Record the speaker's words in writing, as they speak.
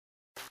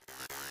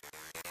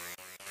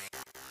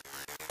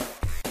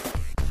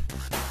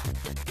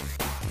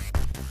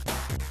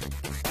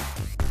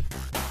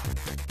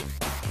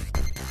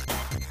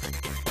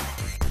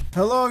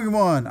Hello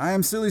everyone, I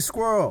am Silly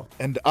Squirrel.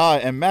 And I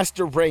am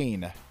Master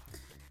Rain.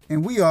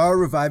 And we are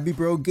Revive Me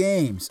Bro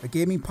Games, a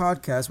gaming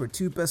podcast where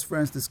two best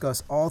friends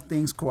discuss all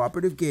things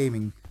cooperative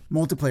gaming,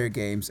 multiplayer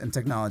games, and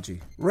technology.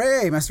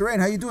 Master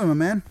Rain, how you doing, my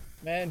man?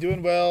 Man,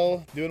 doing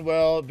well.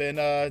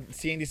 Been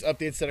seeing these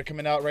updates that are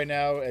coming out right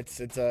now. It's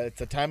a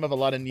time of a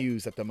lot of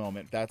news at the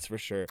moment. That's for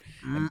sure.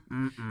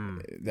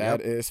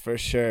 That is for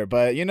sure.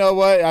 But you know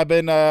what?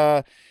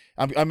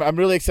 I'm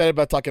really excited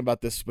about talking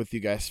about this with you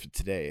guys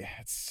today.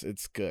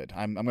 It's good.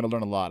 I'm gonna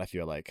learn a lot. I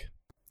feel like.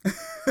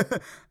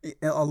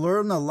 I'll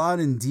learn a lot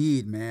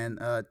indeed, man.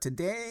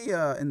 Today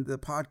in the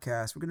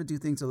podcast, we're gonna do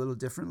things a little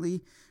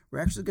differently. We're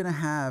actually gonna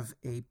have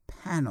a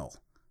panel,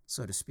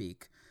 so to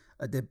speak,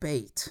 a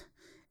debate.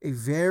 A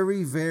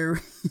very, very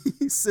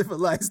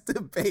civilized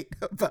debate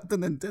about the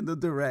Nintendo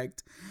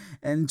Direct.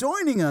 And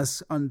joining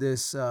us on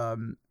this,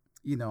 on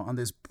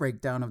this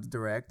breakdown of the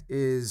Direct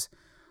is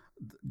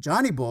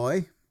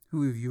JohnnyBoi,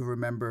 who you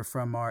remember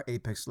from our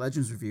Apex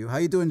Legends review. How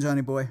you doing,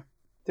 JohnnyBoi?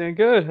 Doing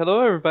good.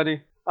 Hello,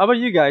 everybody. How about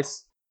you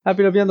guys?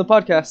 Happy to be on the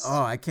podcast.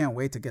 Oh, I can't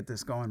wait to get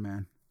this going,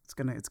 man. It's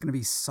gonna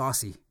be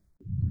saucy.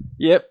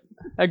 Yep.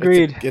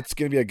 Agreed. It's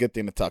gonna be a good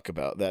thing to talk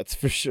about. That's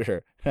for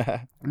sure.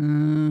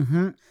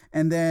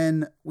 And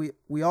then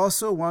we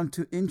also want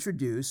to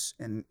introduce,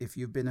 and if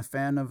you've been a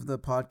fan of the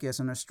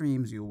podcast and our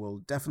streams, you will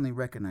definitely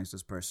recognize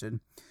this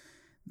person,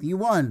 the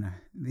one,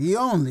 the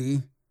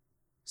only,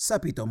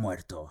 Zapito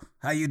Muerto.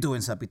 How you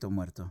doing, Zapito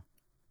Muerto?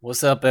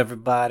 What's up,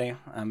 everybody?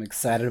 I'm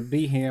excited to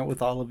be here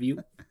with all of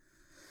you.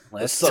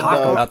 Let's What's talk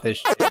up, about this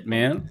shit,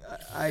 man.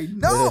 I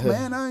know,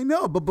 man. I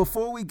know. But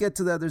before we get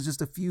to that, there's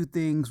just a few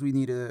things we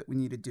need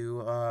to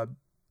do.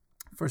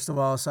 First of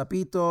all,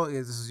 Zapito,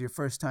 this is your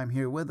first time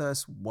here with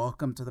us.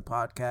 Welcome to the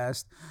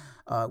podcast.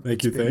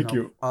 Thank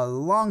you. A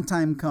long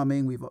time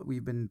coming.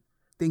 We've been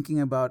thinking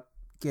about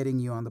getting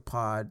you on the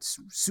pod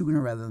sooner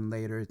rather than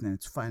later, and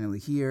it's finally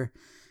here.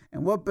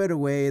 And what better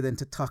way than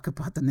to talk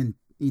about the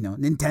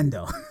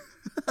Nintendo?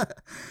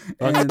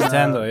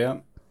 Nintendo, yeah.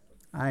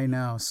 I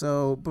know.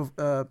 So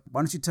why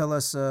don't you tell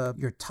us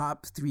your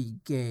top 3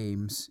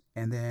 games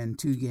and then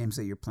 2 games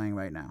that you're playing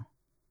right now?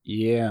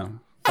 Yeah.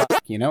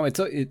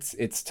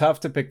 It's tough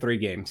to pick 3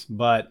 games,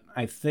 but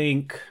I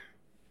think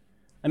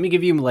let me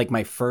give you like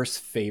my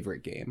first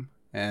favorite game,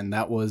 and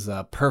that was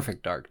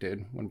Perfect Dark,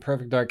 dude. When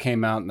Perfect Dark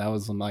came out, that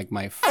was like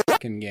my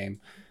fucking game.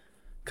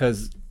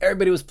 Because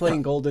everybody was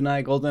playing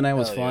GoldenEye. GoldenEye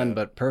was fun,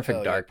 but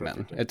Perfect Dark,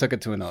 man. It took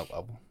it to another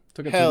level.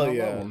 Took it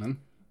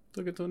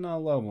to another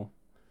level.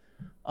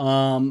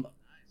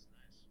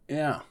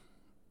 Yeah.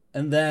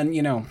 And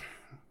then,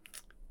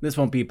 this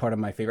won't be part of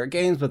my favorite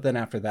games, but then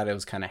after that, it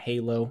was kind of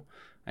Halo.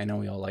 I know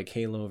we all like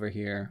Halo over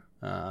here.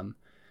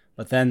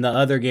 But then the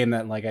other game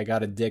that like I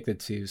got addicted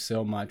to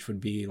so much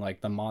would be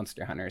like the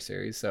Monster Hunter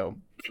series. So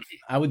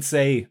I would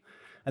say,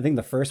 I think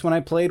the first one I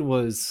played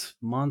was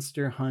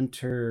Monster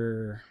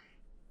Hunter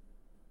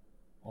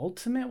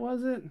Ultimate,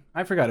 was it?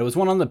 I forgot. It was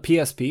one on the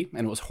PSP,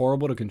 and it was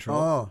horrible to control.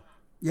 Oh,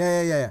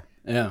 yeah.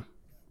 Yeah.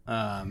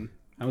 I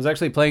was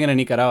actually playing it in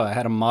Nicaragua. I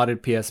had a modded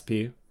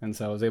PSP, and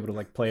so I was able to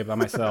like play it by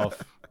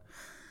myself.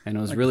 And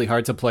it was really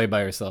hard to play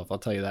by yourself, I'll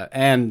tell you that.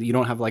 And you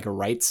don't have like a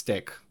right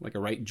stick, like a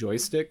right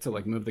joystick to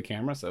like move the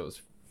camera, so it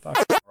was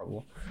fucking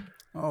horrible.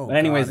 Oh, but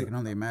anyways, God, I can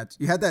only imagine.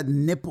 You had that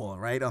nipple,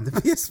 right, on the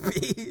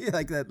PSP,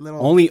 like that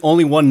little.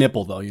 Only one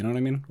nipple though. You know what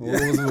I mean?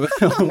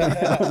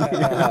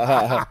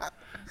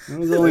 It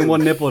was only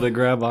one nipple to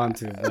grab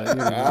onto, but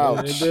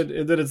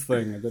it did its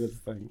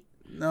thing.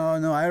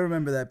 No, I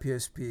remember that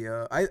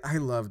PSP. I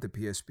loved the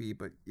PSP,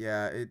 but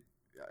yeah,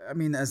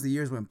 as the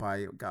years went by,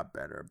 it got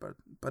better.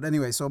 But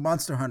anyway, so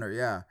Monster Hunter,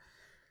 yeah,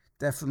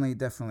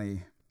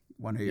 definitely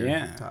one of your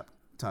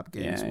top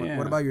games.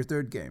 What about your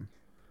third game?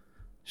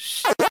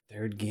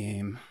 Third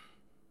game.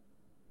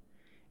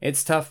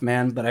 It's tough,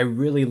 man, but I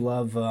really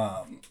love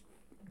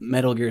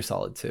Metal Gear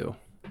Solid 2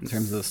 in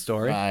terms of the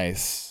story.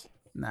 Nice.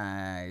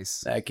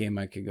 That game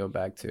I could go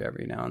back to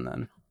every now and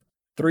then.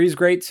 3's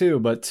great too,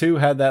 but 2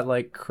 had that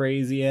like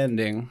crazy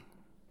ending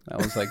that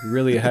was like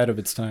really ahead of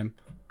its time.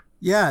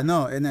 Yeah,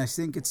 no, and I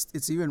think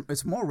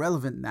it's more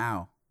relevant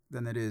now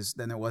than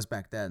it was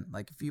back then.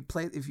 Like if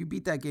you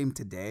beat that game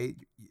today,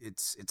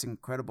 it's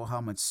incredible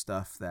how much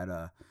stuff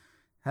that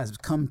has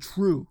come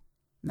true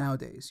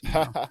nowadays.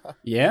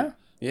 Yeah.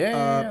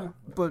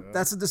 But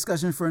that's a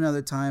discussion for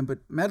another time. But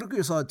Metal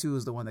Gear Solid 2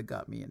 is the one that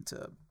got me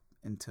into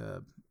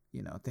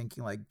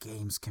thinking like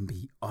games can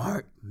be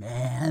art,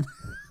 man.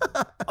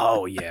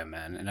 Oh yeah,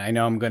 man. And I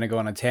know I'm gonna go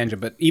on a tangent,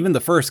 but even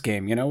the first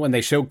game, when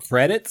they show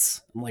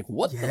credits, I'm like,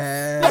 what the fuck,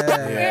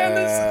 man?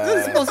 This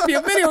is supposed to be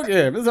a video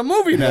game. It's a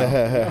movie now.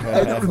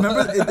 I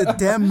remember the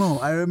demo.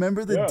 I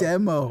remember the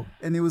demo,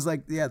 and it was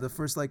like, the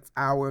first like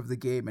hour of the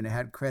game, and it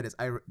had credits.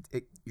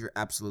 You're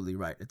absolutely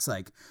right. It's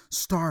like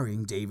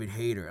starring David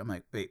Hayter. I'm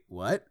like, wait,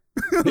 what?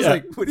 I was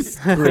like, what is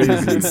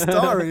crazy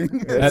starring?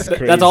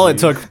 That's all it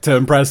took to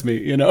impress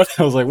me. I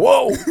was like,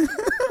 whoa.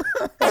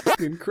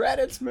 Fucking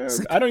credits, man.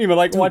 I don't even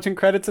like watching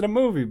credits in a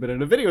movie, but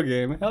in a video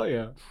game, hell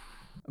yeah.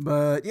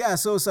 But yeah,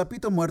 so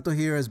Zapito Muerto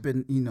here has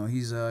been,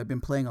 he's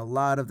been playing a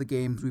lot of the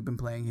games we've been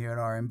playing here at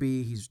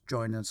R&B. He's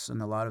joined us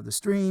in a lot of the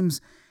streams,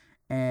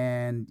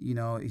 and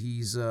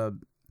he's a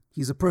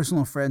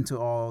personal friend to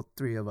all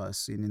three of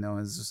us.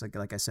 It's just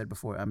like I said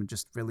before, I'm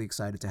just really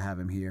excited to have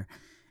him here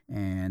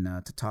and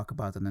to talk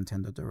about the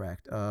Nintendo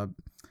Direct.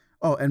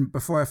 Oh, and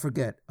before I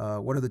forget,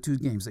 what are the two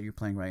games that you're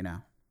playing right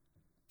now?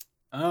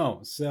 Oh,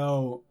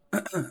 so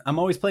I'm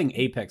always playing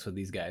Apex with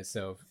these guys.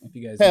 So if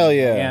you guys Hell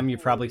yeah. know who I am,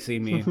 you've probably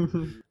seen me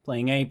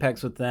playing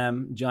Apex with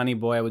them.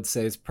 JohnnyBoi, I would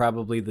say, is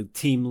probably the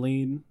team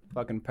lead.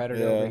 Fucking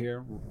Predator over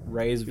here.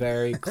 Ray's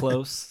very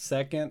close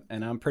second,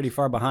 and I'm pretty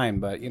far behind.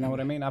 But you know what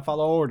I mean? I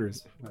follow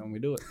orders when we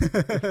do it.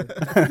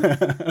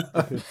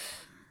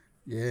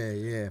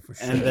 Yeah, for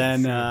sure. And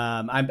then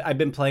I've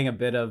been playing a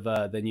bit of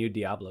the new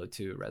Diablo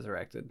 2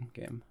 Resurrected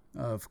game.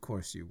 Of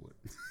course you would.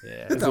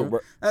 Yeah,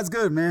 that's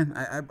good, man.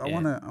 I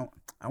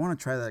wanna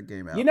try that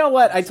game out. You know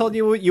what? I told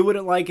you you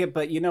wouldn't like it,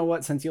 but you know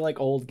what? Since you like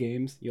old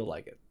games, you'll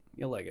like it.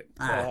 You'll like it.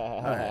 All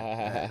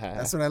right.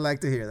 That's what I like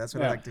to hear.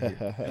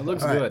 It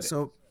looks all good. Right,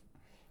 so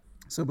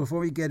before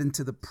we get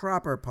into the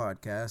proper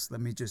podcast,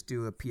 let me just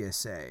do a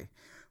PSA.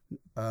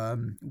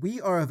 We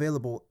are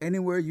available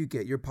anywhere you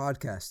get your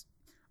podcast.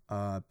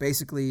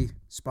 Basically,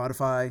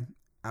 Spotify,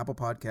 Apple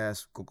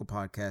Podcasts, Google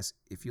Podcasts.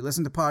 If you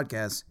listen to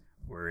podcasts,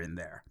 we're in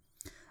there.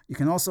 You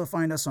can also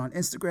find us on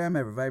Instagram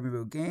at Revive Me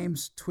Bro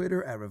Games,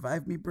 Twitter at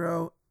Revive Me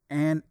Bro,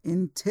 and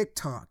in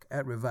TikTok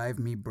at Revive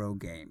Me Bro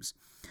Games.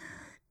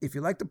 If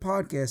you like the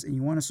podcast and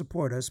you want to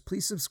support us,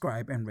 please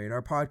subscribe and rate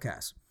our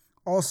podcast.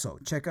 Also,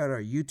 check out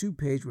our YouTube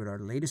page with our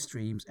latest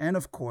streams and,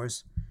 of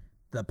course,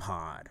 the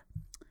pod.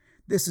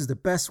 This is the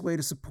best way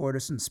to support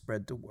us and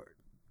spread the word.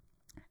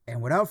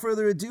 And without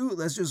further ado,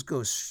 let's just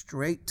go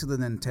straight to the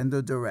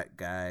Nintendo Direct,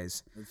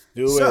 guys. Let's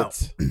do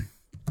it.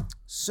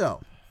 So,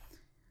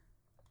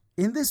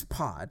 in this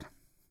pod,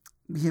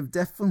 we have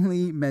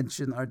definitely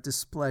mentioned our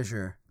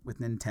displeasure with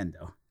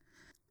Nintendo.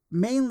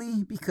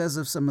 Mainly because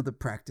of some of the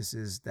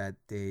practices that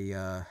they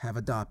have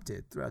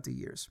adopted throughout the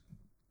years.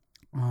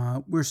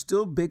 We're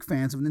still big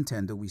fans of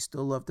Nintendo. We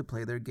still love to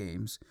play their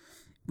games.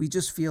 We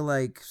just feel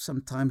like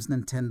sometimes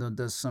Nintendo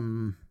does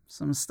some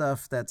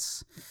stuff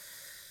that's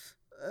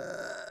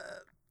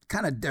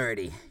kind of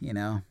dirty,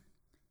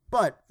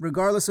 But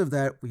regardless of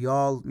that, we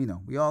all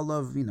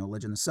love,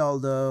 Legend of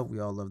Zelda. We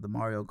all love the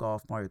Mario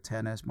Golf, Mario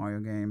Tennis, Mario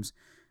games,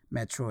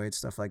 Metroid,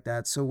 stuff like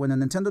that. So when a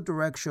Nintendo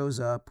Direct shows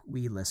up,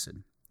 we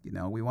listen.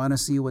 We want to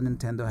see what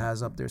Nintendo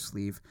has up their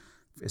sleeve,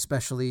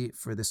 especially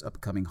for this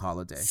upcoming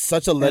holiday.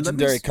 Such a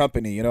legendary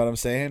company, you know what I'm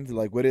saying?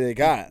 Like, what do they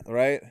got,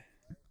 right?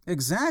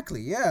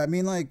 Exactly. Yeah.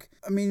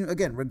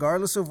 Again,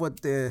 regardless of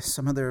what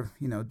some of their,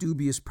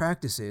 dubious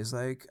practices,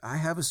 like I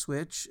have a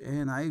Switch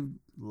and I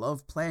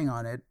love playing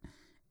on it,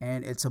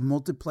 and it's a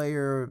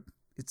multiplayer.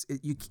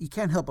 You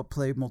can't help but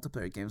play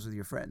multiplayer games with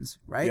your friends,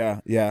 right?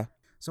 Yeah.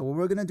 So what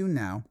we're gonna do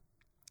now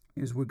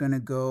is we're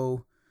gonna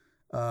go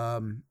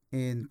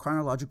in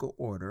chronological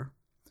order,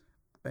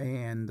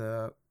 and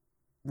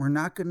we're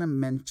not gonna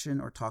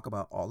mention or talk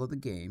about all of the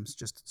games,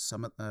 just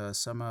some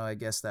I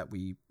guess that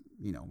we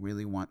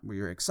really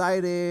we're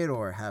excited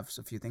or have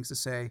a few things to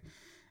say,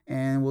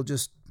 and we'll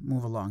just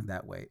move along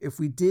that way. If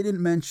we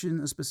didn't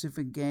mention a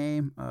specific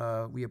game,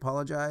 we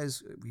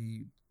apologize.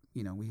 We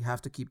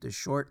have to keep this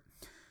short,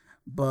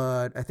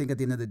 but I think at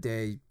the end of the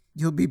day,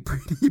 you'll be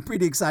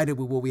pretty excited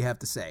with what we have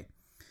to say.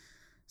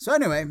 So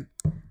anyway,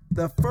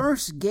 the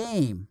first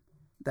game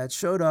that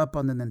showed up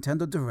on the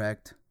Nintendo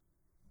Direct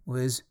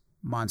was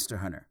Monster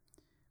Hunter.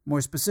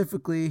 More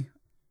specifically,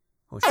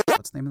 what's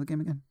the name of the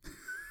game again?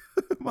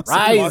 Monster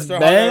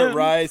Hunter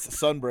Rise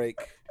Sunbreak.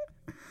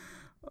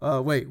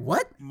 Wait,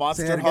 what?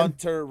 Monster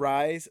Hunter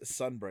Rise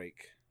Sunbreak.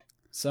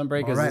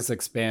 Sunbreak is this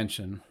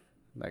expansion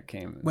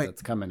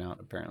that's coming out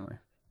apparently.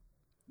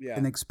 Yeah.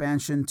 An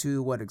expansion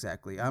to what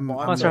exactly?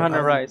 Monster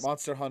Hunter Rise.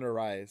 Monster Hunter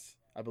Rise.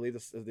 I believe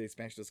the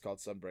expansion is called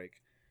Sunbreak.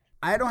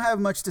 I don't have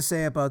much to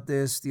say about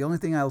this. The only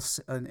thing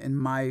in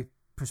my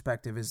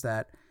perspective is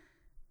that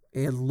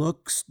it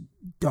looks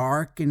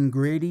dark and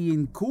gritty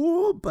and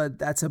cool, but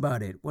that's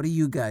about it. What do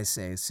you guys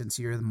say, since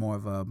you're more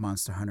of a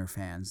Monster Hunter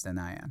fans than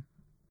I am?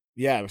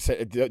 Yeah,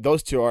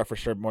 those two are for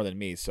sure more than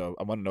me, so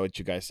I want to know what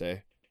you guys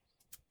say.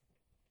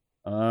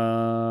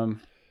 So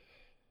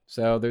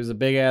there's a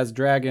big ass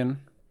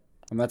dragon,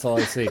 and that's all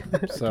I see.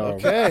 So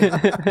okay.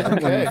 I'm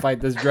going to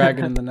fight this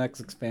dragon in the next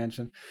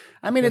expansion.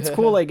 I mean, it's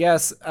cool, I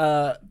guess.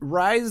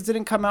 Rise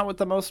didn't come out with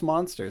the most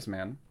monsters,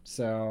 man.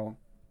 So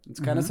it's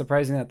kind of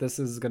surprising that this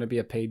is going to be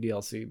a paid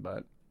DLC,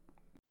 but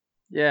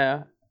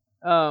yeah,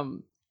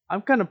 I'm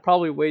gonna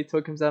probably wait till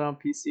it comes out on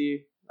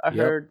PC. I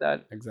heard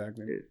that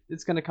exactly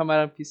it's gonna come out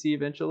on PC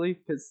eventually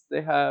because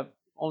they have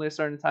only a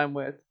certain time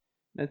with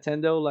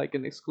Nintendo, like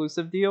an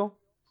exclusive deal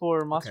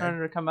for Monster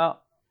Hunter to come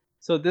out.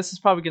 So this is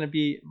probably gonna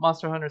be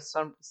Monster Hunter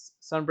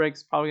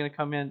Sunbreak's probably gonna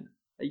come in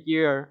a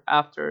year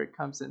after it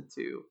comes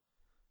into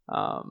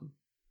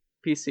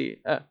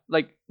PC.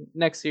 Like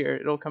next year,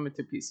 it'll come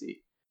into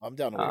PC. I'm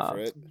down to wait for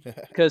it.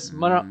 Because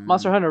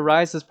Monster Hunter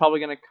Rise is probably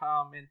going to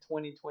come in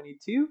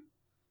 2022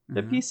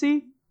 to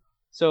PC.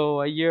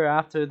 So a year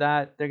after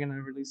that, they're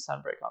gonna release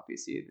Sunbreak on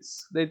PC.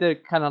 They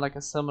did kind of like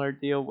a similar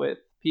deal with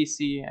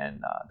PC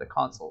and the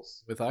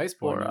consoles With Iceborne,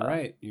 for,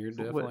 right? You're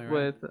definitely right.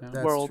 with Yeah.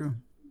 That's World. true.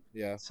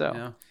 Yeah. So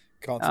Yeah.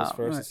 Consoles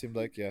first, right. it seemed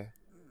like, yeah.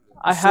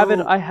 I have it.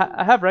 So- I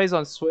have Rise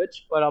on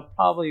Switch, but I'll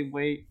probably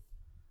wait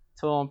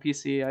till on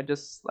PC. I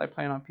just like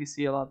playing on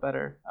PC a lot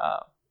better.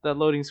 The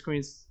loading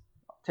screens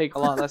take a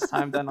lot less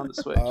time than on the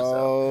Switch. So.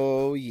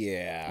 Oh,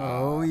 yeah.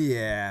 Oh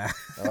yeah.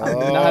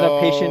 I'm not a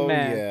patient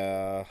man.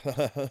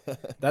 Yeah.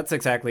 That's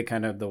exactly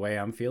kind of the way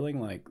I'm feeling.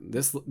 Like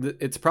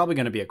it's probably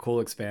going to be a cool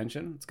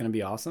expansion. It's going to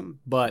be awesome,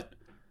 but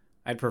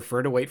I'd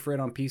prefer to wait for it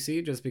on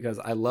PC just because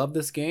I love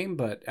this game.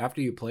 But after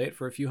you play it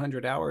for a few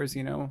hundred hours,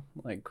 you know,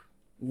 like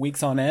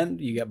weeks on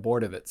end, you get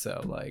bored of it.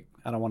 So like,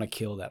 I don't want to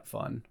kill that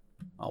fun.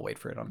 I'll wait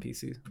for it on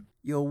PC.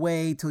 You'll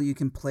wait till you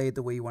can play it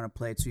the way you want to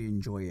play it, so you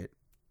enjoy it.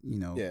 You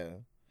know. Yeah.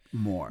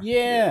 More.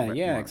 Yeah,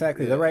 more.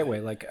 exactly. The right way.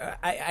 Like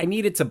I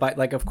needed to buy.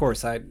 Like, of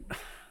course, I'd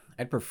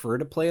prefer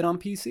to play it on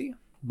PC,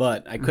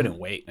 but I couldn't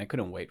wait. I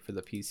couldn't wait for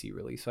the PC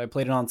release, so I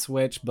played it on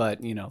Switch.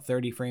 But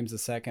 30 frames a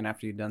second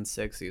after you've done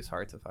 60 is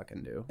hard to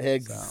fucking do.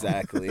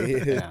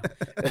 Exactly. So, yeah.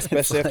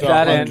 Especially after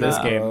That a and, hundred,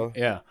 This game, bro.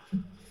 yeah.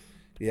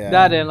 Yeah.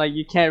 That and like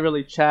you can't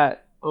really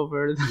chat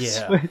over the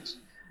Yeah. Switch.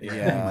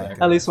 Yeah.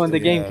 At least when the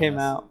game Yeah. came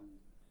out.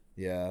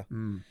 Yeah.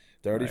 Mm.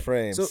 30 Right.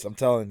 frames. So- I'm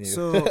telling you.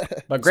 So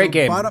But great So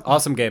game, bottom-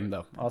 awesome game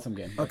though, awesome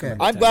game. Okay.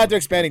 I'm glad they're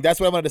expanding. That's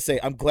what I wanted to say.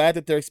 I'm glad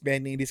that they're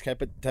expanding these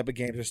type of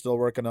games. They're still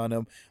working on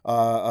them.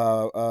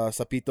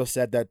 Zapito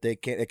said that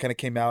it kind of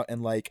came out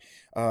and like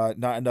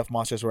not enough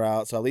monsters were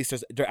out. So at least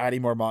they're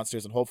adding more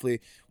monsters and hopefully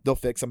they'll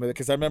fix some of it.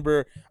 Because I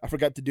remember I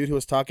forgot the dude who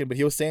was talking, but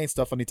he was saying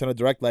stuff on Nintendo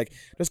Direct like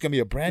there's gonna be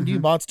a brand new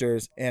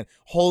monsters and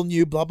whole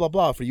new blah blah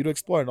blah for you to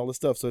explore and all this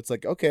stuff. So it's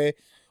like okay,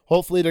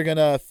 hopefully they're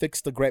gonna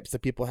fix the gripes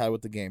that people had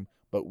with the game.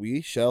 But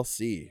we shall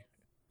see.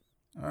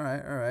 All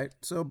right.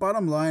 So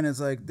bottom line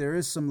is like there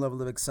is some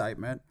level of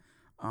excitement.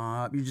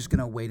 You're just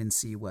gonna wait and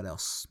see what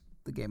else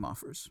the game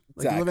offers.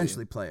 Like Exactly. you'll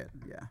eventually play it.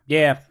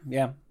 Yeah.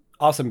 Yeah,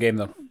 awesome game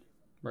though.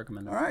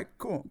 Recommend it. All right.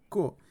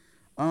 Cool.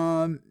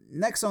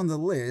 Next on the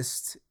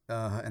list,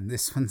 and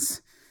this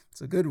it's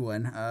a good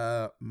one.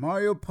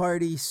 Mario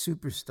Party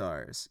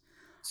Superstars.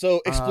 So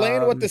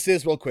explain what this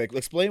is real quick.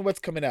 Explain what's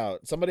coming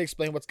out. Somebody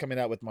explain what's coming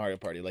out with Mario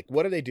Party. Like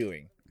what are they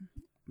doing?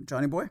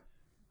 JohnnyBoi.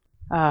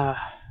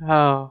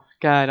 Oh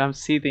God, I'm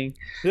seething.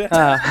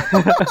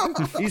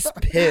 He's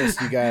pissed,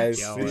 you guys.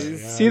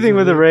 Seething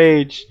with a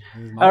rage.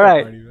 All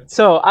right,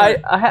 so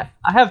I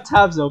have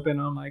tabs open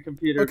on my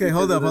computer. Okay,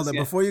 hold up. game.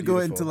 Before you go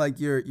Beautiful. into like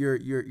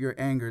your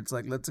anger, it's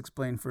like let's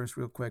explain first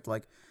real quick.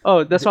 Like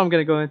Oh, that's what I'm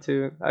gonna go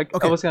into. I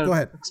was go gonna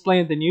ahead.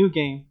 explain the new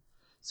game.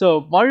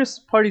 So Mario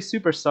Party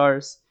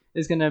Superstars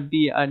is gonna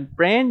be a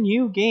brand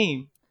new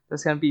game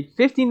that's gonna be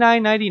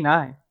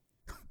 $59.99.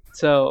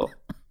 So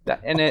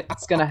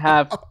it's gonna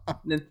have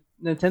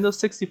Nintendo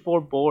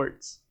 64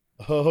 boards.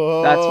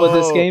 Oh, That's what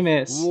this game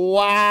is.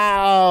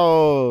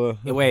 Wow.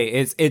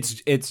 Wait,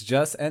 it's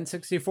just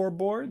N64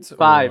 boards?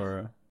 Five.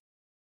 Or...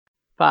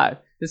 5.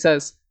 It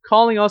says,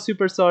 calling all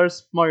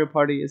superstars, Mario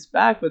Party is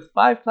back with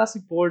 5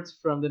 classic boards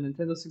from the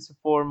Nintendo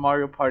 64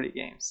 Mario Party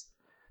games.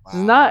 It's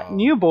not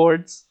new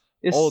boards.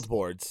 It's Old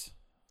boards.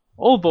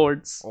 Old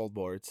boards. Old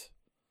boards.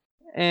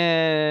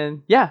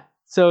 And yeah,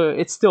 so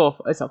it's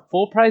a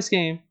full price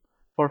game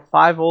for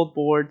 5 old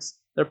boards.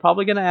 They're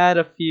probably gonna add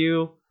a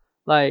few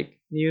like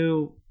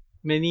new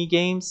mini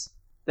games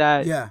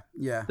that yeah.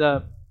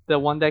 the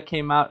one that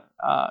came out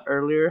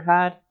earlier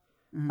had.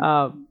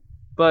 Mhm.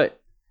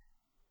 But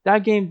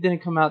that game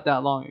didn't come out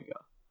that long ago.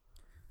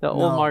 The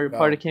old Mario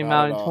Party came not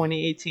out at in all.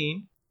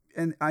 2018.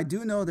 And I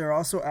do know they're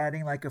also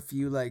adding like a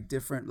few like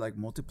different like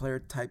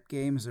multiplayer type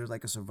games. There's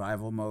like a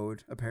survival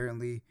mode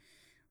apparently,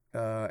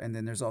 and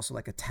then there's also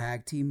like a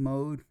tag team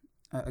mode.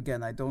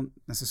 Again, I don't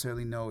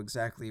necessarily know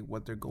exactly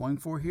what they're going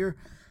for here,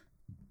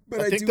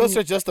 but I think do... those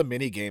are just the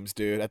mini games,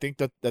 dude. I think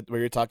that what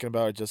you're talking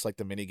about are just like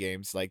the mini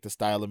games, like the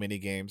style of mini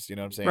games. You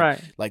know what I'm saying?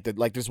 Right. Like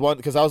there's one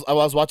because I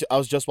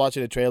was just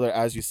watching a trailer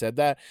as you said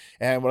that,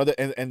 and one other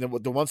and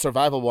the one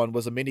survival one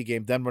was a mini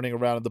game, them running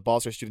around and the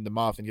balls are shooting them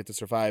off and you have to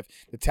survive.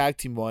 The tag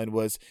team one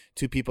was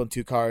 2 people in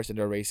 2 cars and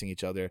they're racing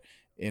each other.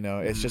 You know,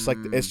 it's just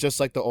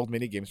like the old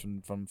mini games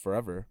from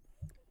forever.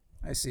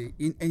 I see,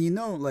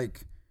 and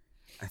like,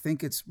 I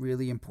think it's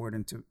really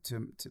important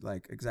to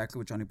like exactly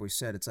what JohnnyBoi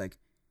said. It's like,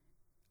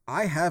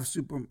 I have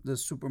the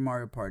Super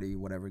Mario Party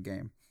whatever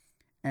game,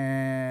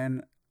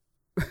 and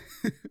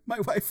my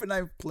wife and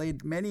I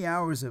played many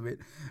hours of it,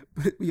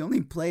 but we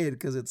only play it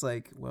because it's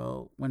like,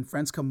 well, when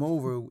friends come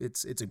over,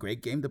 it's a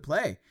great game to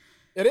play.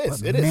 It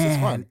is. But It's man,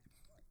 fun.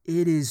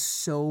 It is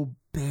so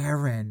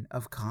barren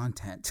of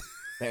content.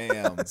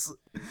 Damn.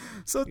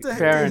 So to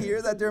Barren.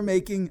 hear that they're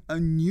making a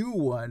new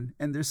one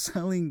and they're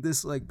selling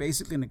this like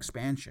basically an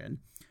expansion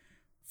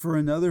for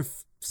another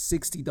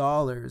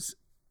 $60.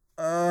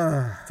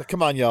 So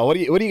come on, y'all. What are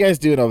you guys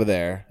doing over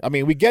there? I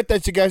mean, we get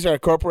that you guys are a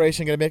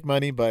corporation gonna make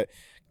money, but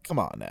come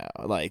on now.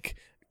 Like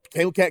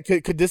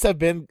Could this have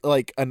been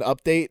like an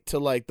update to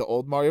like the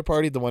old Mario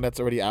Party, the one that's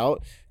already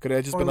out? Could it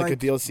have just been like a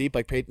DLC,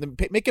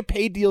 like make a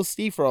paid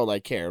DLC for all I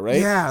care, right?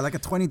 Yeah, like a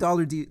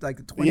 $20 like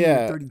a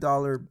 $20 or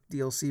 $30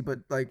 DLC, but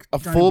like a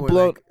full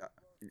blown.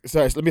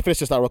 Sorry, let me finish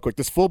this out real quick.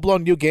 This full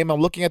blown new game.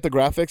 I'm looking at the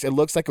graphics. It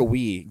looks like a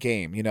Wii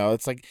game. You know,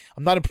 it's like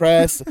I'm not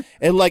impressed.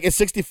 And like it's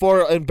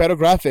 64 and better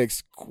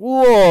graphics.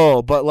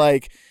 Cool, but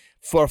like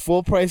for a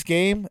full price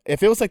game,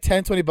 if it was like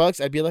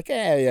 $10-$20, I'd be like,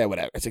 yeah,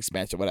 whatever. It's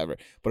expansion, whatever.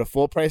 But a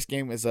full price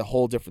game is a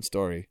whole different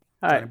story.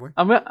 All right,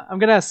 I'm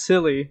gonna ask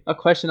Silly a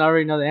question I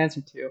already know the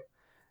answer to.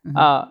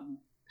 Mm-hmm.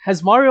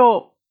 Has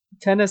Mario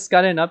Tennis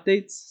gotten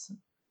updates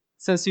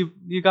since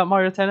you got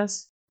Mario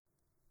Tennis?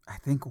 I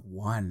think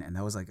one, and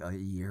that was like a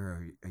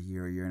year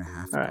and a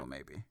half ago,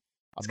 maybe.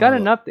 It's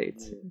gotten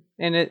updates,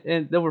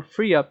 and there were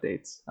free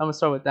updates. I'm gonna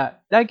start with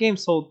that. That game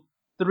sold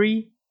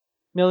 3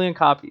 million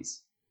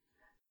copies.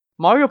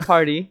 Mario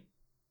Party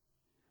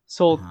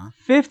sold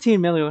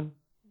 15 million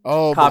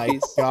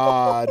copies. Oh my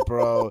god,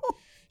 bro!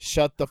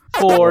 Shut the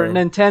for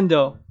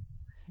Nintendo,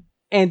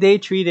 and they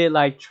treat it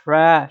like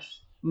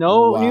trash.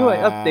 No new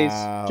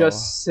updates,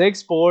 just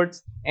 6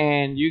 boards,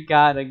 and you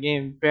got a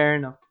game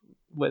bearing up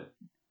with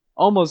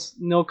almost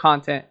no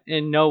content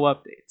and no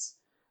updates.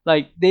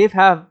 Like they've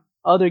have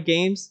other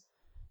games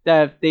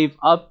that they've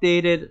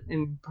updated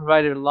and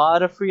provided a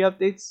lot of free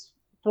updates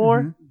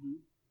for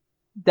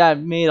that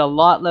made a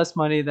lot less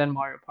money than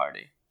Mario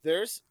Party.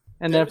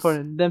 And then for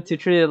them to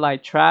treat it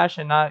like trash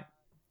and not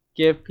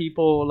give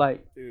people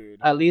like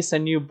at least a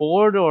new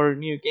board or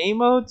new game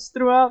modes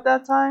throughout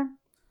that time.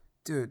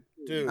 Dude,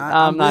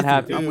 I'm not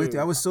happy. I'm with you.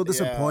 I was so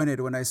disappointed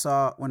when I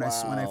saw when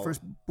I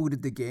first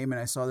booted the game and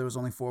I saw there was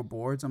only 4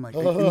 boards. I'm like,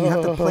 and you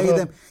have to play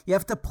them. You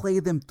have to play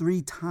them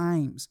 3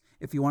 times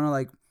if you want to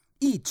like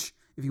if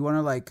you want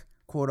to like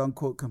quote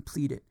unquote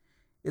complete it.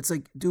 It's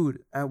like, dude,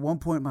 at one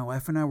point my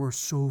wife and I were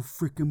so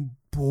freaking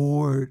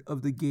bored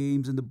of the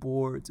games and the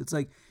boards. It's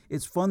like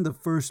it's fun the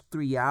first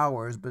 3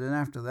 hours, but then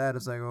after that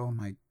it's like, oh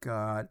my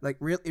god, like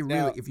really,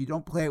 if you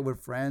don't play it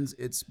with friends,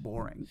 it's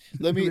boring.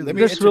 Let me there's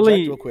interject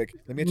really real quick.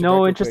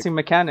 No interesting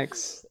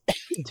mechanics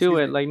to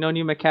it, like no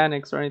new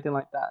mechanics or anything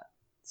like that.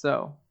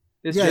 So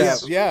it's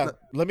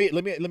Let me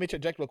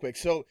interject real quick.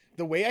 So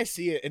the way I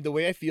see it and the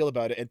way I feel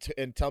about it,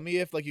 and tell me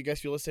if like you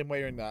guys feel the same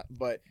way or not,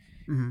 but.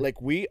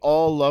 Like we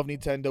all love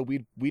Nintendo.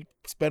 We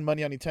spend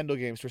money on Nintendo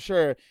games for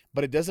sure,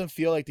 but it doesn't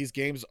feel like these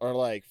games are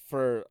like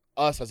for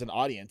us as an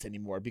audience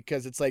anymore,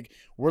 because it's like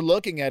we're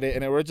looking at it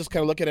and we're just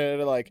kind of looking at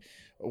it like,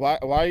 why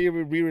are you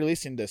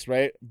re-releasing this,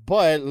 right?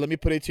 But let me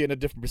put it to you in a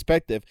different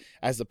perspective.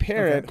 As a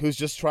parent who's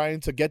just trying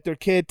to get their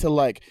kid to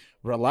like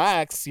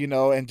relax, you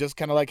know, and just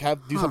kind of like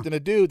do something to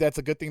do, that's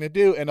a good thing to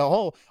do. And a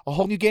whole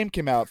new game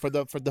came out for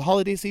the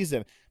holiday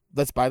season.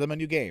 Let's buy them a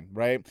new game,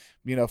 right?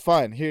 You know,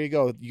 fun. Here you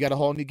go. You got a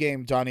whole new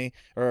game, Johnny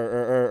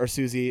or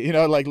Susie. You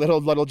know, like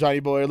little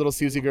JohnnyBoi or little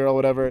Susie girl,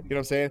 whatever. You know what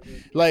I'm saying?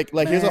 Like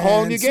man, here's a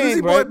whole new game, Susie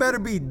right? boy better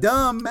be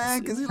dumb, man,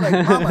 because he's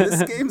like, Mama,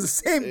 this game's the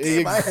same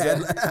game I had.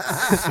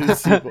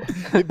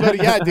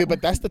 But yeah, dude.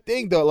 But that's the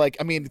thing, though. Like,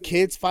 I mean,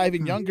 kids 5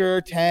 and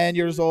younger, 10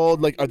 years old,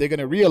 like, are they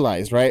gonna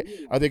realize, right?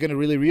 Are they gonna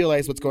really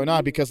realize what's going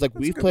on? Because like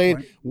we've played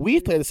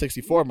the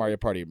 64 Mario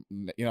Party. You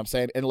know what I'm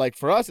saying? And like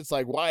for us, it's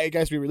like, why are you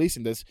guys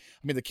re-releasing this?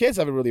 I mean, the kids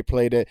haven't really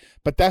played it,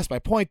 but that's my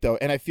point though.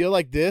 And I feel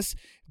like this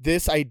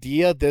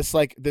idea, this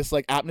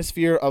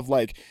atmosphere of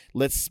like,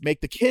 let's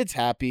make the kids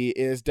happy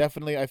is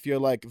definitely, I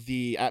feel like,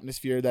 the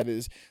atmosphere that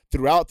is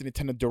throughout the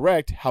Nintendo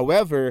Direct.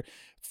 However,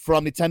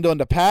 from Nintendo in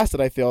the past,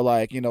 that I feel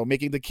like, you know,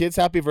 making the kids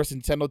happy versus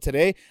Nintendo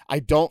today, I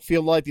don't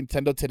feel like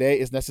Nintendo today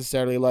is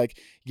necessarily like,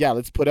 yeah,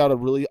 let's put out a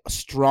really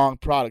strong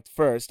product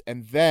first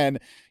and then,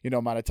 you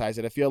know, monetize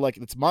it. I feel like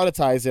let's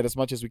monetize it as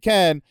much as we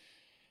can.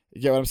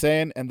 You get what I'm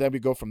saying? And then we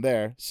go from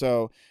there.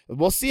 So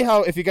we'll see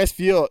if you guys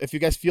feel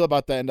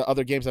about that in the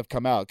other games that have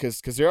come out, because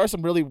there are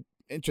some really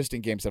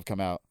interesting games that have come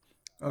out.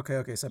 Okay.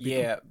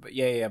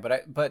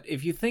 Zapito. But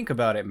if you think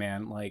about it,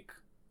 man, like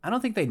I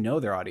don't think they know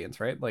their audience,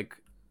 right? Like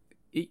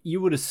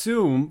you would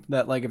assume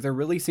that like if they're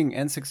releasing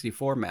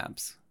N64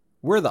 maps,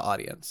 we're the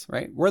audience,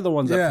 right? We're the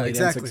ones that played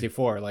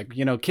N64. Like,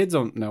 you know, kids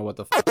don't know what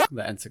the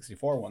the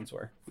N64 ones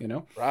were, you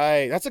know?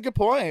 Right. That's a good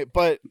point.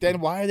 But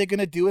then why are they going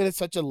to do it in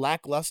such a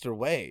lackluster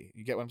way?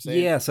 You get what I'm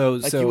saying? Yeah, so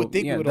you would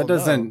think that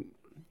doesn't,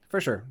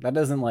 for sure, that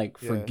doesn't like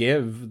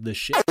forgive the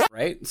shit,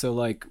 right? So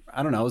like,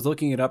 I don't know, I was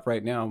looking it up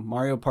right now.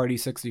 Mario Party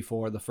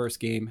 64, the first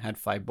game, had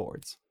 5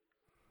 boards.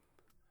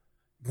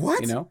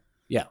 What? You know?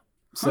 Yeah.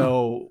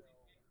 So,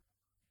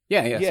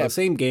 so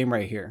same game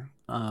right here.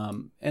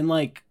 And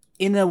like,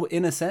 in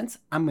a sense,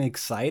 I'm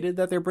excited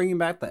that they're bringing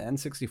back the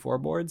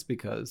N64 boards,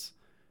 because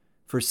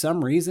for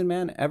some reason,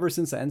 man, ever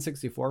since the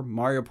N64,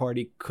 Mario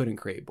Party couldn't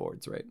create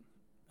boards, right?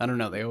 I don't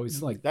know. They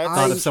always like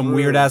thought of some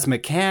weird ass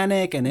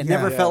mechanic, and it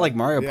never felt like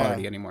Mario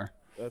Party anymore.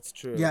 That's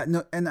true. Yeah,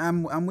 no, and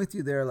I'm with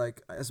you there.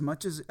 Like, as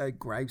much as it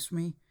gripes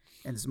me,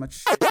 and as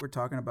much shit we're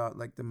talking about,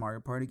 like the Mario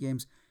Party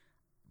games,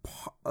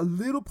 a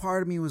little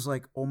part of me was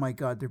like, oh my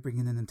God, they're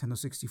bringing the Nintendo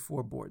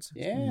 64 boards.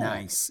 Yeah,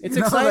 Nice. It's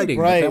You know, like, exciting.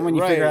 right, but then when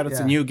you figure out it's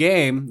yeah. a new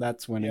game,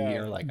 that's when Yeah.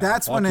 you're like,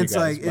 that's oh, when fuck it's you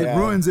guys, like, but- it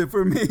ruins it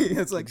for me.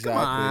 It's like, Exactly.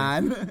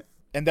 come on.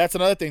 And that's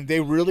another thing. They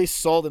really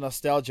sold the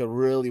nostalgia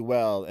really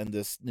well in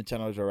this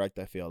Nintendo Direct,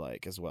 I feel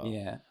like, as well.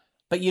 Yeah.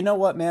 But you know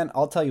what, man?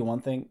 I'll tell you one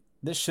thing.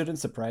 This shouldn't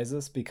surprise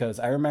us because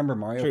I remember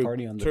Mario True,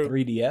 Party on the true.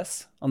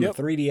 3DS. On Yep.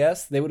 the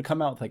 3DS, they would come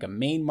out with like a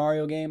main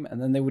Mario game,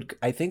 and then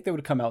I think they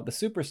would come out with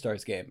the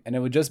Superstars game, and it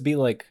would just be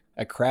like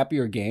a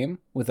crappier game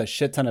with a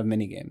shit ton of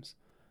mini games.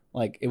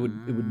 Like it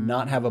would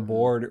not have a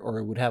board, or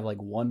it would have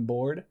like one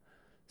board.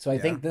 So I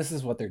think this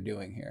is what they're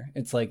doing here.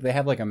 It's like they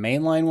have like a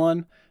mainline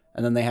one,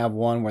 and then they have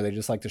one where they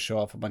just like to show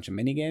off a bunch of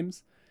mini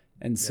games.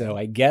 And so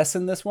I guess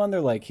in this one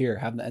they're like, here,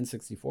 have the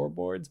N64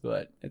 boards,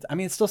 but it's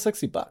still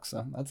 $60.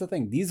 So that's the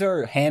thing. These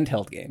are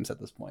handheld games at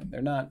this point.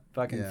 They're not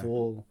fucking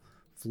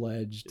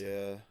full-fledged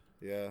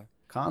Yeah.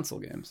 console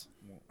games.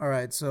 All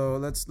right, so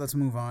let's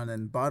move on.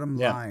 And bottom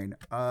line,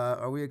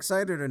 are we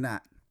excited or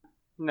not?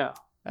 No.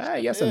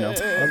 Yes and no.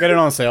 I'll get it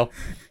on sale.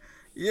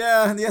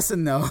 Yeah, yes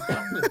and no.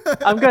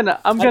 I'm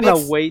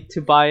gonna wait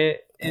to buy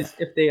it, and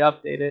if they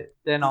update it,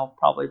 then I'll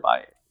probably buy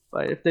it.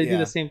 But if they do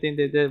the same thing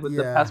they did with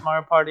the past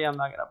Mario Party, I'm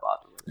not gonna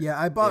bother with it. Yeah,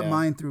 I bought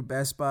mine through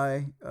Best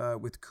Buy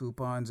with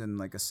coupons and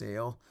like a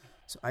sale.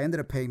 So I ended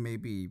up paying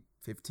maybe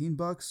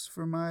 $15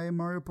 for my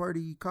Mario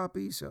Party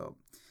copy. So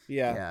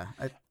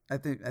I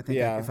think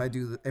if I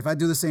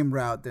do the same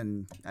route,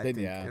 then I think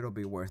it'll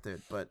be worth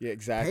it. But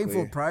exactly. paying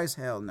full price,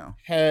 hell no.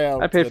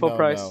 I paid full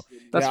price. No.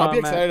 That's I'll why be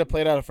I'm excited at. to play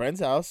it at a friend's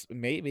house,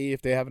 maybe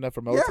if they have enough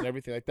remotes and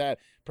everything like that.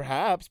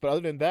 Perhaps, but other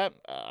than that,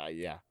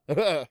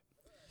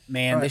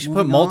 Man, All they right, should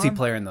put moving on.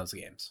 multiplayer in those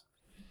games.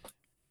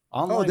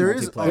 Online there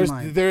is multiplayer.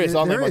 online. there is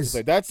online There is.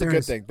 multiplayer. That's the There good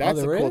is. thing. That's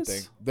the there cool is?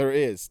 thing. There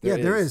is.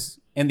 There is.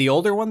 In the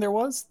older one there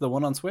was? The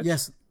one on Switch?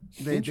 Yes,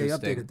 they Interesting.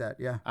 updated that.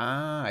 Yeah,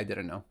 I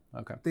didn't know.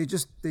 Okay. they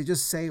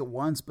just say it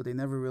once, but they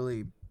never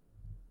really.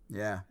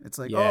 Yeah, it's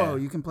like, Yeah. oh,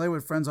 you can play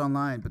with friends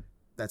online, but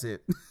that's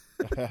it.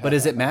 But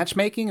is it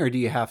matchmaking, or do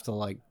you have to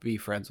like be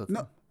friends with No,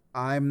 them?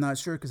 I'm not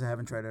sure because I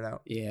haven't tried it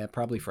out. Yeah,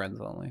 probably friends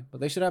only. But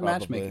they should have Probably.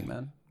 matchmaking,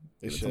 man.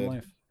 They Give it some should.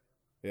 life.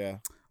 Yeah.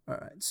 All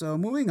right, so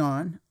moving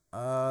on.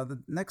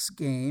 The next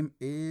game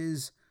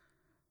is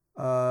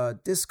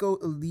Disco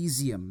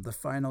Elysium: The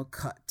Final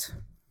Cut.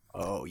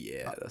 Oh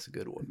yeah, that's a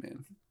good one,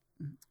 man.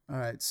 All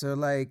right, so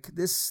like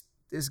this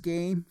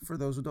game, for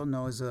those who don't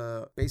know, is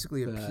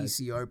basically a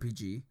PC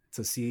RPG. It's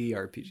a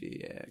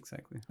CRPG, yeah,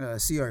 exactly.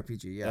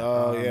 CRPG, yeah.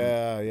 Oh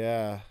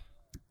yeah.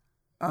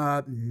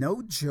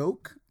 No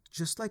joke.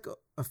 Just like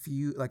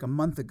a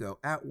month ago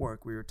at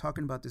work, we were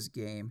talking about this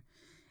game,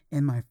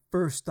 and my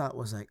first thought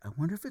was like, I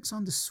wonder if it's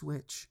on the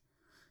Switch,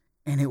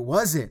 and it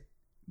wasn't.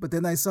 But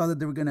then I saw that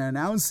they were gonna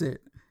announce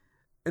it,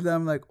 and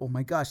I'm like, oh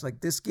my gosh!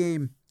 Like this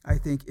game, I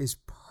think is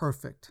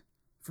perfect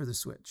for the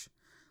Switch.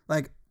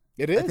 Like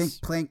It is. I think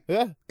playing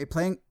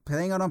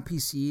it on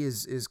PC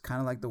is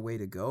kind of like the way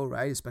to go,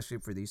 right? Especially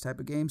for these type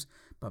of games.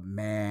 But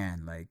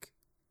man, like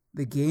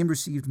the game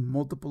received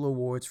multiple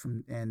awards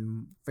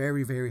and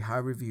very, very high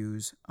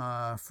reviews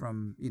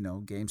from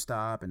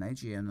GameStop and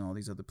IGN and all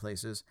these other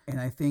places. And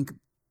I think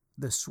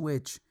the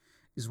Switch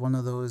is one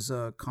of those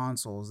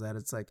consoles that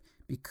it's like,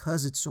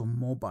 because it's so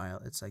mobile,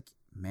 it's like,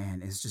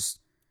 man,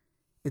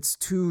 it's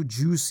too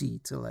juicy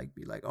to like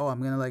be like, oh,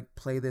 I'm gonna like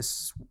play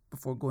this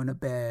before going to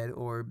bed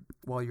or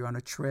while you're on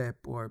a trip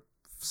or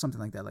something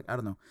like that. Like, I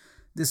don't know.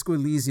 Disco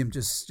Elysium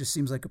just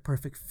seems like a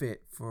perfect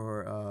fit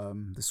for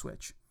the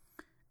Switch.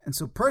 And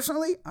so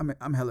personally,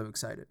 I'm hella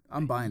excited.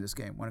 I'm buying this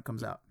game when it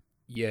comes out.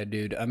 Yeah,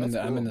 dude, I'm That's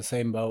in cool. the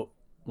same boat.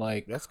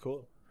 Like, That's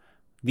cool.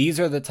 these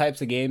are the types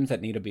of games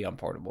that need to be on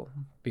portable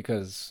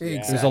because there's a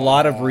Exactly.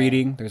 lot of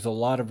reading.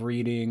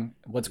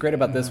 What's great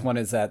about this one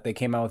is that they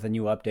came out with a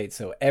new update,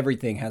 so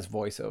everything has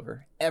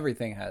voiceover.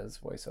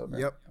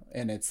 Yep.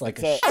 And it's like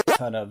It's a shit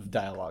ton of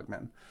dialogue,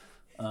 man.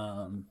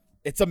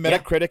 It's a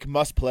Metacritic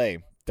must play.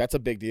 That's a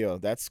big deal.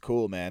 That's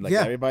cool, man. Like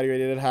everybody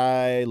rated it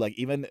high. Like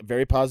even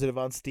very positive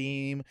on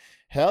Steam.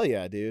 Hell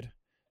yeah, dude.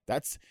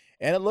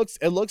 And it looks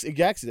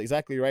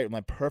exactly right.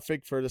 Like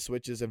perfect for the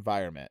Switch's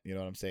environment. You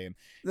know what I'm saying?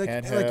 Like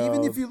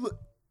even if you look,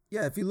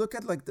 if you look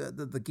at like the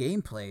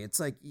gameplay, it's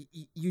like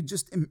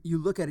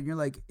you look at it and you're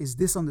like, is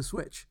this on the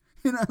Switch?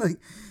 You know, like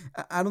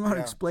I don't know how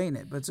to explain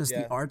it, but just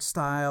the art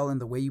style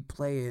and the way you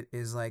play it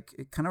is like,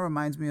 it kind of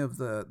reminds me of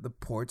the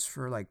ports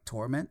for like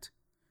Torment,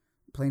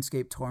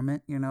 Planescape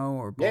Torment,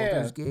 or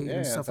Baldur's Gate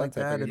and stuff like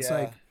that. It's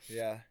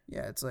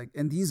it's like,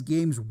 and these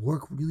games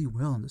work really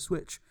well on the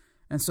Switch.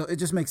 And so it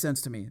just makes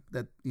sense to me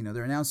that,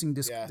 they're announcing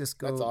Disco, that's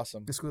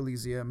awesome. Disco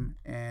Elysium,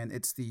 and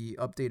it's the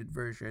updated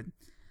version.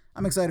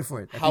 I'm excited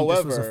for it. I think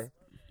However,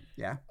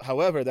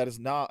 however, that is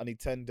not a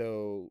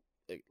Nintendo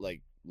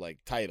like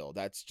title.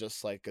 That's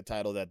just like a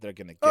title that they're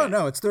gonna get. Oh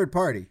no, it's third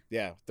party.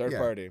 Yeah, third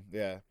party.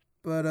 Yeah.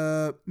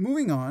 But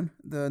moving on,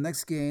 the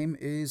next game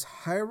is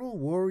Hyrule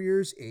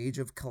Warriors: Age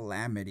of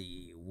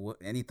Calamity.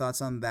 Any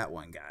thoughts on that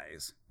one,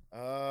 guys?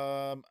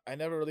 I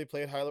never really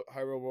played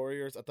Hyrule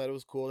Warriors. I thought it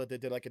was cool that they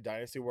did like a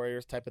Dynasty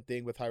Warriors type of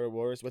thing with Hyrule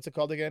Warriors. What's it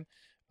called again?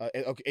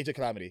 Okay, Age of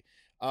Calamity.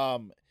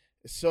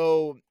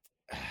 So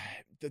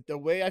the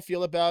way I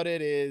feel about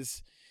it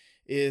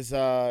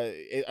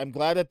I'm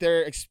glad that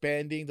they're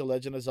expanding the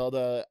Legend of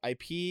Zelda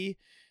IP.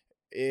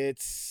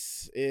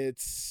 It's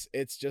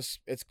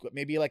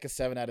maybe like a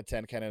 7 out of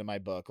 10 kind of in my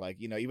book. Like,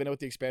 even with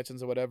the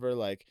expansions or whatever,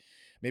 like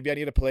maybe I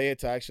need to play it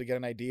to actually get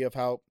an idea of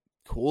how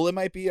cool it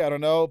might be. I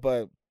don't know,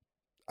 but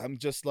I'm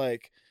just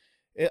like,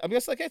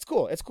 it's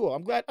cool. It's cool.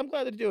 I'm glad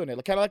they're doing it.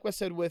 Like, kind of like what I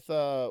said with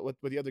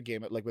the other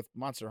game, like with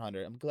Monster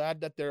Hunter. I'm glad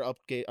that they're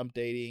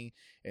updating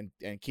and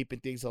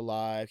keeping things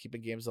alive,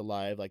 keeping games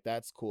alive. Like,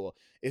 that's cool.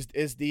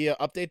 Is the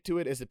update to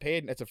it? Is it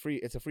paid? It's a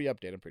free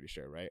update. I'm pretty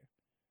sure, right?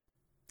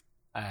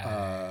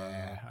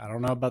 I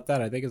don't know about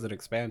that. I think it's an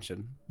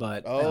expansion,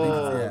 but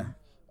yeah.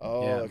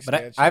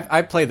 But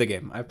I played the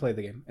game.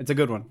 It's a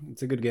good one.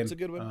 It's a good game. It's a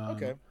good one.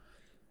 Okay.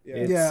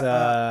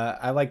 Yeah.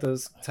 I like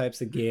those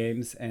types of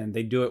games, and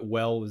they do it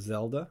well with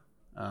Zelda.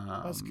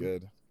 That's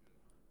good.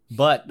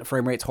 But the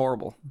frame rate's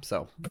horrible.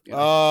 So.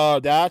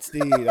 That's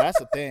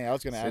the thing. I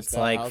was gonna ask. It's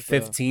like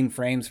 15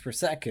 frames per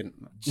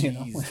second.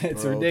 Jeez,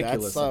 it's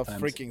ridiculous. That's a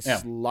freaking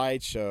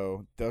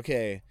slideshow.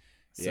 Okay.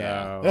 So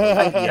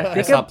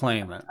I stopped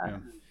playing that. I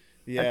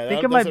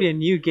think it might be a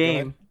new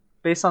game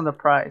based on the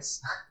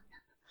price.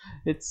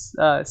 It's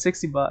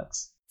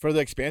 $60 for the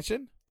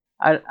expansion.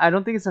 I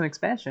don't think it's an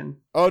expansion.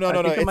 Oh no! I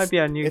think it might be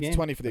a new game. It's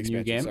 20 for the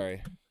expansion. Game?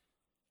 Sorry.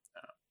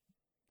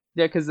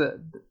 Yeah, because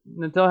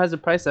Nintendo has a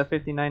price at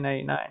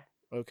 $59.99.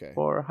 Okay.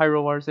 For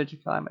Hyrule Warriors: Age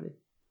of Calamity.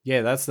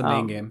 Yeah, that's the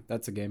main game.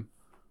 That's a game.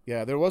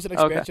 Yeah, there was an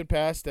expansion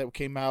pass that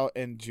came out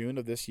in June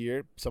of this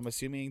year. So I'm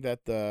assuming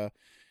that the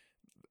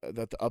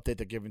update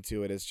they're giving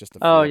to it is just a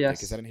free update,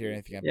 because I didn't hear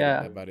anything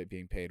about it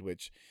being paid.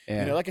 Which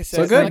like I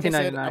said,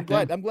 I'm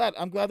glad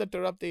that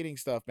they're updating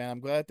stuff, man. I'm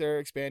glad they're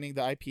expanding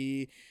the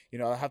IP.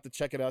 I have to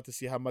check it out to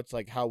see how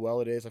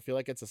well it is. I feel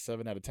like it's a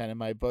 7 out of 10 in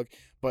my book.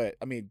 But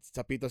I mean,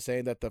 Zapito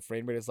saying that the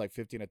frame rate is like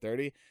 15 to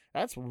 30.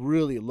 That's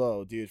really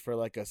low, dude, for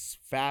like a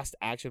fast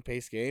action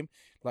paced game.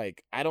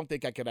 Like, I don't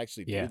think I could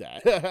actually do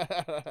that.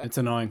 It's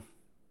annoying.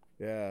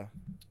 Yeah.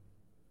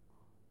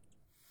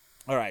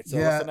 All right, so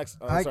what's the next?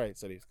 Sorry,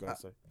 go ahead.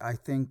 Sorry. I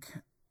think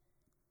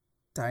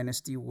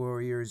Dynasty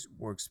Warriors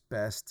works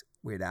best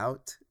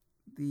without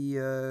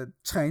the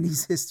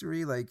Chinese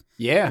history. Like,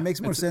 it makes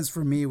more sense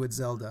for me with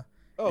Zelda.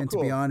 And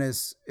cool. To be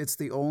honest, it's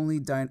the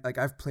only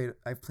I've played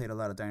a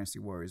lot of Dynasty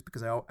Warriors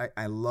because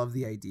I love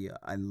the idea.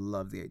 I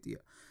love the idea.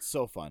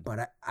 So fun.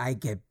 But I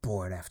get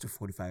bored after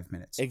 45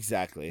 minutes.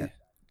 Exactly.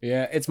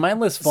 Yeah, it's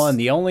mindless fun.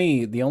 The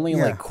only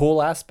like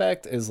cool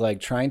aspect is like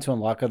trying to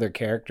unlock other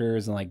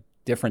characters and like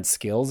different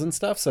skills and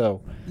stuff.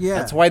 So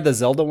that's why the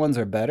Zelda ones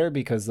are better,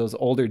 because those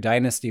older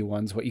Dynasty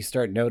ones, what you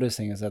start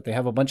noticing is that they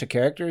have a bunch of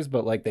characters,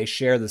 but like they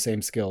share the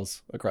same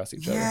skills across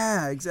each other.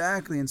 Yeah,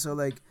 exactly. And so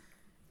like,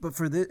 but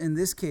in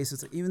this case,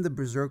 it's like, even the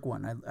Berserk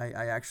one.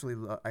 I actually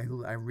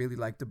I really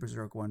like the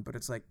Berserk one, but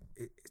it's like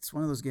it's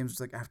one of those games. It's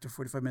like after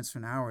 45 minutes to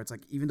an hour, it's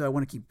like even though I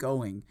want to keep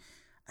going,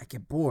 I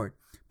get bored.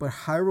 But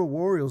Hyrule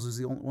Warriors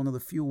is one of the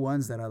few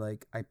ones that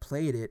I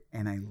played it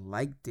and I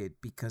liked it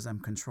because I'm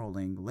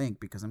controlling Link,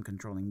 because I'm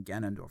controlling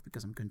Ganondorf,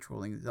 because I'm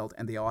controlling Zelda,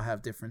 and they all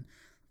have different,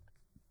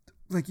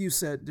 like you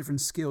said, different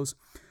skills.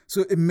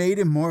 So it made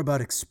it more about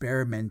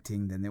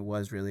experimenting than it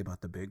was really about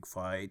the big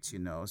fights,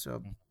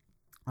 So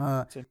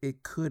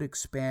it could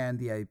expand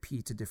the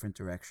IP to different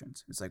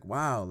directions. It's like,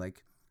 wow,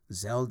 like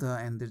Zelda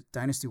and the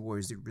Dynasty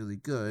Warriors did really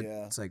good.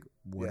 Yeah. It's like,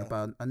 what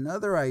about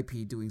another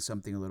IP doing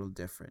something a little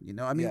different?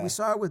 I mean, we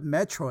saw it with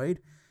Metroid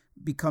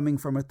becoming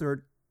from a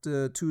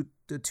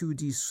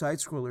 2D side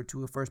scroller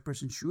to a first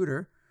person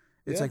shooter.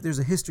 It's like there's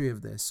a history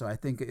of this, so I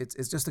think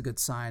it's just a good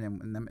sign,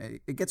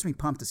 and it gets me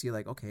pumped to see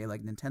like, okay,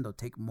 like Nintendo,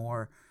 take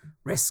more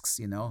risks,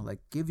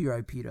 like give your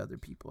IP to other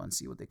people and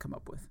see what they come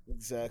up with.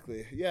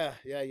 Exactly. Yeah.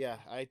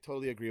 I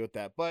totally agree with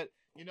that. But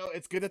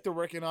it's good that they're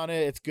working on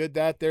it. It's good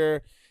that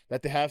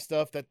they have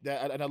stuff that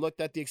and I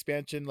looked at the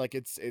expansion, like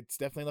it's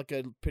definitely like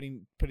a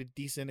pretty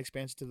decent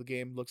expansion to the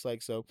game, looks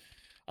like. So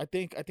I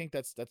think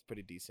that's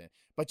pretty decent.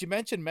 But you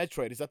mentioned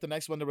Metroid. Is that the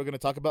next one that we're going to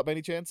talk about by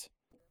any chance?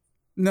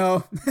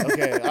 No.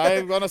 Okay,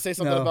 I'm gonna say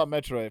something about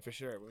Metroid for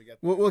sure.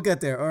 We'll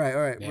get there. All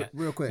right, yeah.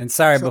 Real quick. And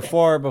sorry,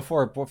 before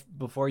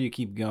you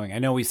keep going, I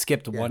know we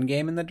skipped one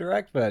game in the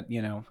direct, but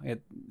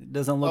it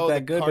doesn't look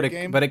that good.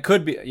 But it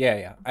could be.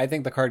 Yeah. I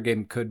think the card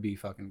game could be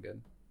fucking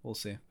good. We'll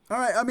see. All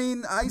right. I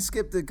mean, I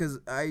skipped it because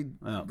I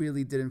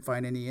really didn't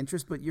find any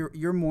interest. But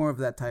you're more of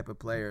that type of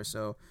player.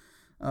 So,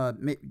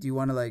 do you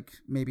want to like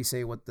maybe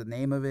say what the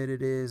name of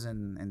it is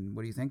and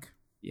what do you think?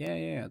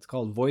 Yeah. It's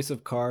called Voice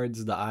of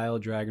Cards: The Isle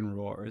Dragon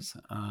Roars.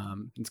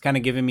 It's kind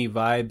of giving me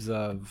vibes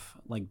of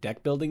like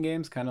deck building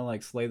games, kind of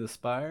like Slay the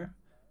Spire.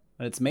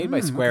 But it's made by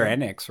Square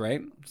Enix,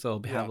 right? So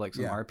it'll have like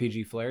some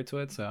RPG flair to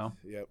it. So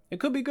it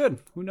could be good.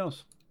 Who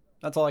knows?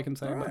 That's all I can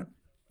say about it.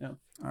 Yeah.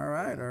 All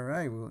right.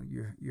 Well,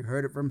 you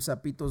heard it from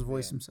Zapito's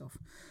voice himself.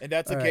 And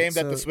that's a game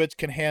that the Switch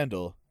can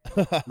handle.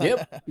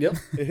 Yep.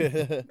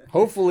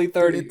 Hopefully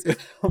 30.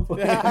 All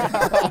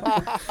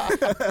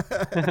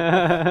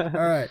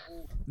right.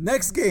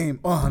 Next game.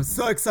 Oh, I'm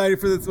so excited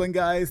for this one,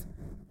 guys.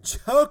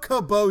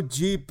 Chocobo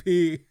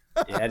GP.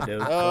 Yeah,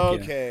 dude.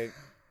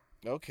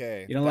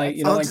 Okay. You don't like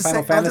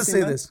Final Fantasy? I'll just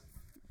say this.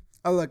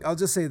 I'll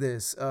just say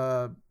this.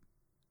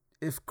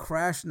 If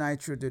Crash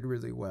Nitro did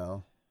really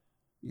well,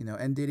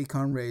 and Diddy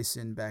Kong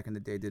Racing back in the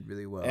day did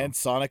really well, and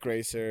Sonic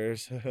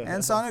Racers,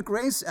 and Sonic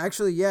Race,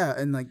 actually, yeah,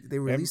 and like they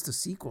released a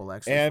sequel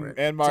actually,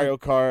 and Mario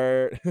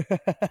Kart.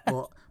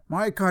 Well,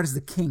 Mario Kart is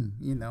the king,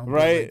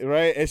 Right.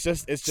 It's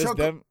just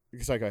them.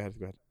 Sorry, go ahead.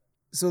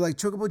 So like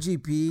Chocobo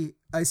GP,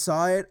 I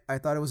saw it. I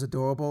thought it was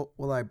adorable.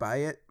 Will I buy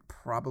it?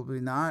 Probably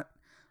not.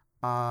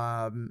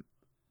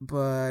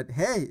 But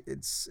hey,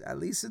 at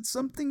least it's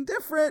something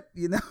different,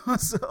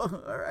 So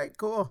all right,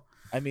 cool.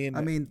 I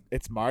mean,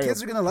 it's Mario.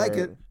 Kids are gonna like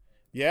it.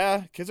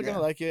 Yeah, kids are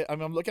gonna like it. I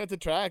mean, I'm looking at the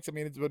tracks. I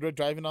mean, we're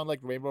driving on like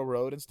Rainbow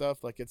Road and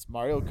stuff. Like it's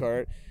Mario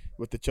Kart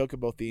with the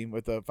Chocobo theme,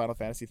 with the Final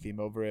Fantasy theme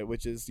over it,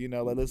 which is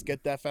let's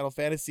get that Final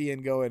Fantasy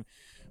in going.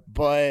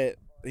 But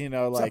like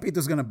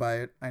Zapito's gonna buy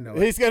it. I know.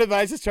 He's gonna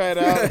buy it. Just try it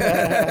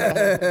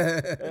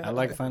out. I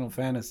like Final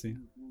Fantasy.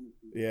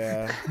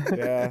 Yeah.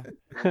 I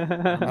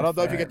don't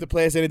know if you get to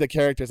play as any of the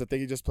characters. I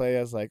think you just play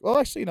as like. Well,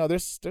 actually,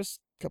 there's a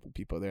couple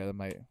people there that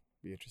might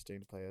be interesting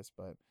to play as,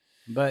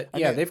 But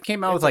yeah, they've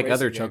came out with like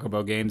other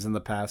Chocobo games in the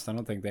past. I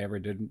don't think they ever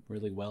did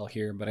really well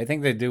here, but I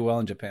think they do well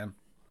in Japan.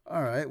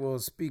 All right. Well,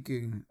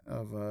 speaking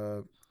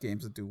of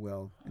games that do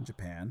well in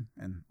Japan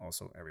and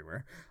also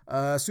everywhere,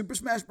 Super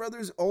Smash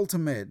Brothers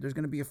Ultimate. There's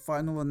going to be a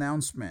final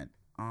announcement.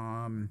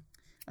 I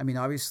mean,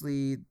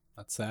 obviously,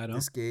 that's sad.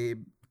 This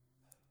game.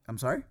 I'm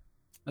sorry.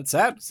 That's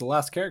sad. It's the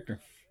last character.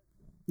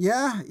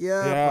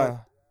 Yeah.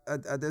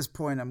 But at this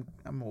point,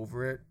 I'm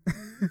over it.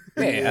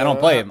 Hey, I don't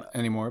play it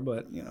anymore,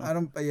 but I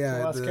don't.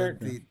 Yeah,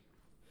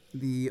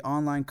 the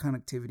online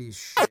connectivity is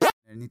shit.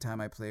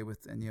 Anytime I play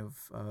with any of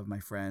my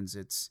friends,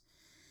 it's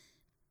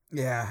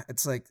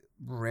like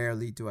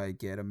rarely do I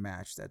get a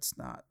match that's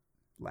not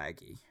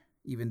laggy,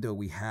 even though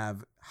we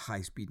have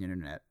high speed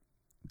internet.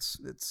 It's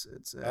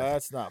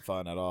that's not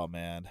fun at all,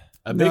 man.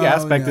 A big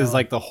aspect is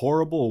like the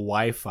horrible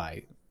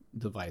Wi-Fi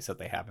device that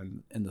they have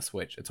in the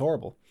Switch. It's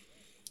horrible.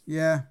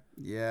 Yeah,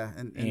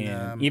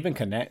 and even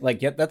connect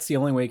that's the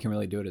only way you can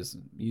really do it is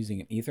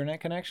using an Ethernet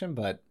connection.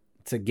 But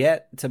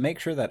to make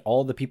sure that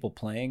all the people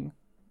playing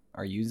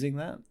are using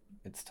that,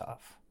 it's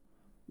tough.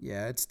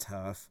 Yeah, it's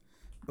tough.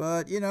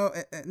 But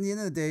at the end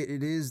of the day,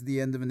 it is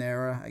the end of an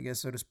era, I guess,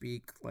 so to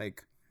speak.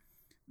 Like,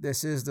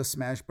 this is the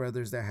Smash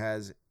Brothers that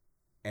has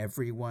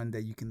everyone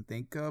that you can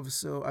think of.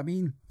 So I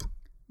mean,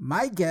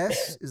 my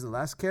guess is the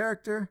last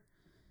character.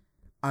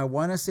 I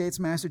want to say it's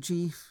Master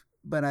Chief,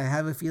 but I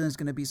have a feeling it's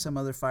going to be some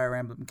other Fire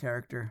Emblem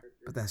character.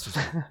 But that's just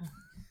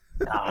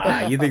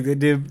you think they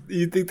do?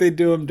 You think they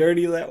do him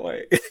dirty that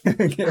way?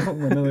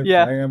 Another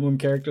Fire Emblem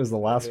character is the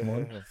last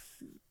one.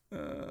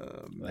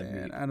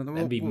 Man, I don't know.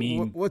 That'd be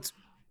mean. What's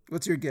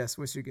your guess?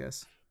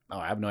 Oh,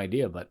 I have no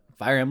idea. But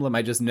Fire Emblem,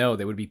 I just know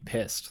they would be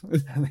pissed.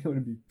 They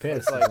would be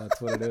pissed.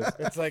 That's what it is.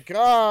 It's like,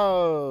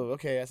 oh,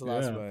 okay, that's the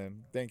last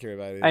one. Thank you,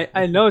 everybody.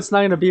 I know it's not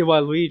going to be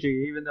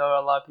Waluigi, even though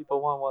a lot of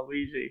people want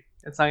Waluigi.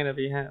 It's not going to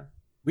be him.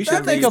 We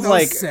should think of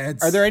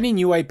sense. Are there any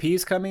new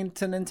IPs coming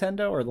to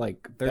Nintendo or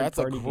like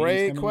third-party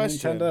games coming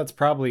to Nintendo? That's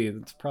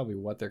probably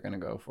what they're going to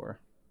go for.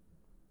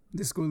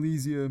 Disco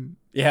Elysium.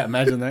 Yeah,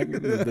 imagine that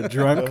the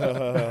drunk.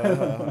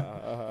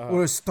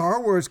 Or a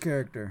Star Wars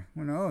character.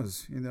 Who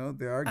knows?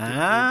 They are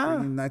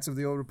bringing Knights of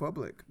the Old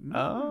Republic.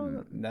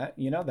 Oh, that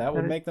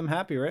would make them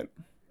happy, right?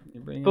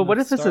 But what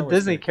if it's a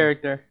Disney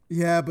character?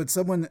 Yeah, but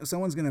someone's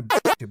gonna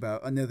bitch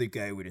about another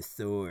guy with a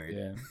sword.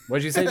 Yeah.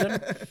 What'd you say, Jim?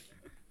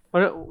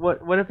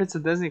 What if it's a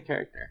Disney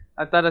character?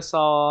 I thought I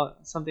saw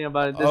something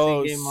about a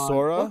Disney game on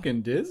Sora?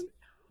 Fucking Disney.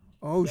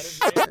 Oh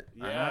shit!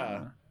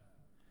 Yeah.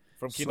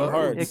 From Kingdom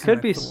Hearts. It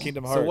could be from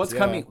Kingdom Hearts. So what's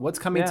coming? What's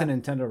coming to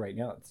Nintendo right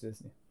now? It's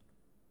Disney.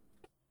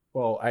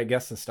 Well, I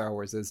guess the Star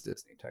Wars is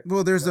Disney.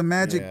 Well, there's a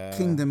Magic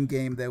Kingdom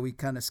game that we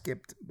kind of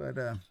skipped, but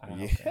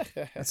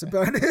that's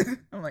about it.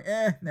 I'm like,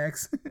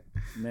 next.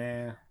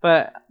 Nah.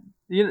 But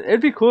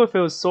it'd be cool if it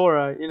was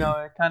Sora.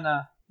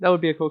 That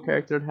would be a cool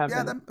character to have.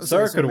 Yeah,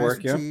 Sora could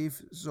work. Master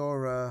Chief,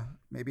 Zora,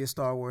 maybe a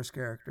Star Wars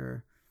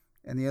character,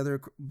 and the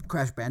other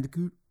Crash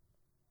Bandicoot.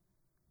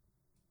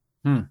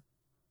 I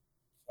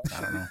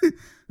don't know.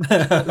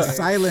 The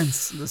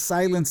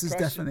silence is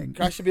deafening.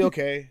 Crash should be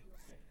okay.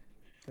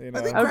 I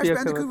think Crash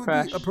Bandicoot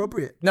would be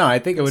appropriate. No, I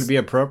think it would be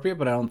appropriate,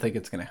 but I don't think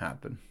it's going to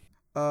happen.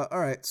 All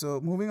right, so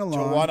moving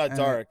along. Joanna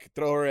Dark.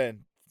 Throw her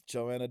in.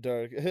 Joanna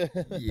Dark.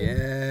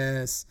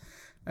 Yes.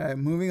 All right,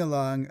 moving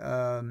along.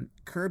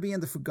 Kirby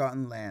and the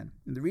Forgotten Land.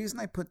 And the reason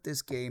I put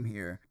this game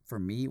here, for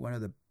me, one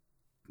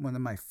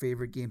of my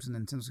favorite games in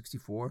Nintendo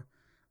 64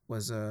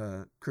 was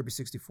Kirby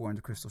 64 and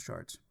the Crystal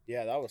Shards.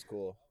 Yeah, that was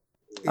cool.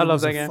 I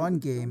love that game. It was a fun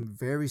game,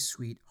 very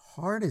sweet,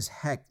 hard as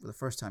heck the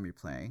first time you're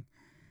playing.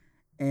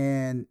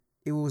 And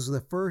it was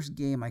the first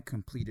game I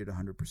completed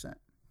 100%.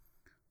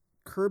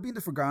 Kirby in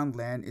the Forgotten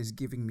Land is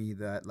giving me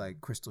that like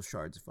Crystal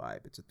Shards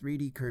vibe. It's a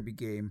 3D Kirby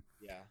game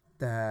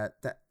that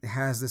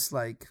has this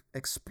like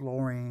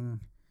exploring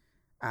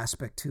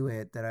aspect to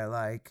it that I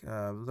like.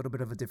 A little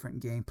bit of a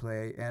different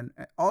gameplay, and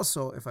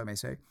also, if I may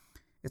say,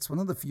 it's one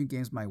of the few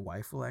games my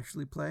wife will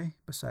actually play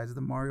besides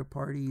the Mario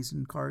parties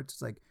and carts.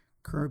 It's like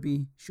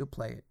Kirby, she'll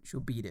play it,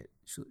 she'll beat it,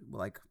 she'll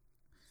like.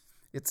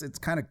 It's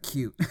kind of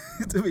cute,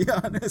 to be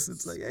honest.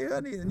 It's like, hey,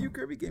 honey, the new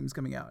Kirby game is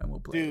coming out, and we'll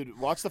play. Dude,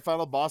 watch the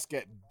final boss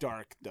get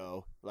dark,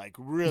 though. Like,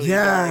 really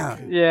dark.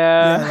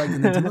 Yeah, like the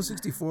Nintendo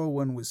 64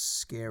 one was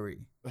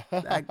scary.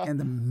 And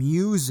the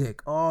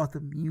music of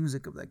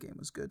that game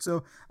was good.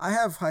 So I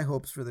have high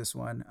hopes for this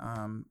one.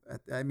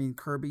 I mean,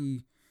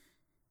 Kirby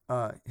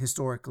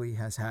historically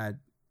has had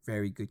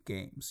very good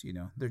games.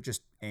 They're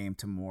just aimed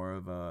to more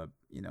of the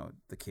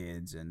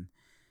kids and.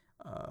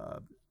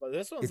 But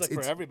this one's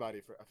for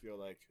everybody. I feel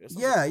like.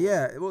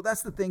 Yeah. Well,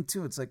 that's the thing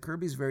too. It's like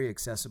Kirby's very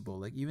accessible.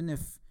 Like even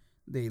if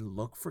they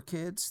look for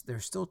kids, they're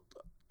still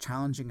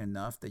challenging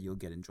enough that you'll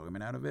get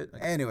enjoyment out of it.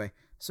 Anyway,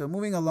 so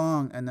moving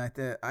along, and I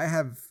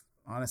have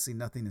honestly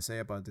nothing to say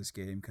about this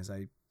game because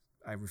I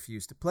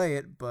refuse to play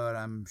it, but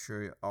I'm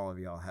sure all of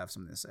y'all have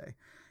something to say.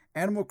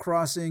 Animal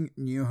Crossing: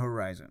 New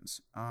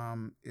Horizons. I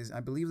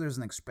believe there's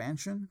an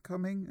expansion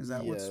coming. Is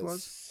that what it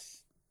was?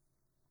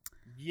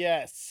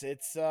 Yes,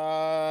 it's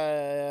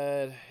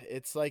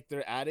like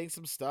they're adding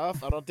some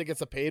stuff. I don't think it's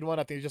a paid one.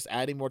 I think they're just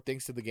adding more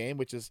things to the game,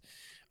 which is,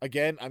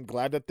 again, I'm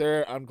glad that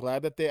they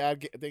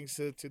add things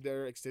to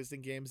their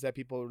existing games that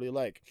people really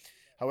like.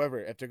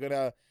 However, if they're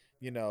gonna,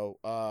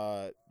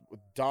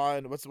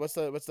 Don, what's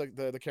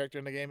the character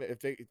in the game? If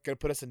they're gonna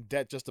put us in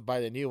debt just to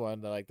buy the new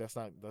one, they're like that's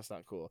not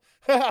cool.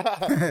 You know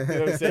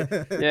what I'm saying?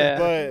 Yeah.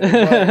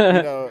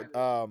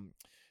 But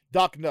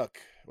Doc Nook,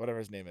 whatever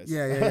his name is.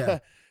 Yeah.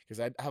 Because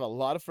I have a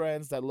lot of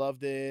friends that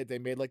loved it. They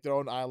made like their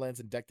own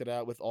islands and decked it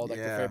out with all like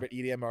their favorite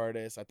EDM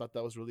artists. I thought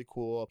that was really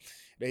cool.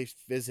 They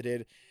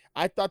visited.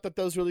 I thought that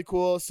was really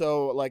cool.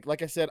 So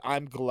like I said,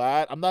 I'm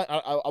glad. I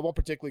won't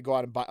particularly go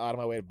out of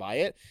my way to buy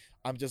it.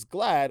 I'm just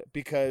glad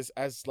because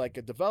as like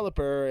a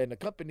developer and a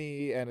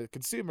company and a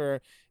consumer,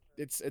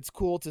 it's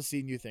cool to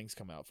see new things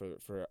come out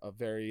for a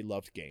very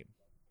loved game.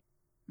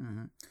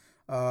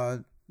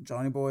 Mm-hmm.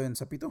 JohnnyBoi and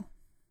Zapito?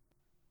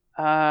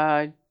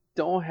 I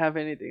don't have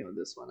anything on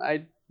this one.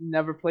 I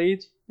never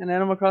played an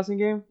Animal Crossing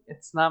game.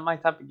 It's not my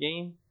type of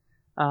game,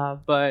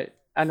 but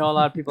I know a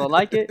lot of people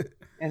like it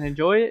and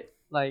enjoy it.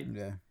 Like,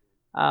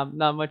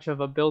 not much of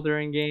a builder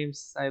in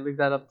games. I leave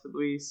that up to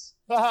Luis.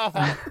 Shout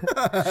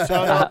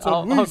out to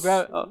Luis.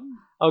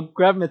 I'll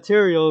grab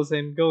materials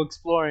and go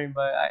exploring,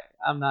 but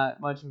I'm not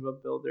much of a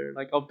builder.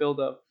 Like, I'll build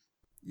up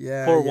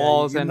 4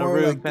 walls and a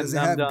roof, like, and does it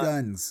I'm have done.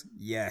 Guns?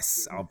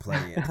 Yes, I'll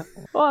play it.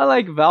 Well, I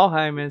like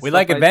Valheim and we stuff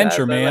like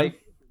adventure, that, man.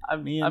 like, I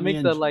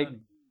make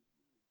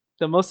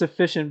the most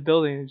efficient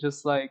building,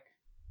 just like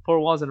 4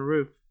 walls and a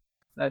roof.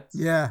 That's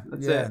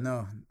it.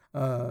 No.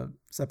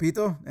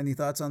 Zapito, any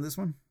thoughts on this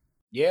one?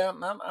 Yeah,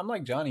 I'm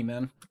like Johnny,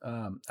 man.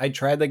 I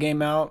tried the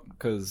game out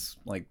because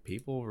like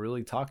people were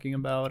really talking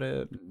about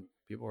it, and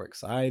people were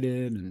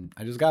excited, and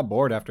I just got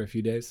bored after a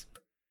few days.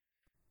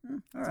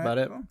 That's about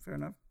it. Well, fair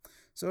enough.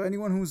 So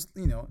anyone who's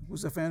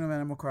a fan of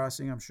Animal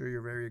Crossing, I'm sure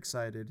you're very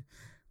excited.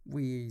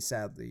 We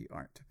sadly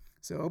aren't.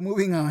 So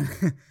moving on.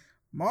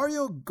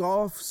 Mario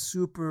Golf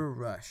Super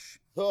Rush.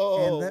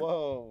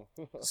 Whoa.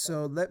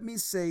 So let me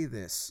say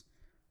this.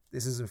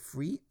 This is a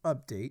free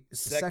update.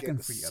 It's the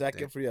second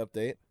free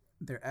update.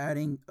 They're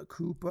adding a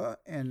Koopa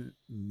and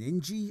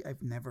Ninja.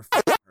 I've never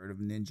heard of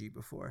Ninja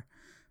before.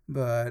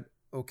 But,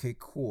 okay,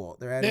 cool.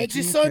 They're adding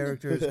Ninja 2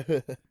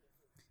 characters.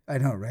 I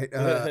know, right?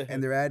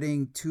 And they're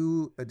adding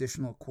 2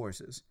 additional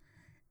courses.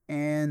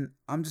 And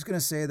I'm just going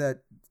to say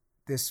that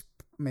this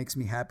makes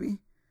me happy.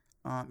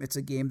 It's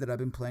a game that I've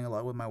been playing a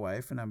lot with my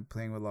wife, and I'm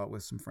playing a lot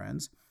with some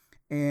friends,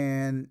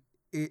 and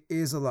it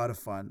is a lot of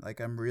fun. Like,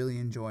 I'm really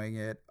enjoying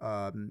it.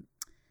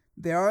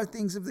 There are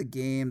things of the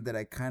game that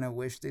I kind of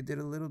wish they did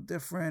a little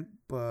different,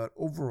 but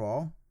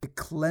overall, it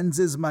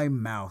cleanses my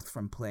mouth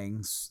from playing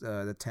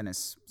the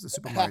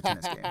Super Mario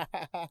Tennis game.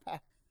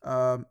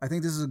 I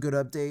think this is a good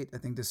update. I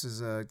think this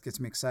is gets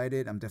me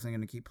excited. I'm definitely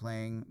going to keep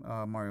playing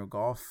Mario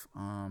Golf.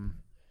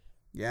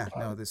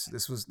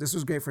 This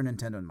was great for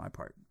Nintendo on my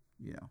part.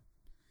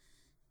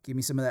 Give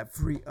me some of that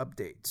free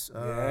updates.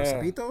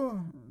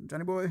 Zapito,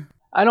 JohnnyBoi?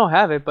 I don't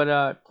have it,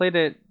 but played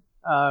it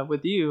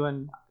with you,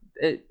 and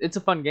it's a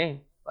fun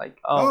game. Like,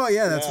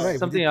 that's right.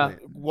 Something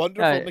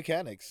wonderful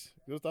mechanics.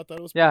 You thought that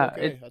was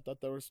okay. I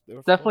thought they were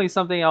definitely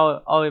something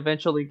I'll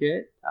eventually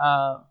get.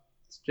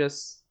 It's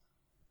just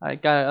I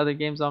got other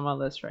games on my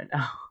list right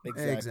now.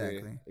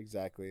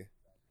 Exactly.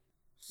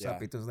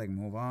 Zapito's like,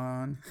 move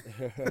on.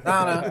 No.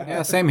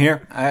 Yeah, same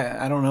here.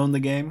 I don't own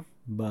the game,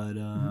 but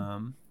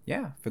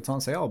if it's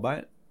on sale, I'll buy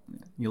it.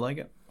 You like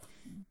it?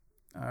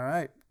 All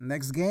right.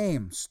 Next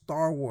game,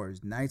 Star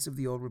Wars: Knights of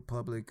the Old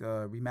Republic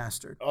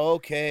remastered.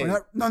 Okay.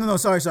 No.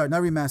 Sorry,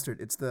 not remastered.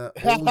 It's the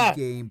old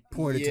game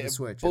ported to the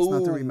Switch. Boom. It's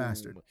not the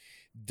remastered.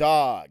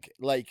 Dog.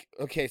 Like,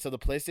 okay, so the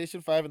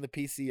PlayStation 5 and the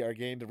PC are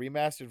getting the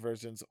remastered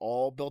versions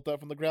all built up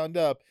from the ground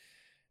up.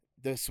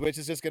 The Switch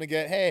is just going to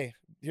get, hey,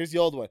 here's the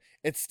old one.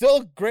 It's still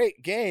a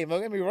great game,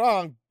 don't get me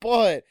wrong,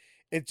 but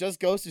it just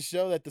goes to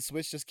show that the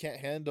Switch just can't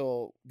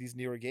handle these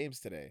newer games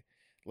today,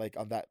 like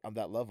on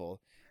that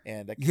level.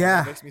 And that kind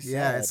of makes me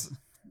sad.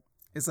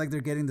 It's like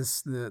they're getting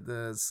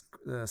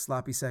the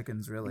sloppy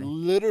seconds, really.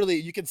 Literally,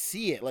 you can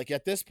see it. Like,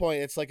 at this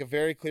point, it's like a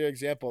very clear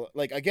example.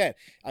 Like, again,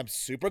 I'm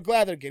super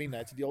glad they're getting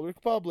Knights of the Old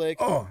Republic.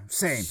 Oh,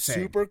 same.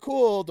 Super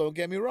cool, don't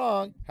get me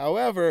wrong.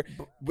 However,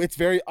 it's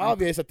very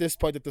obvious at this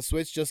point that the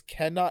Switch just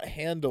cannot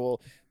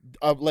handle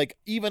like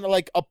even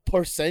like a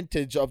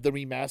percentage of the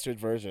remastered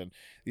version,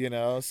 you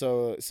know?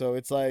 So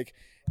it's like,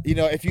 you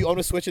know, if you own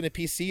a Switch and a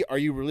PC, are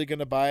you really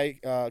gonna buy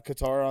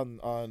Qatar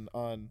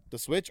on the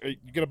Switch, or are you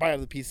gonna buy it on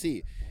the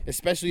PC?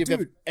 Especially if you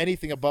have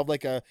anything above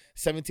like a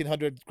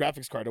 1700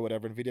 graphics card or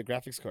whatever, NVIDIA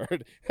graphics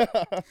card.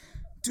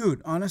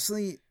 Dude,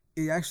 honestly,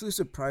 it actually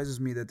surprises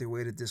me that they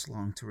waited this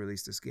long to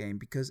release this game,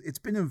 because it's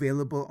been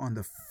available on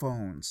the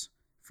phones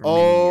for many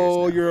years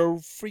now. You're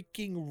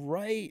freaking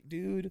right,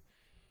 dude.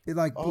 It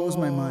like blows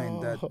my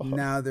mind that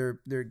now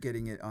they're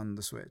getting it on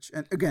the Switch.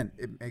 And again,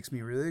 it makes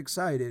me really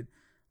excited,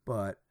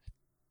 but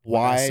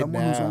why as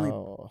someone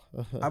now?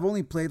 I've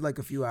only played like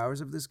a few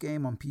hours of this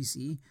game on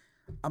PC.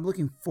 I'm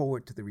looking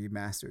forward to the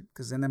remastered,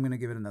 because then I'm gonna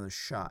give it another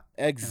shot.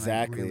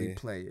 Exactly. And, like, really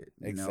play it.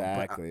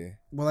 Exactly.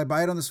 Will I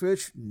buy it on the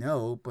Switch?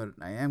 No, but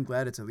I am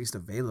glad it's at least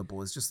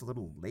available. It's just a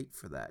little late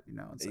for that, you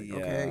know. It's like,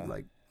 okay,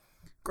 like,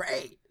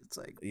 great. It's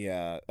like,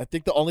 yeah, I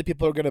think the only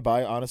people who are gonna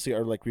buy, honestly,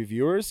 are like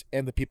reviewers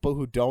and the people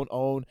who don't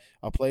own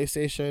a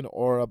PlayStation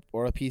or a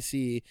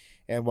PC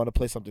and want to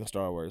play something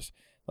Star Wars.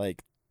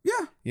 Like,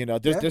 yeah, you know,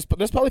 there's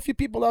probably a few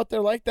people out there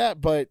like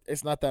that, but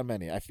it's not that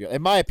many. I feel,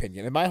 in my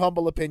opinion, in my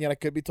humble opinion, I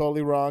could be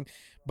totally wrong,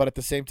 but at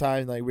the same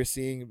time, like, we're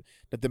seeing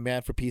the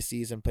demand for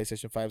PCs and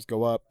PlayStation 5s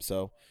go up,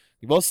 so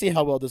we'll see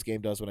how well this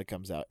game does when it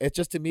comes out. It's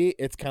just, to me,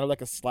 it's kind of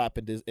like a slap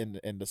in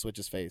the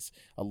Switch's face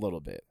a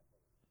little bit.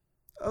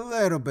 A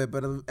little bit,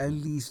 but at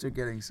least they're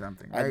getting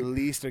something. Right? At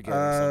least they're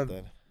getting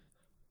something.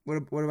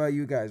 What about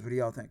you guys? What do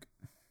y'all think?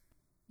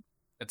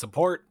 It's a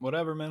port,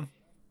 whatever, man.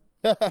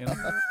 I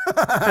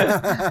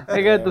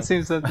got the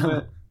same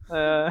sentiment.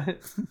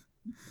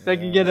 If I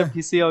can get a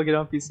PC, I'll get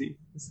on PC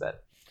instead.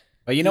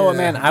 But you know what,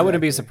 man? I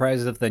wouldn't be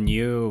surprised if the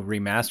new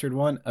remastered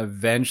one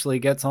eventually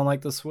gets on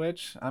like the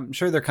Switch. I'm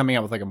sure they're coming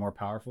out with like a more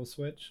powerful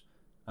Switch.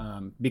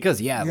 Because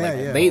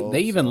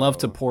they even love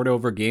to port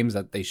over games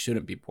that they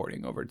shouldn't be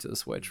porting over to the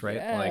Switch, right?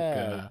 Yeah.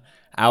 Like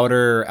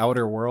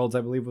Outer Worlds,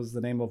 I believe, was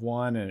the name of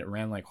one, and it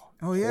ran like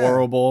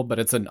horrible, but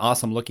it's an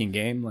awesome looking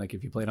game. Like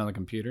if you play it on the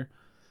computer.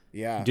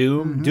 Yeah.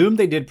 Doom,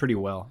 they did pretty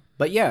well.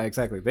 But yeah,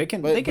 exactly. They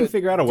can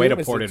figure out a way to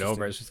port it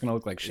over. It's just gonna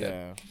look like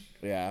shit.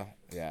 Yeah.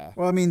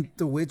 Well, I mean,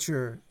 The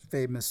Witcher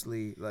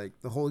famously, like,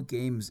 the whole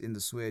game's in the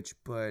Switch,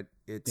 but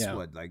it's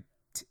like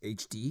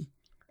HD.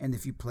 And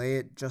if you play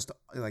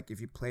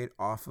it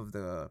off of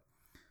the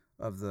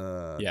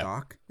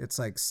dock, it's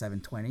like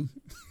 720.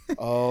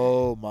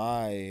 Oh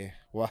my!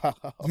 Wow.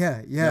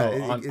 Yeah.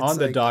 No, on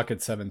the like, dock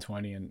it's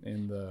 720, and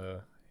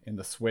in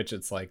the Switch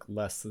it's like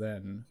less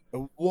than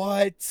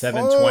what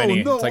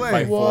 720. Oh, no it's like way.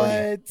 540.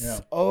 What? Yeah.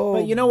 Oh,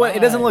 but you know what?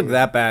 It doesn't look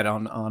that bad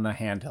on a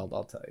handheld.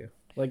 I'll tell you.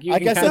 Like you I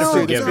can guess kind of that's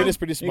true. The forgive screen it. is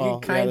pretty small. You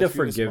can kind of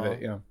forgive small.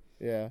 it.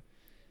 Yeah.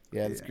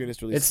 Yeah. The screen is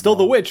really. It's small.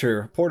 still The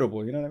Witcher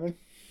portable. You know what I mean?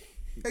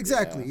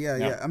 Exactly.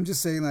 Yeah. I'm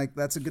just saying, like,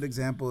 that's a good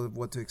example of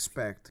what to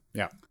expect.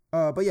 Yeah.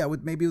 But yeah,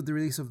 with the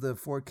release of the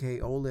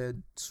 4K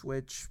OLED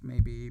Switch,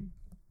 maybe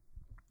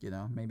they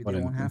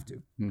won't have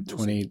to.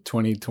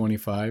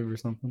 2025 or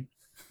something.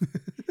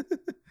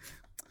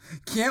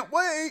 Can't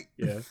wait.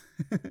 Yeah.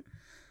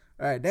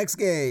 All right, next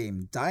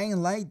game, Dying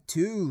Light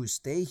 2,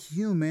 Stay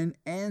Human,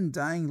 and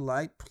Dying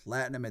Light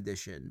Platinum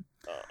Edition.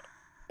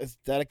 Is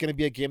that going to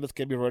be a game that's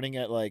going to be running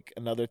at like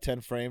another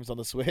 10 frames on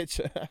the Switch?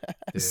 Dude,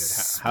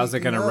 how's it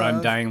going to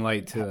run Dying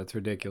Light 2? That's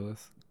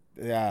ridiculous.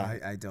 Yeah.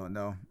 I don't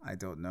know.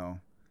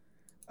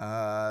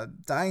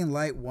 Dying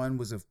Light 1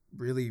 was a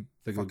really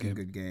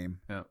good game.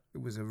 Yeah.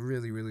 It was a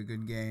really, really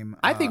good game.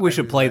 I think we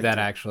should play that,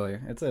 actually.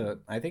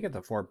 I think it's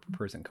a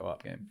 4-person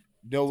co-op game.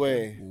 No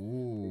way.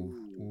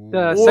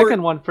 The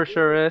second one for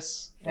sure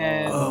is.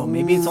 And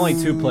maybe it's only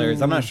 2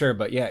 players. I'm not sure,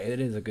 but yeah,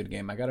 it is a good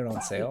game. I got it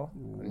on sale.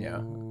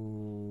 Yeah.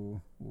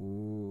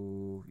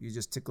 Ooh, you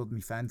just tickled me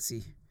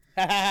fancy.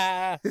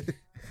 Yeah,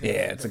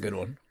 it's a good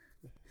one.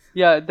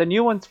 Yeah, the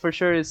new one for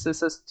sure is it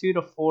says 2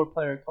 to 4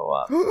 player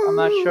co-op. I'm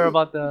not sure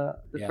about the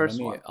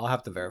first one. I'll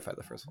have to verify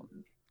the first one.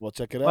 We'll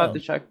check it We'll out. have to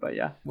check, but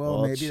yeah.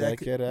 Well, maybe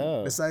check it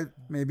out. Besides,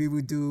 maybe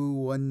we do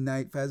one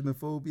night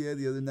Phasmophobia,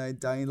 the other night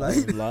Dying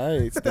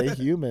Light. Stay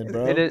human,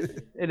 bro.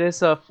 It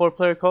is a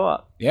 4-player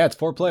co-op. Yeah, it's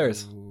 4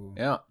 players.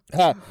 Yeah.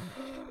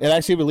 It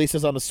actually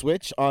releases on the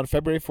Switch on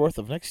February 4th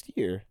of next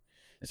year.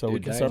 So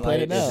we can start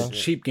playing it now. It's a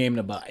cheap game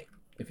to buy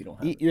if you don't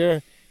have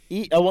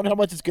it. I wonder how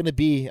much it's going to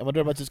be. I wonder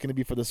how much it's going to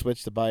be for the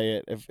Switch to buy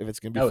it, if it's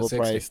going to be full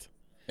priced.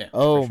 Yeah.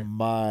 Oh for sure.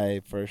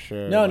 my, for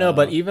sure. No,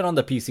 but Wow. even on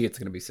the PC, it's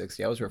gonna be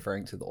 60. I was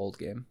referring to the old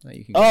game that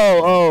you can.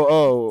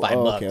 Oh,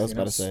 $5. okay. I was you about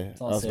know? to say.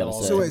 It's on I was sale about to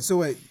all say. So day.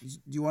 wait,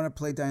 do you want to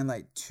play Dying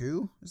Light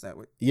 2? Is that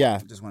what? Yeah.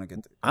 You just want to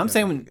get? I'm okay,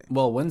 saying, okay.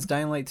 well, when's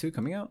Dying Light 2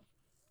 coming out?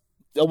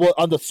 Well,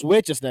 on the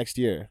Switch is next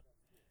year.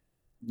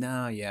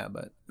 No, yeah,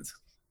 but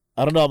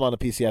I don't know. I'm on the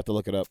PC. I have to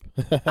look it up.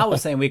 I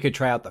was saying we could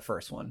try out the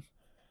first one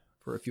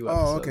for a few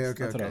Oh, episodes.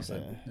 okay, That's what I okay. was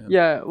saying.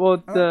 Yeah,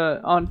 well, Oh.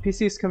 the on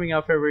PC is coming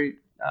out February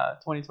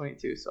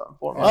 2022, so in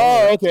 4 months.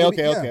 Oh, okay, Maybe-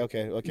 yeah.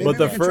 okay. Maybe But we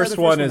the can try first the first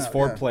one one is out,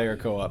 4-player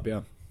co-op,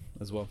 yeah,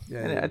 as well. Yeah,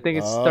 And yeah. I think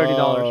it's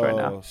 $30 right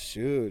now. Oh,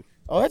 shoot.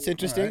 Oh, that's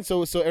interesting.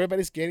 Alright. So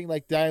everybody's getting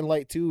like Dying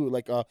Light 2,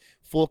 like a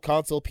full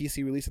console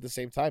PC release at the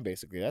same time,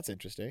 basically. That's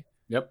interesting.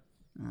 Yep.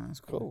 Oh, that's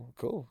cool.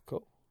 Cool.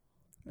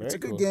 It's Very a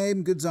good cool.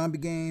 game, good zombie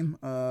game.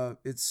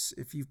 It's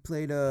if you've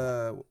played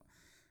Dead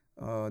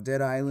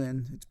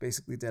Island, it's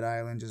basically Dead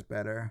Island, just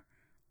better.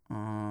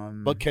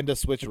 But can the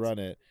Switch run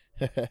it?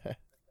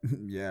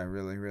 yeah,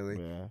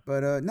 really. Yeah.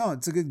 But no,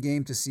 it's a good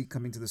game to see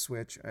coming to the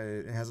Switch.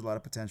 It has a lot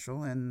of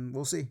potential, and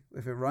we'll see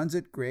if it runs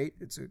it. Great,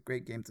 it's a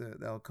great game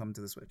that'll come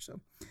to the Switch.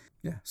 So,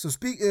 yeah. So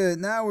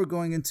now we're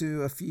going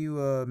into a few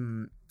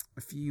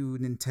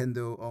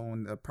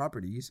Nintendo-owned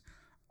properties.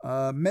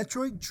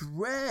 Metroid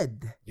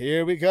Dread.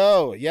 Here we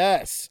go.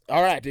 Yes.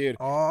 All right, dude.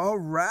 All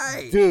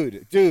right.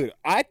 Dude,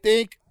 I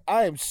think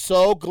I am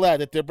so glad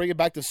that they're bringing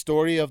back the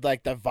story of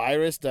like the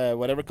virus, the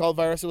whatever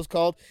virus it was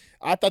called.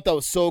 I thought that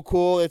was so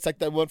cool. It's like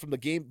that one from the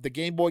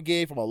Game Boy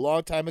game from a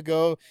long time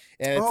ago,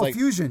 and it's like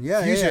Fusion.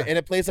 Yeah, Fusion, yeah. and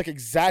it plays like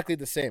exactly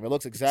the same. It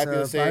looks exactly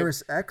the same.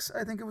 Virus X,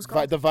 I think it was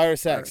called. The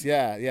Virus X,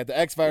 yeah, the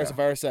X virus, Yeah. the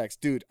Virus X,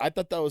 dude. I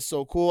thought that was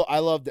so cool. I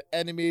loved the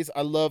enemies.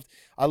 I loved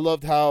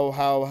how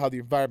the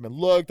environment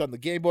looked on the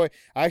Game Boy.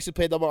 I actually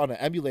played that one on an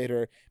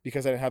emulator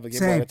because I didn't have a Game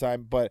Boy at the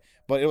time. But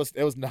it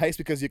was nice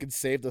because you can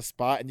save the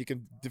spot and you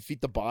can defeat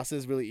the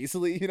bosses really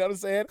easily. You know what I'm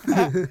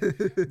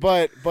saying?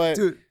 but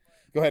Dude.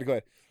 go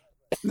ahead.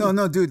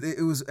 No, dude.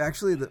 It was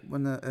actually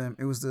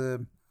it was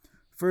the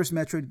first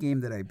Metroid game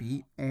that I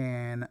beat,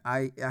 and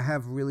I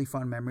have really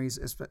fond memories.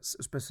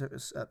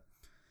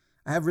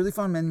 I have really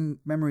fond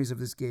memories of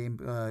this game.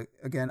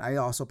 Again, I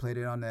also played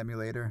it on the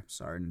emulator.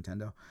 Sorry,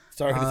 Nintendo.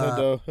 Sorry,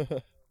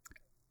 Nintendo.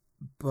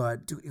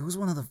 But dude, it was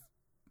one of the.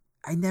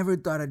 I never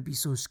thought I'd be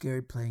so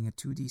scared playing a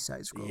 2D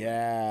side scroller.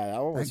 Yeah,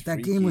 that one was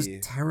that game was freaky.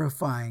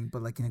 terrifying,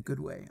 but like in a good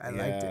way. I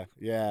liked it.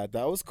 Yeah,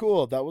 that was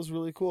cool. That was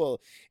really cool.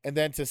 And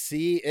then to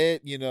see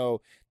it,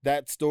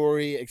 that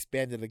story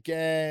expanded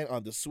again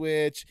on the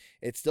Switch.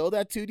 It's still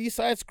that 2D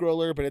side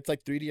scroller, but it's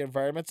like 3D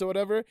environments or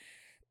whatever.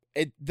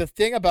 The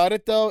thing about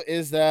it though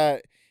is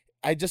that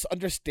I just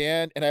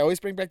understand, and I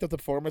always bring back the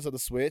performance of the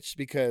Switch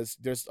because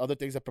there's other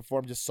things that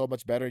perform just so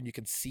much better, and you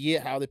can see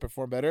it how they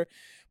perform better.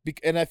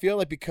 And I feel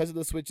like because of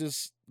the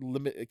Switch's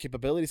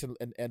capabilities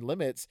and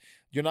limits,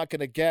 you're not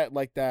gonna get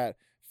like that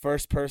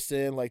first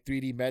person like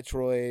 3D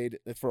Metroid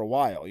for a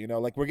while.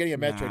 Like we're getting a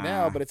Metroid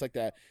now, but it's like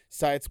that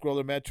side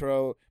scroller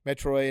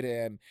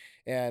Metroid,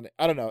 and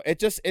I don't know.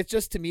 It's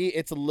just to me,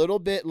 it's a little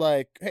bit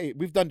like, hey,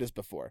 we've done this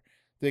before.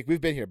 Like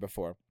we've been here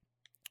before.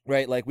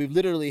 Right, like we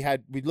literally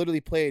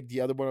played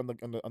the other one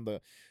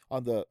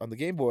on the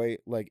Game Boy.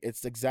 Like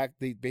it's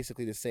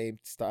basically the same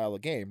style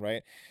of game,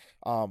 right?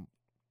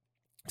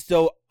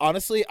 So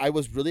honestly, I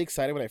was really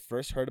excited when I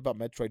first heard about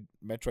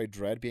Metroid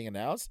Dread being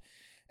announced,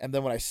 and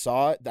then when I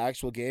saw it, the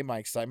actual game, my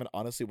excitement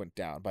honestly went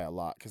down by a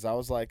lot because I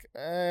was like,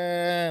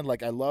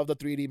 like I love the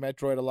 3D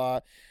Metroid a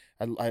lot.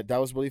 That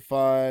was really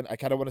fun. I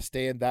kind of want to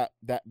stay in that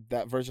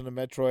version of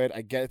Metroid.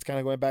 I get it's kind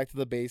of going back to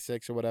the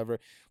basics or whatever.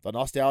 The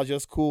nostalgia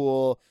is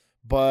cool.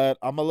 But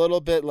I'm a little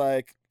bit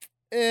like,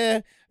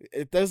 it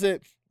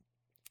doesn't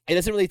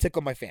really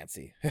tickle my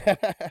fancy.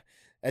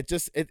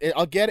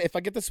 I'll get it. If I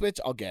get the Switch,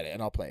 I'll get it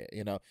and I'll play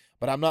it,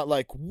 But I'm not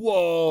like,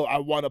 whoa, I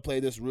want to play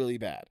this really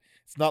bad.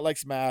 It's not like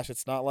Smash.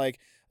 It's not like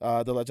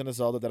The Legend of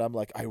Zelda that I'm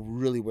like, I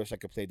really wish I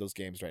could play those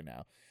games right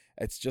now.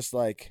 It's just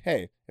like,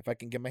 hey, if I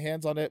can get my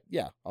hands on it,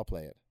 yeah, I'll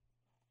play it.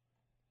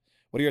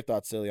 What are your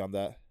thoughts, Silly, on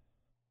that?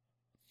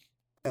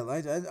 I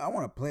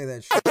want to play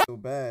that shit so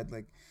bad.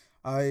 Like,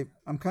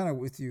 I'm kind of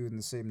with you in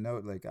the same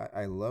note. Like,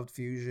 I loved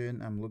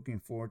Fusion. I'm looking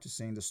forward to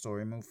seeing the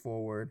story move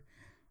forward.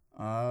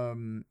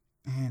 And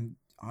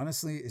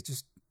honestly, it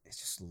just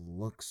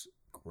looks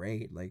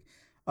great. Like,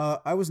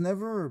 I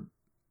never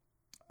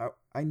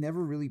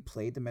really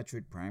played the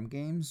Metroid Prime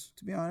games,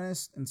 to be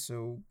honest. And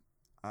so,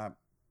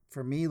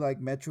 for me,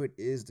 like, Metroid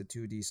is the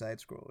 2D side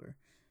scroller.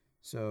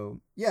 So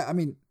yeah, I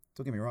mean,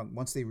 don't get me wrong.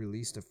 Once they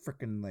released a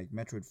freaking like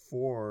Metroid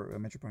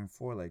Prime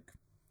 4, like,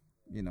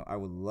 I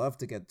would love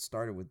to get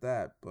started with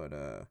that, but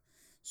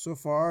so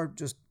far,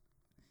 just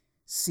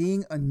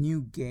seeing a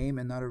new game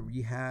and not a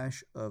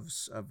rehash of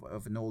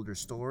an older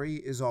story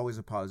is always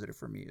a positive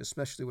for me,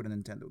 especially with a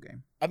Nintendo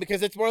game.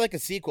 Because it's more like a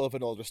sequel of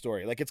an older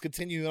story. Like it's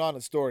continuing on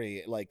a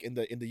story, like in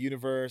the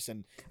universe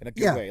and in a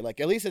good way. Like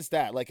at least it's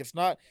that. Like it's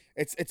not.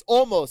 It's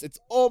almost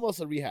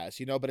a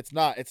rehash, but it's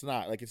not. It's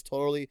not. Like it's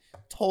totally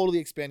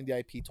expanding the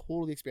IP,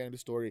 totally expanding the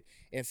story.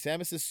 And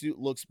Samus's suit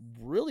looks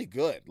really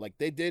good. Like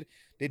they did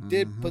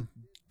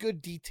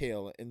good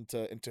detail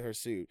into her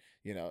suit,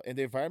 and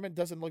the environment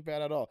doesn't look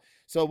bad at all.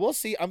 So we'll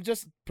see. I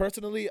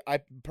personally,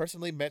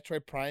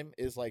 Metroid Prime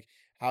is like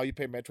how you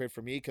play Metroid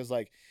for me, because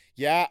like,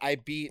 yeah, I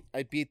beat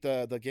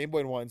the Game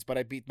Boy ones, but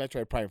I beat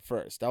Metroid Prime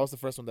first. That was the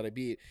first one that I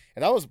beat,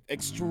 and that was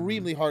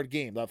extremely hard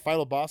game. The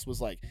final boss was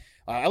like,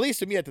 at least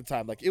to me at the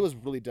time, like it was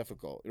really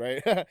difficult,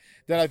 right?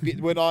 Then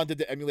went on to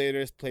the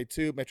emulators, played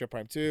Metroid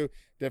Prime 2,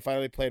 then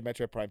finally played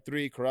Metroid Prime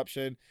 3,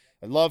 Corruption.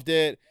 I loved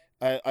it.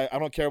 I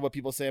don't care what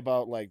people say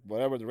about like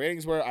whatever the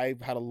ratings were. I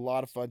had a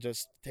lot of fun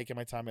just taking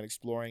my time and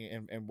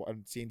exploring and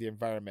seeing the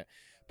environment.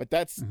 But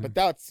that's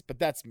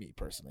me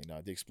personally.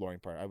 No, the exploring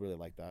part, I really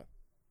like that.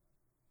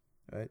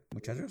 All right,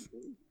 muchachos.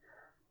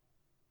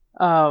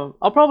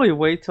 I'll probably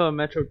wait till a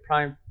Metroid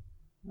Prime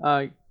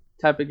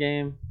type of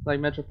game, like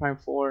Metroid Prime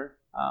 4.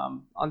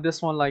 On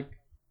this one, like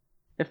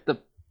I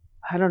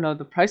don't know,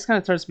 the price kind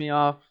of turns me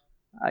off.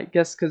 I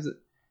guess because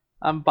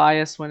I'm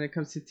biased when it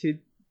comes to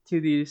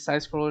 2D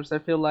side scrollers. I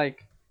feel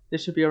like they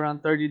should be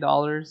around $30,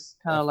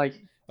 kind of like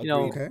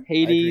Okay.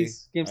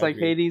 Hades, games like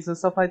Hades and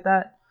stuff like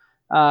that.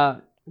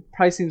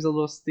 Price seems a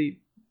little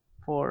steep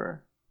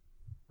for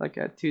like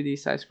a 2D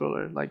side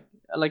scroller. Like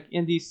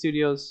indie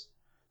studios,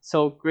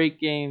 so great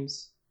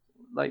games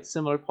like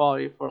similar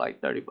quality for like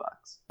 $30.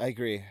 I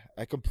agree.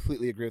 I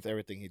completely agree with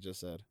everything he just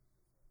said.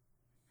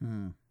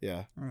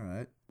 Yeah. All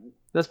right.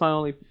 That's my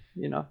only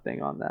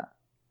thing on that.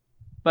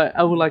 But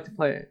I would like to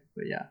play it.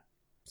 But yeah.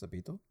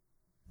 Zapito.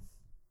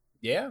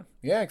 Yeah,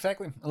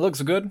 exactly. It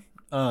looks good.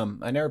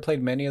 I never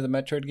played many of the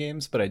Metroid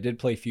games, but I did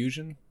play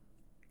Fusion.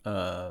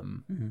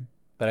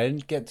 But I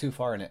didn't get too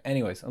far in it.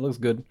 Anyways, it looks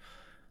good.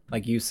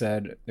 Like you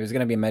said, there's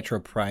gonna be a Metro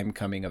Prime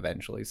coming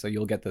eventually, so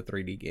you'll get the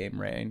 3D game,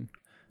 Rain.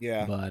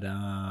 Yeah.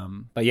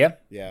 But yeah,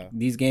 yeah,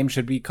 these games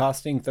should be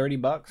costing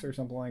 $30 or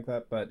something like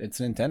that. But it's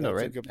Nintendo,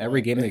 That's right?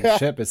 Every game they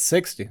ship is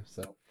 60.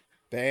 So,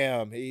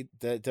 bam, he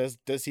does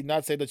he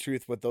not say the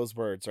truth with those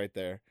words right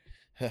there?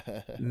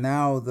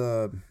 Now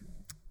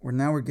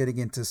we're getting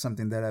into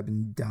something that I've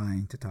been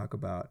dying to talk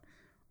about,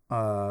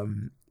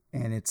 and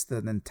it's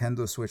the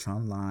Nintendo Switch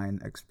Online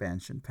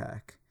expansion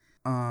pack.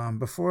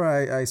 Before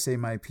I say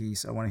my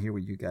piece, I want to hear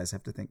what you guys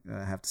have to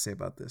say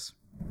about this.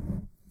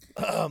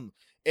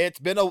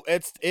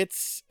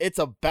 It's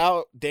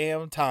about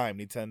damn time,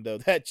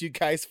 Nintendo, that you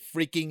guys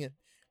freaking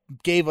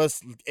gave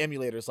us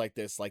emulators like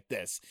this.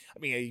 I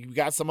mean, you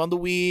got some on the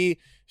Wii,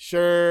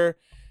 sure.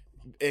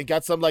 It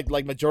got some like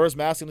Majora's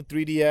Mask in the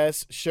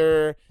 3DS,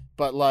 sure,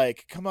 but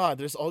like, come on,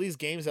 there's all these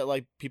games that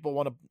like people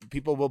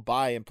will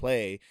buy and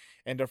play,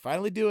 and they're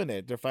finally doing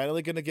it. They're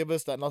finally gonna give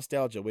us that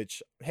nostalgia.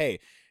 Which,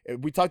 hey,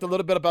 we talked a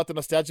little bit about the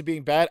nostalgia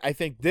being bad. I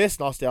think this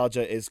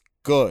nostalgia is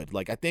good.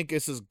 Like, I think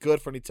this is good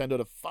for Nintendo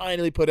to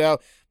finally put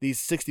out these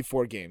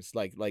 64 games,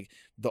 like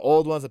the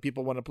old ones that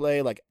people want to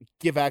play, like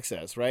give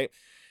access, right?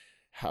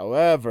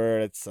 However,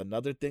 it's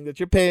another thing that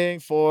you're paying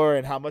for,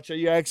 and how much are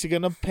you actually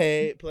gonna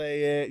play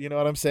it? You know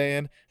what I'm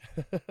saying?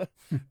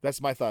 That's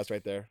my thoughts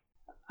right there.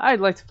 I'd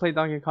like to play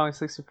Donkey Kong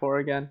 64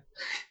 again.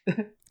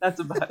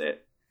 That's about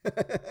it.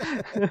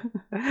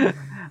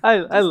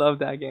 I love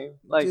that game.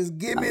 Like, just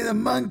give me the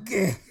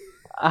monkey.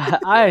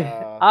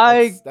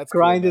 I that's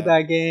grinded cool,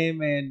 that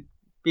game and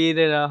beat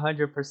it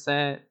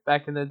 100%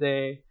 back in the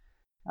day.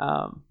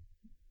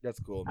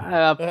 That's cool, man.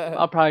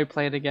 I'll probably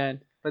play it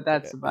again. But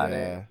that's about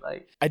it.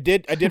 Like, I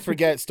did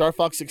forget Star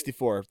Fox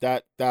 64.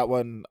 That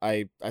one,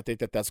 I think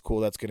that's cool.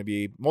 That's going to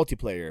be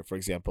multiplayer, for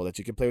example, that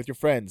you can play with your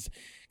friends,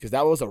 because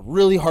that was a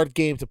really hard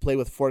game to play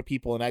with 4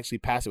 people and actually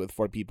pass it with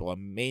 4 people. I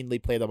mainly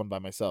play that one by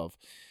myself.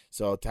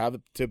 So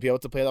to be able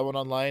to play that one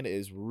online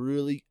is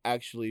really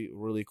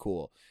really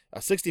cool.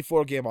 A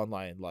 64 game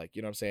online, like,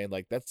 you know what I'm saying?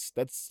 Like,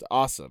 that's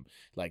awesome.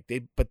 Like,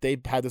 they've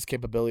had this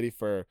capability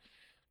for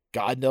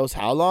God knows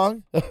how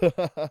long.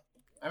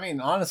 I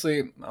mean,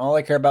 honestly, all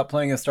I care about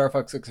playing is Star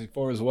Fox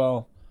 64 as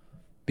well,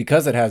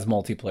 because it has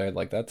multiplayer.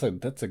 Like, that's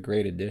a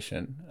great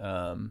addition.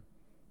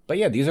 But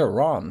yeah, these are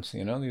ROMs.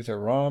 These are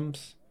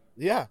ROMs.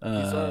 Yeah.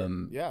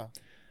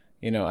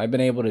 I've been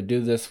able to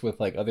do this with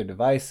like other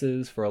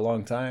devices for a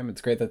long time.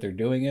 It's great that they're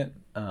doing it.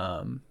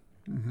 And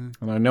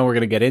I know we're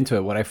gonna get into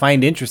it. What I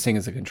find interesting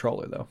is the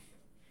controller, though.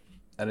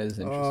 That is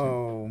interesting.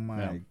 Oh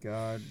my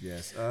God,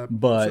 yes.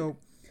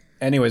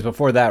 Anyways,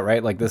 before that,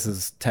 right? Like, this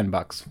is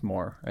 $10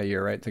 more a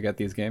year, right, to get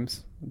these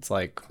games. It's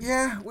like,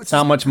 it's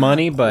not much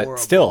money, but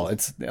horrible. Still,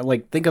 it's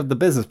like, think of the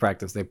business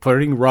practice. They're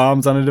putting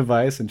ROMs on a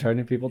device and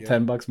charging people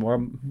 $10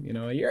 more,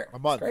 a year. A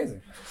month. It's crazy.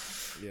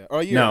 Yeah. Or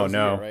a year. No, a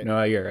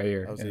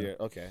year. That was a year.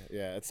 Okay.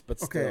 Yeah.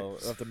 Still,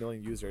 up to 1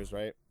 million users,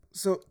 right?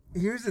 So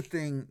here's the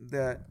thing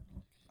that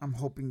I'm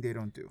hoping they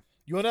don't do.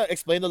 You want to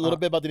explain a little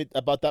bit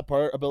about that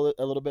part a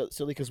little bit,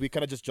 silly, because we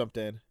kind of just jumped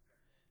in.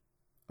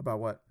 About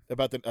what?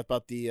 About the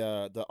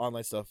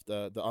online stuff,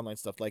 the online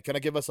stuff. Like, kind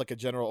of give us like a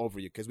general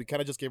overview, because we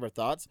kind of just gave our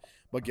thoughts,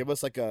 but give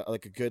us like a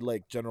good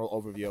like general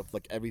overview of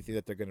like everything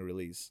that they're going to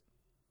release.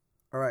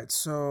 All right.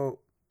 So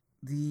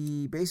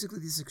basically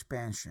this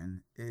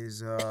expansion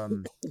is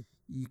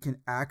you can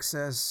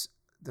access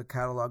the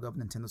catalog of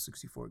Nintendo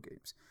 64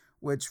 games,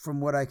 which from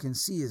what I can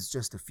see is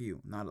just a few,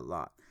 not a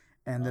lot.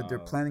 and that they're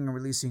planning on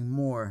releasing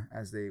more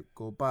as they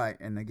go by.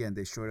 And again,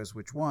 they showed us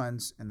which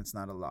ones, and it's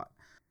not a lot.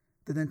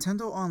 The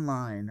Nintendo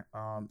Online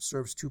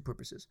serves two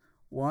purposes.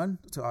 One,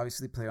 to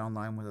obviously play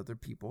online with other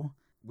people,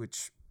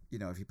 which,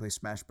 if you play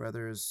Smash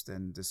Brothers,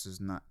 then this is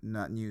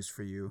not news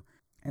for you.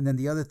 And then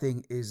the other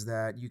thing is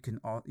that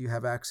you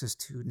have access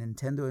to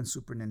Nintendo and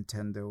Super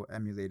Nintendo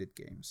emulated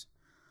games.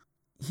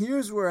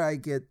 Here's where I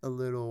get a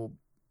little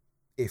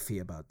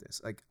iffy about this.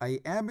 Like, I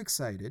am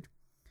excited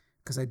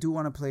because I do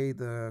want to play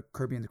the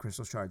Kirby and the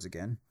Crystal Shards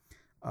again.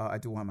 I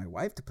do want my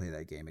wife to play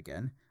that game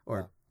again,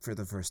 or for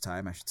the first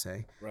time, I should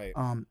say. Right.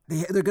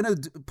 They're gonna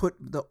put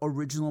the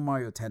original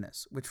Mario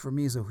Tennis, which for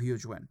me is a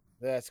huge win.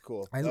 That's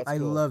cool. I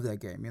love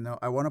that game.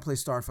 I want to play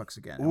Star Fox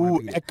again.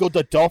 Ooh, Echo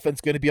the Dolphin's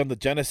going to be on the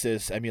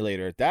Genesis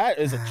emulator. That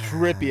is a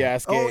trippy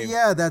ass game. Oh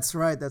yeah, that's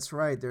right. They're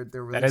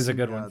that is a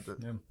good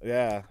one.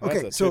 Yeah.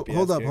 Okay, so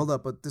hold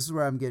up. But this is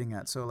where I'm getting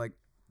at. So like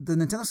the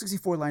Nintendo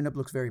 64 lineup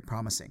looks very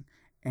promising,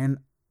 and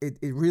it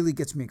really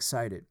gets me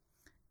excited.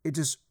 It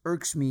just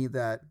irks me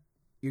that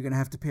you're gonna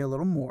have to pay a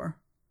little more,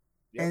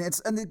 and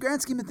it's in the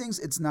grand scheme of things,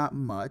 it's not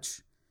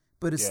much,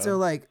 but it's still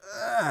like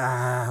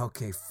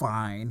okay,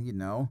 fine,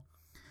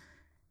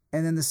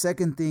 And then the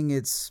second thing,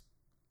 it's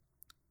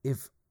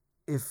if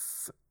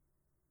the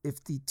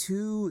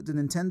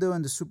Nintendo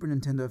and the Super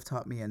Nintendo have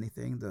taught me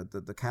anything,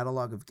 the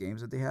catalog of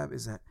games that they have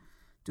is that,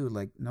 dude,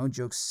 like no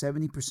joke,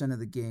 70% of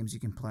the games you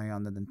can play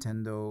on the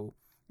Nintendo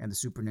and the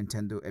Super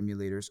Nintendo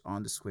emulators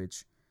on the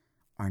Switch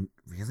are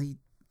really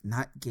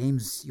not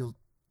games you'll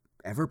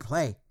ever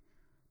play.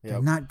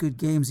 They're not good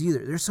games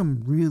either. There's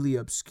some really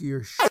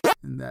obscure shit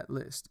in that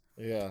list.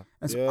 Yeah.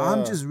 And so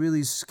I'm just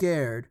really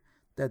scared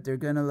that they're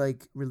gonna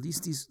release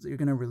these. They're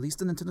gonna release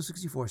the Nintendo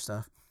 64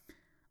 stuff.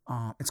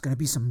 It's gonna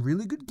be some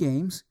really good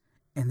games,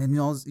 and then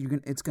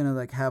it's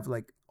gonna have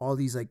all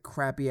these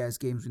crappy ass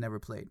games we never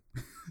played.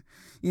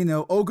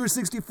 Ogre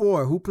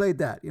 64. Who played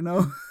that?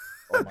 Oh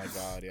my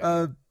god.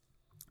 Yeah.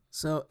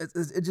 So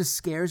it just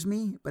scares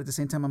me, but at the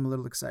same time I'm a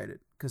little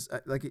excited because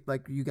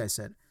like you guys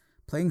said,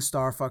 playing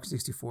Star Fox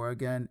 64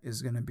 again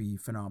is gonna be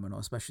phenomenal,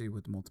 especially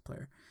with the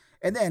multiplayer.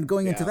 And then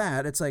going into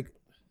that, it's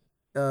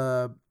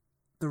the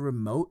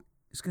remote.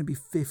 It's going to be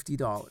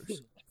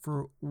 $50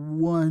 for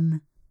one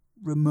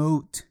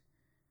remote.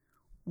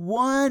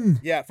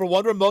 One. Yeah, for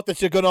one remote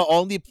that you're going to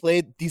only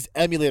play these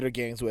emulator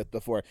games with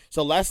before.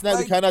 So last night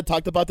we kind of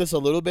talked about this a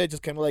little bit,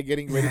 just kind of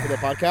getting ready for the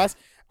podcast.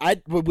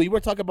 When we were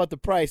talking about the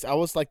price, I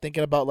was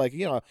thinking about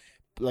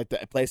the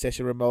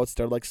PlayStation remotes,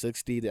 they're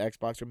 $60. The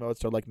Xbox remotes,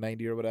 they're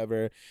 $90 or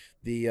whatever.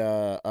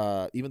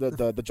 The even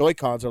the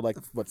Joy-Cons are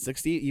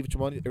 $60 each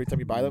one every time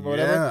you buy them or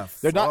whatever.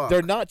 Yeah,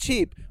 they're not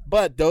cheap,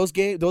 but those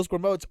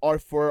remotes are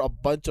for a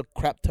bunch of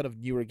crap ton of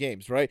newer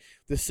games, right?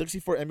 The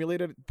 64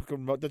 emulator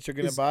remote that you're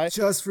gonna buy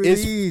just for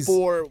is these.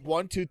 for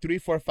 1, 2, 3,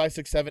 4, 5,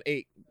 6, 7,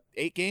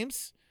 8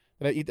 games.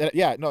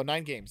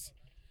 9 games.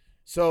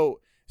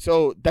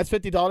 So that's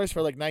 $50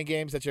 for 9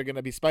 games that you're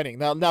gonna be spending.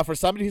 Now for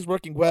somebody who's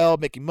working well,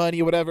 making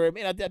money, or whatever, it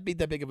may not be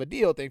that big of a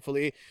deal,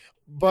 thankfully.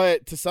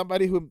 But to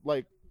somebody who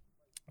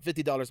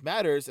 $50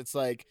 matters, it's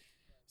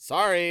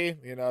sorry,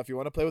 if you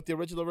want to play with the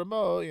original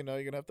remote, you're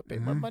gonna have to pay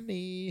more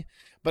money.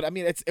 But I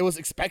mean, it was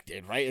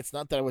expected, right? It's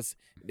not that it was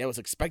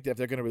expected if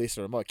they're gonna release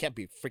a remote. It can't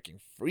be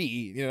freaking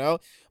free,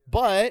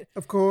 But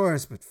of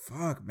course, but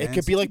fuck, man, it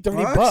could be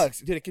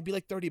 $30, dude. It could be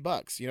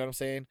 $30. You know what I'm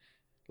saying?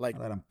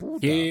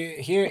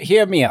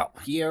 Hear me out.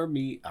 Hear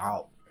me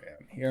out.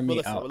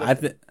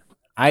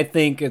 I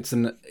think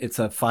it's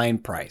a fine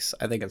price.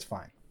 I think it's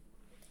fine.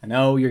 I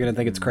know you're gonna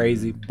think it's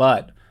crazy,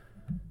 but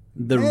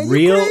you're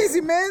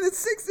crazy, man.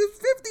 It's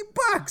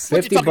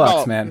 $50.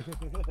 $50, man.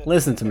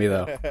 Listen to me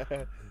though.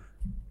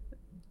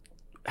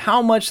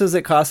 How much does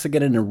it cost to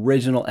get an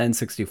original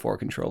N64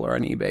 controller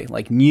on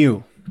eBay,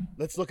 new?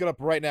 Let's look it up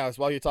right now.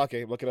 While you're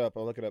talking, look it up.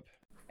 I'll look it up.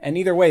 And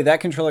either way,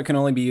 that controller can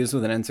only be used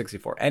with an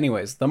N64.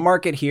 Anyways, the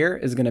market here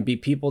is going to be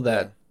people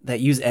that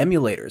use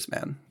emulators,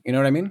 man. You know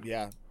what I mean?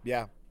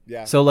 Yeah.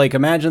 So,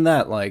 imagine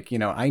that.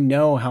 I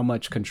know how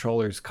much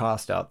controllers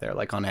cost out there,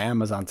 on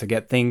Amazon, to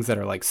get things that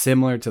are,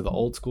 similar to the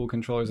old school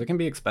controllers. It can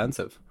be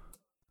expensive.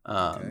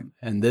 And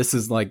this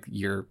is,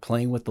 you're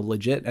playing with the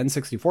legit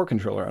N64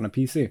 controller on a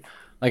PC.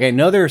 I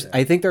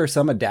think there are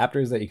some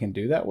adapters that you can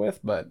do that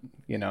with, but,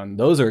 and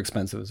those are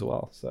expensive as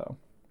well, so...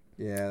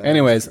 Yeah.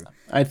 Anyways,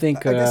 I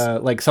think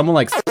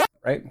someone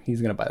right?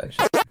 He's gonna buy that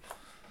shit.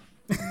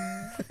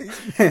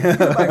 He's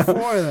gonna buy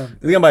 4 of them.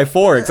 He's gonna buy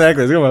 4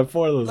 exactly. He's gonna buy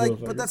 4 of those.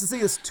 But that's the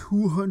thing. It's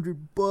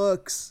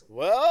 $200.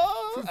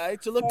 Well, I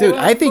had to look. Dude,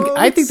 I think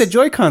the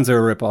Joy-Cons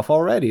are a ripoff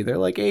already. They're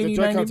 $80, $90. The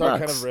Joy-Cons are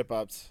kind of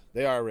rip-ups.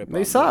 They are rip-ups.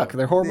 They suck.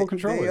 They're horrible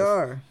controllers. They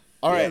are.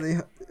 All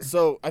right.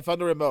 So I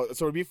found the remote.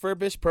 So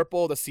refurbished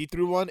purple, the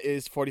see-through one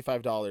is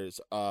 $45.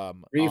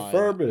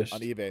 Refurbished on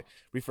eBay.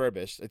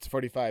 Refurbished. It's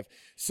 $45.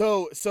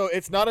 So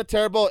it's not a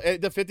terrible.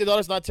 The $50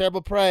 is not a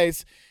terrible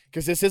price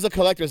because this is a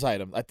collector's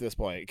item at this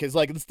point. Because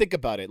let's think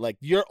about it.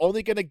 You're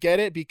only gonna get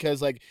it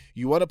because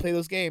you want to play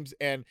those games.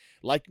 And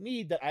like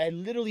me, that I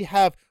literally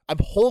have. I'm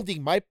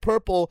holding my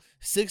purple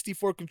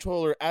 64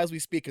 controller as we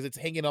speak because it's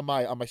hanging on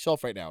my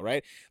shelf right now.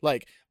 Right.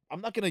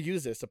 I'm not gonna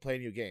use this to play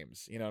new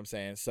games. You know what I'm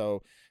saying?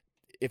 So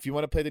if you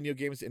want to play the new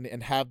games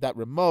and have that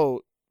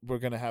remote, we're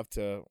gonna have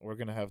to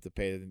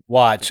pay.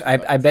 Watch,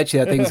 I bet you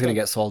that thing's gonna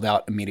get sold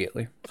out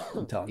immedially.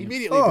 I'm telling you.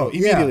 Immediately, bro.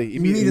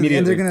 Immediately,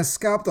 and they're gonna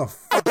scalp the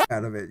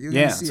out of it.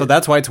 So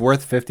that's why it's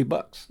worth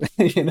 $50.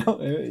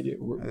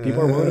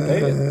 People are willing to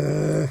pay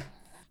it.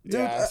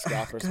 Yeah,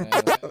 scalpers, man.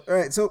 All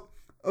right, so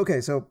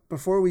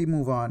before we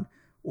move on,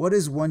 what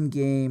is one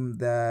game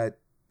that,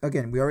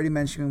 again, we already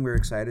mentioned we're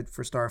excited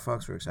for Star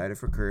Fox, we're excited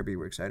for Kirby,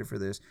 we're excited for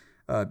this.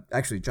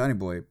 Actually,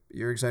 JohnnyBoi,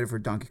 you're excited for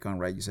Donkey Kong,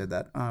 right? You said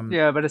that.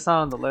 Yeah, but it's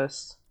not on the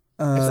list.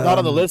 It's not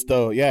on the list,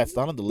 though. Yeah, it's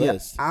not on the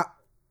list.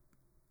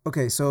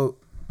 Okay, so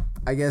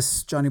I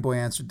guess JohnnyBoi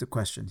answered the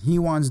question. He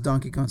wants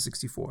Donkey Kong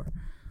 64.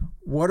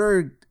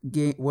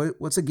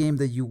 What's a game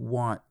that you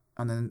want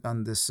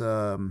on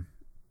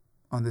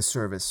this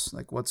service?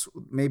 Like, what's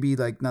maybe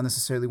like not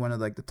necessarily one of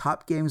like the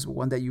top games, but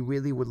one that you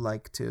really would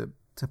like to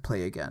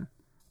play again?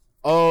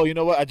 Oh, you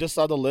know what? I just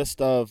saw the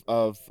list of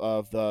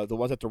the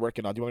ones that they're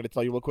working on. Do you want me to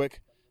tell you real quick?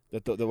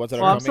 The ones that are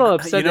coming? I'm still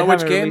upset. You know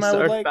which game I I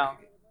would like?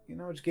 You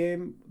know which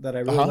game that I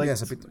really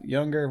liked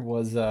younger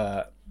was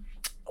it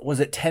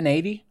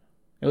 1080?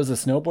 It was a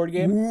snowboard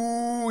game.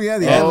 Ooh, yeah,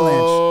 the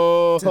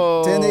Avalanche.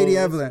 1080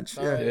 Avalanche.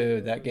 Yeah.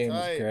 Dude, that game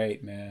was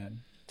great,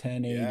 man.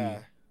 1080. Yeah.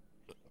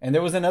 And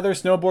there was another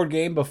snowboard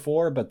game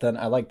before, but then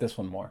I like this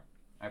one more.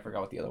 I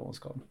forgot what the other one was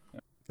called.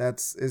 Yeah.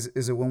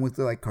 Is it one with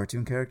the like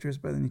cartoon characters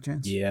by any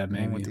chance? Yeah,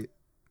 maybe.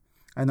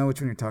 I know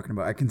which one you're talking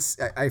about.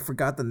 I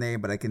forgot the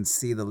name, but I can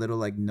see the little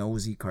like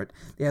nosy cart.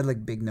 They had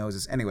like big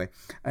noses. Anyway,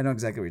 I know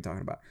exactly what you're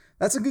talking about.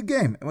 That's a good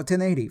game.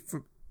 1080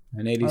 for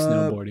 1080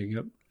 snowboarding.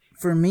 Yep.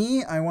 For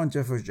me, I want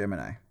Jet Force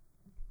Gemini.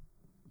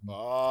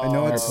 Oh, I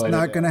know it's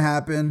not gonna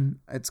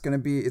happen. It's gonna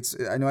be.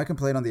 I know I can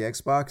play it on the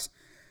Xbox,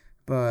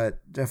 but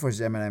Jet Force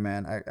Gemini,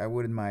 man, I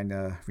wouldn't mind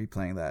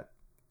replaying that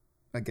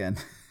again.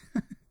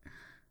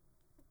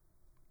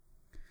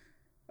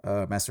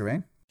 Master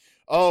Rain.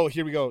 Oh,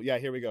 here we go. Yeah,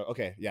 here we go.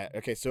 Okay, yeah.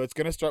 Okay, so it's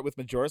gonna start with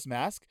Majora's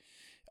Mask,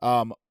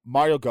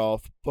 Mario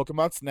Golf,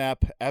 Pokemon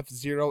Snap,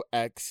 F-Zero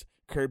X,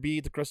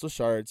 Kirby the Crystal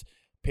Shards,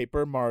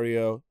 Paper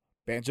Mario,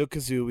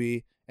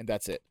 Banjo-Kazooie, and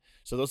that's it.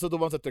 So those are the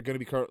ones that they're gonna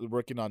be currently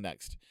working on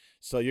next.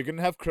 So you're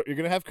gonna have Kirby. You're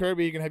gonna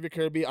have your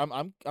Kirby.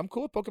 I'm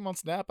cool with Pokemon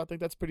Snap. I think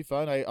that's pretty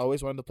fun. I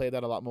always wanted to play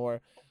that a lot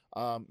more.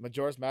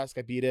 Majora's Mask,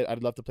 I beat it.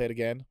 I'd love to play it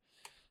again.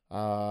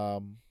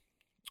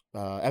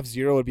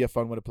 F-Zero would be a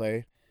fun one to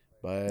play.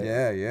 But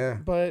yeah.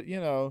 But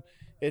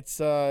it's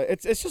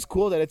just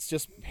cool that it's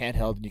just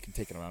handheld and you can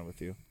take it around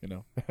with you.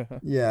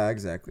 Yeah,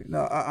 exactly.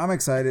 No, I'm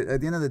excited. At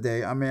the end of the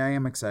day, I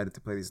am excited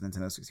to play these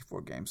Nintendo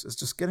 64 games. It's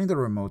just getting the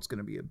remote's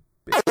gonna be a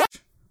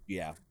bitch.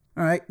 Yeah.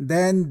 All right,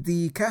 then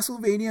the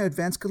Castlevania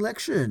Advanced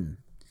Collection.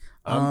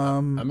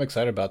 I'm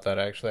excited about that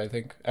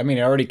actually. I mean,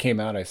 it already came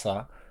out. I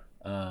saw,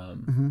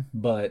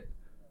 but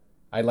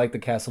I like the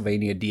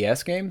Castlevania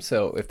DS game.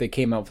 So if they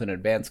came out with an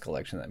Advanced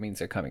Collection, that means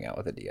they're coming out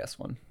with a DS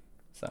one.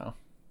 So,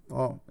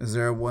 is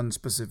there one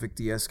specific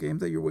DS game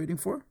that you're waiting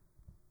for?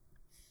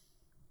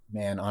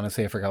 Man,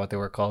 honestly, I forgot what they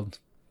were called.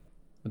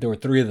 But there were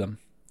 3 of them.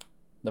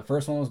 The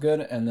first one was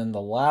good, and then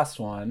the last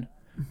one,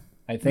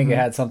 I think it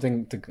had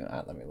something to.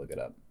 Let me look it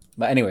up.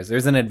 But anyways,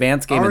 there's an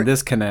advanced game in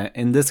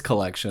this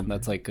collection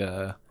that's like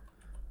that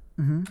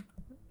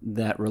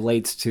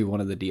relates to one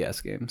of the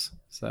DS games.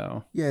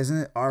 So yeah, isn't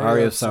it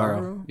Aria of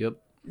Sorrow? Yep.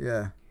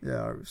 Yeah,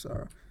 Aria of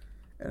Sorrow,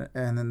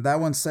 and then that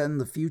one's set in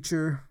the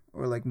future.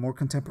 Or like more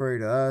contemporary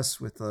to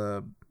us with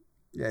that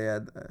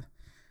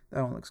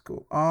one looks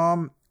cool.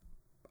 I'm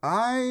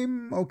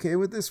okay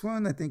with this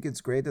one. I think it's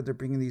great that they're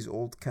bringing these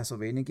old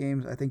Castlevania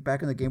games. I think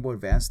back in the Game Boy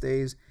Advance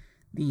days,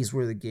 these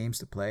were the games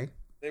to play.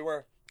 They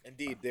were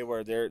indeed. They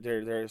were.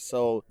 They're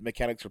so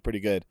mechanics were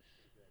pretty good.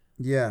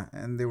 Yeah,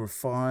 and they were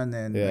fun.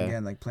 And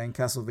again, like playing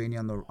Castlevania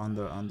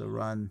on the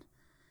run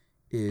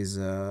is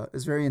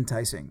very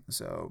enticing.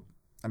 So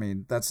I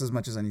mean, that's as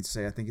much as I need to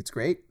say. I think it's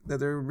great that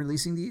they're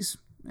releasing these.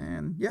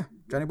 And yeah,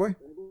 JohnnyBoi.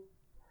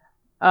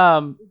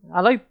 I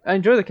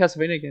enjoy the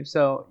Castlevania game.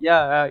 So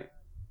yeah,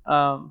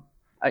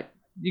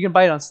 you can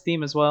buy it on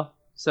Steam as well.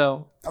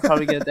 So I'll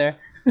probably get it there.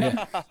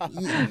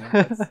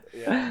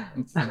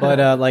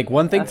 But like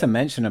one thing to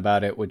mention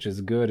about it, which is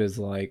good, is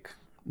like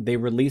they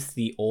released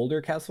the older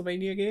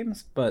Castlevania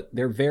games, but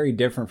they're very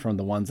different from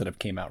the ones that have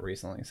came out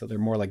recently. So they're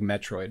more like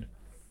Metroid.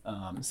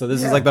 So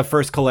this is like the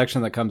first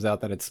collection that comes out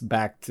that it's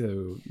back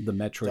to the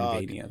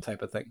Metroidvania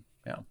type of thing.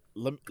 Yeah.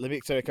 Let me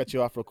sorry to cut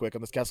you off real quick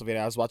on this Castlevania.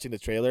 I was watching the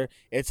trailer.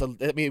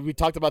 We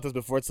talked about this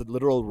before. It's a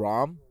literal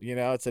ROM.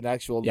 It's an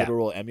actual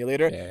literal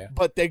emulator. Yeah.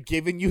 But they're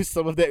giving you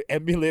some of their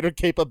emulator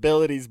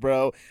capabilities,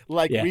 bro.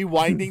 Like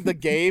rewinding the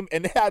game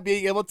and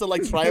being able to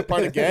like try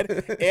apart again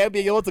and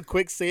being able to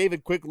quick save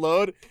and quick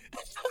load.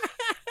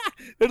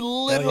 They're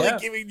literally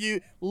giving you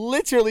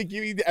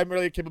the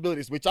emulator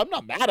capabilities, which I'm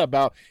not mad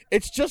about.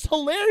 It's just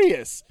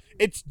hilarious.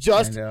 It's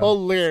just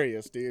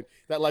hilarious, dude.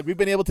 That like we've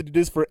been able to do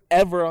this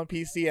forever on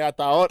PC, and I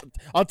thought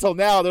until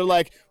now they're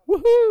like,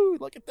 woohoo,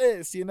 look at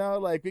this,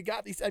 like we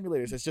got these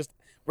emulators. It's just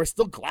we're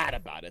still glad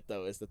about it,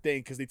 though, is the thing,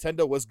 because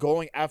Nintendo was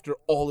going after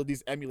all of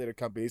these emulator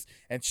companies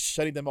and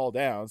shutting them all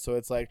down. So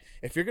it's like,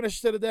 if you're gonna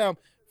shut it down,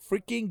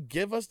 freaking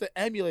give us the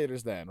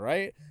emulators then,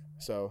 right?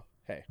 So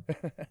hey.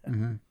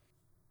 Mm-hmm.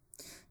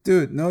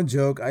 Dude, no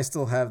joke. I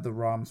still have the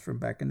ROMs from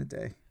back in the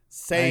day.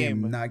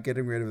 Same. I am not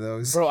getting rid of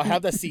those. Bro, I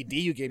have that CD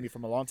you gave me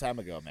from a long time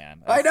ago,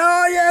 man. I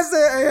know. Yes,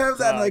 I have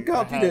that. And I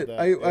copied it.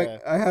 That, yeah.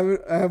 I have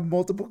it. I have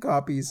multiple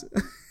copies.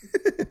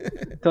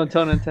 Don't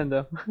tell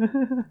Nintendo.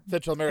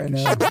 Central American.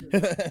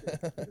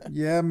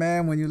 Yeah,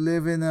 man. When you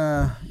live in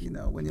a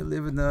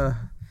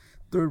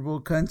third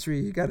world country,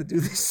 you got to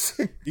do this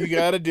shit. You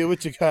got to do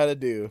what you got to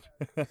do.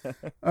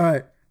 All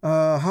right.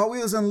 Hot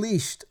Wheels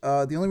Unleashed.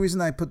 The only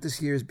reason I put this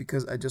here is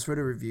because I just read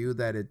a review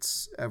that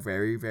it's a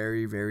very,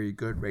 very, very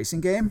good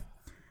racing game.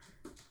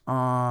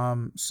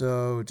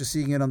 So just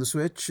seeing it on the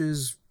Switch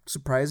is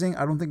surprising.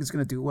 I don't think it's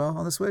gonna do well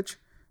on the Switch,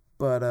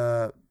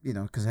 but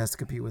because it has to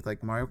compete with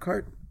like Mario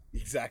Kart.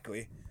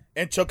 Exactly.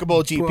 And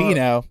Chocobo GP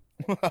now.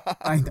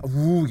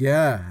 Ooh,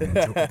 yeah, and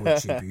Chocobo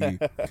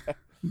GP.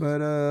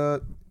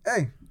 But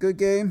hey, good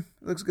game.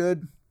 Looks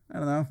good. I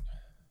don't know.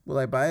 Will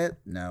I buy it?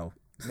 No.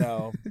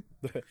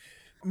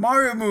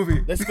 Mario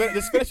movie. Let's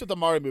finish with the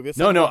Mario movie.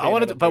 No, I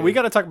wanted to, but we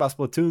got to talk about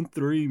Splatoon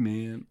 3,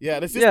 man. Yeah,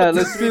 let's do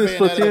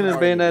Splatoon and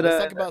Bayonetta.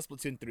 Let's talk about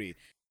Splatoon 3.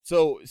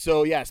 So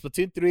yeah,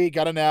 Splatoon 3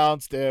 got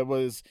announced. There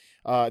was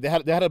they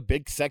had a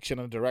big section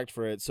on Direct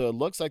for it, so it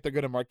looks like they're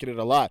going to market it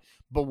a lot.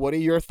 But what are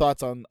your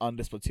thoughts on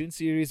the Splatoon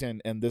series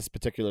and this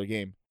particular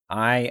game?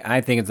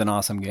 I think it's an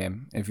awesome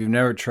game. If you've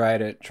never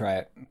tried it, try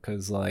it,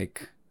 because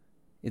like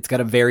it's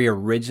got a very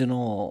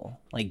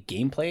original like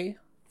gameplay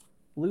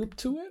loop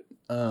to it.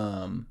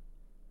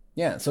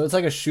 Yeah, so it's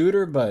like a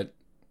shooter, but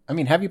I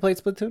mean, have you played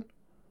Splatoon?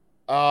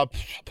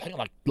 Playing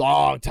like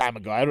long time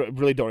ago. I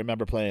really don't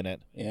remember playing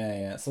it.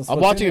 Yeah. So I'm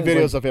watching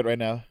videos of it right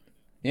now.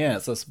 Yeah,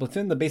 so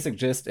Splatoon, the basic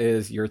gist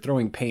is you're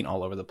throwing paint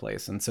all over the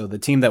place, and so the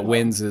team that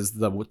wins is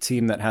the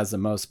team that has the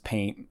most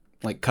paint,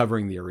 like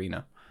covering the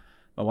arena.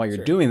 But while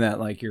you're doing that,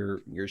 like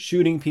you're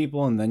shooting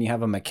people, and then you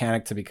have a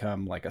mechanic to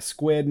become like a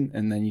squid,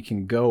 and then you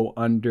can go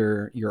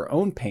under your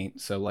own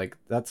paint. So like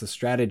that's a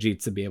strategy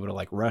to be able to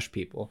like rush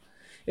people.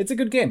 It's a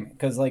good game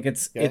because like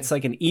it's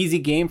like an easy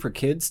game for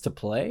kids to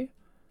play,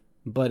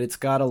 but it's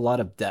got a lot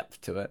of depth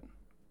to it.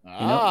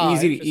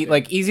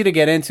 Easy to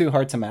get into,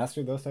 hard to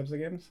master, those types of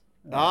games.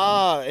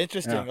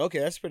 Interesting. Yeah. Okay,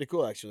 that's pretty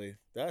cool actually.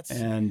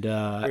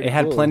 It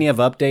had plenty of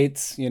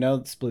updates.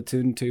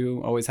 Splatoon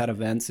 2 always had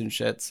events and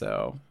shit.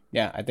 So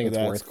yeah, I think it's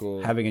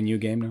worth having a new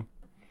game now.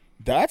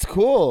 That's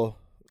cool.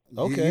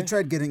 Okay, you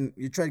tried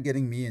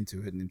getting me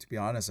into it, and to be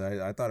honest,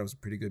 I thought it was a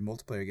pretty good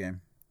multiplayer game.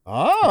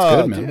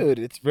 Oh, good, dude,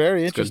 it's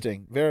very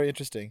interesting. Very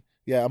interesting.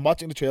 Yeah, I'm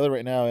watching the trailer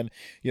right now, and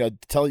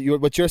tell you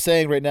what you're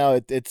saying right now.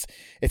 It's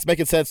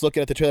making sense looking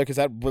at the trailer because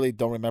I really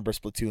don't remember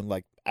Splatoon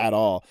like at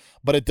all.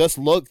 But it does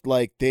look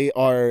like they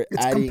are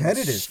adding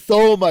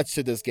so much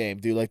to this game,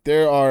 dude. Like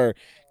they are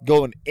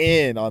going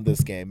in on this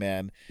game,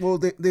 man. Well,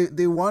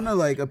 they want to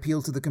like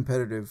appeal to the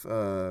competitive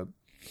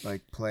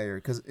like player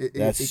because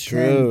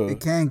it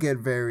can get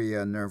very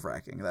nerve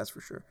wracking. That's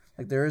for sure.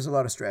 Like there is a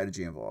lot of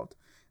strategy involved.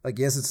 Like,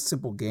 yes, it's a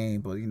simple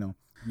game, but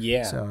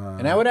Yeah. So,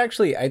 and I would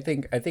actually, I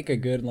think a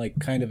good like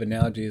kind of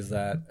analogy is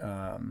that,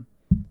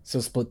 so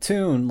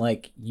Splatoon,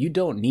 like you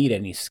don't need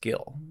any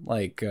skill.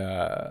 Like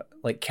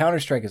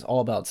Counter-Strike is all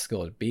about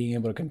skill, being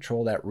able to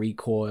control that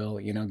recoil,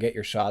 get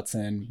your shots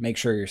in, make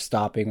sure you're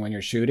stopping when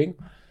you're shooting.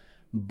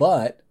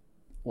 But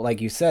like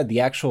you said, the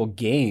actual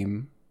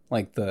game,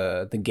 like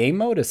the game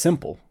mode is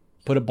simple.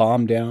 Put a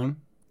bomb down,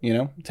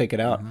 take it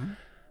out. Mm-hmm.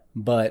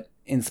 But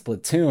in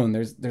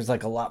Splatoon, there's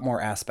like a lot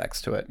more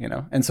aspects to it,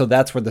 and so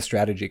that's where the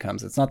strategy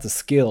comes. It's not the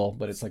skill,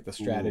 but it's like the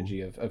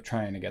strategy of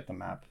trying to get the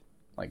map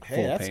like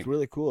full that's paint.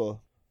 Really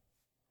cool.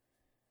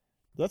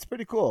 That's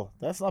pretty cool.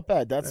 That's not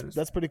bad.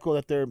 That's pretty cool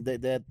that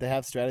they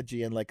have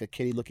strategy in like a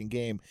kiddie looking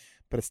game,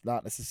 but it's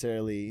not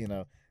necessarily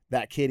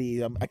that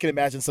kiddie. I can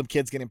imagine some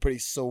kids getting pretty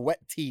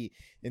sweaty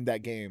in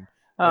that game.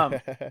 I'm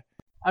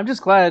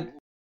just glad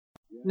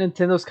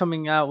Nintendo's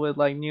coming out with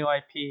like new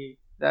IP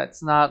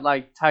that's not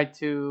like tied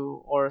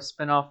to or a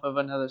spin-off of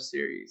another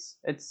series.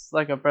 It's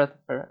like a breath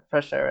of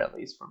fresh air, at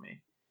least for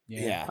me.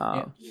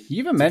 Yeah. You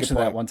even mentioned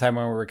that one time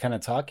when we were kind of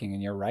talking,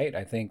 and you're right.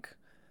 I think,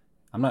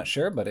 I'm not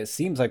sure, but it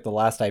seems like the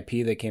last IP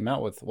they came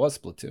out with was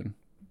Splatoon.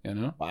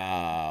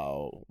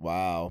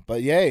 Wow.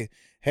 But yay.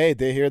 Hey,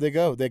 here they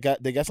go. They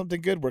got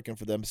something good working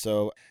for them.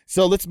 So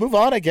let's move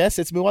on. I guess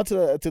let's move on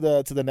to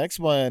the next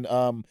one.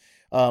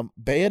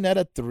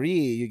 Bayonetta 3,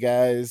 you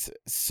guys.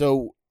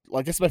 So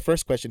I guess my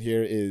first question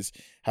here is: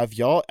 have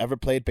y'all ever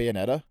played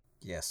Bayonetta?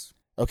 Yes.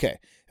 Okay.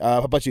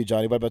 How about you,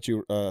 Johnny? What about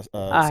you?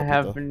 I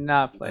have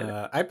not played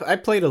it. I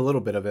played a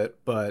little bit of it,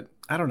 but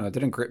I don't know. It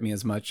didn't grip me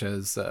as much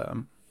as I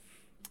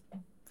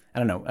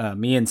don't know.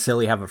 Me and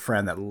Silly have a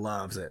friend that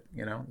loves it.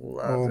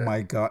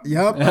 My god.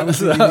 Yep. I was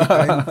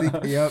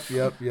thinking.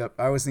 Yep.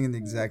 I was thinking the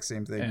exact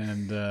same thing.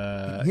 And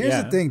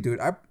here's the thing, dude.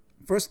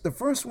 The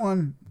first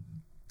one.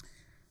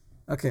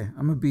 Okay,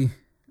 I'm gonna be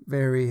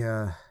very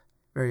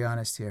very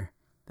honest here.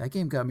 That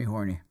game got me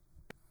horny.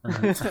 How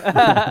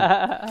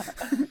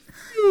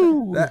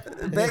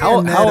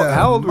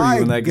old were you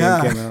when that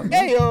game came out?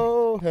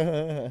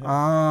 Heyo.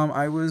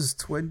 I was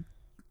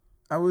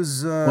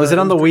Was it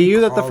on the Wii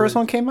U that the first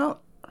one came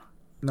out?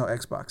 No,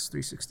 Xbox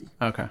 360.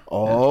 Okay.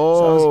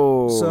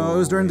 Oh. So it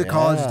was during the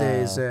college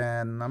days,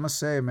 and I must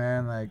say,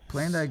 man, like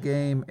playing that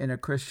game in a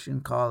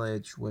Christian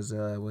college was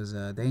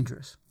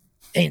dangerous.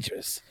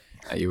 Dangerous.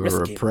 You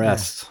were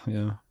repressed.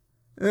 Yeah.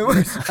 It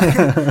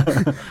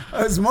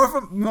was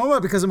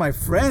more because of my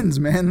friends,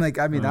 man. Like,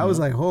 I mean, I was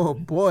like, oh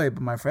boy,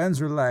 but my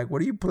friends were like,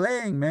 what are you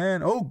playing,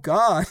 man? Oh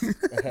God.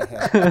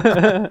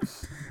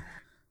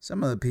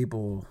 Some of the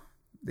people,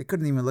 they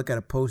couldn't even look at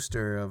a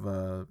poster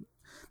of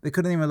they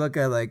couldn't even look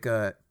at like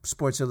a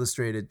Sports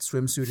Illustrated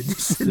swimsuit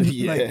edition.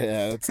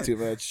 Yeah, that's too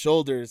much.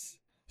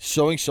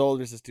 Showing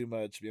shoulders is too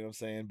much. You know what I'm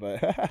saying?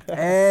 But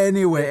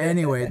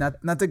anyway,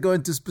 not to go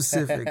into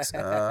specifics.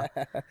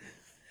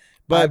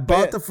 But I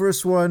bought the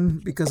first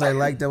one because I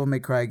like Devil May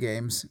Cry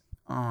games,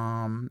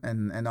 and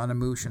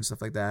Onimusha and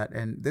stuff like that.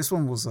 And this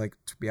one was like,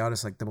 to be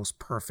honest, like the most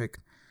perfect.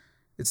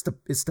 It's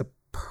the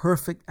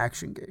perfect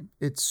action game.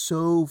 It's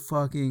so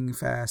fucking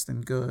fast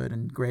and good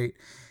and great,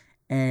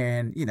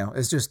 and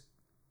it's just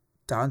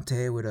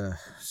Dante with a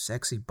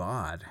sexy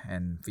bod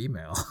and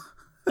female.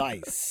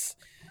 Nice.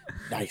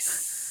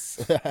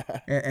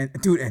 and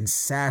dude, and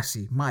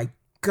sassy. My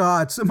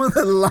God, some of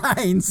the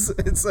lines.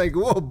 It's like,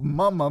 whoa,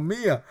 mamma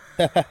mia.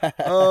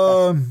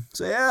 So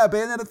yeah,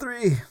 Bayonetta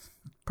 3.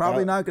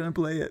 Probably not gonna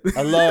play it.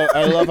 I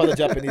love how the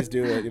Japanese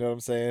do it. You know what I'm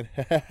saying?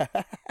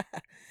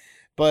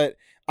 But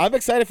I'm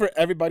excited for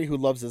everybody who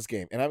loves this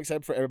game, and I'm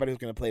excited for everybody who's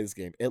gonna play this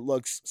game. It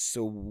looks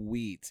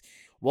sweet.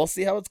 We'll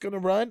see how it's gonna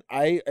run.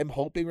 I am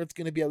hoping it's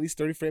gonna be at least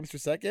 30 frames per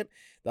second.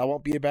 That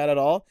won't be bad at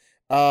all.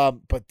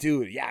 But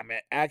dude, yeah,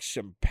 man,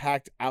 action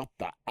packed out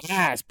the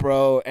ass,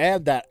 bro,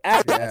 and that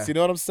ass. You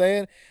know what I'm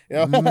saying?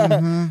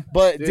 Mm-hmm.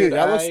 But dude,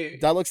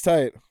 that looks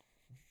tight.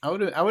 I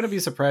wouldn't be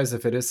surprised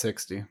if it is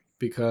 60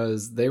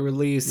 because they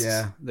released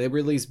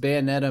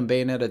Bayonetta and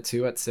Bayonetta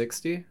 2 at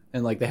 60,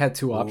 and like they had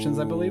two options,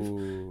 I believe,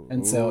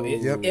 and so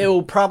it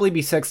will probably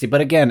be 60.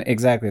 But again,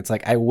 exactly, it's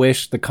like I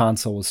wish the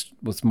console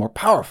was more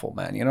powerful,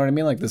 man. You know what I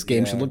mean? Like this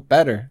game should look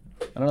better.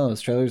 I don't know, those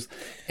trailers.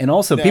 And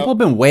also, people have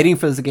been waiting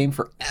for this game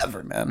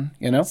forever, man.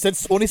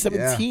 Since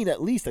 2017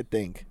 at least, I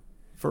think.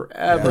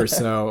 Forever.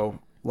 So,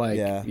 like,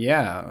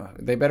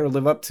 they better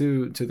live up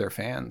to their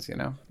fans,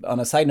 On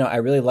a side note, I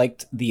really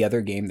liked the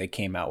other game they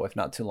came out with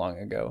not too long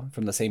ago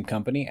from the same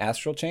company,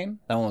 Astral Chain.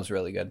 That one was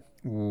really good.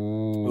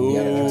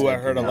 Ooh, I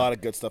heard a lot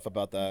of good stuff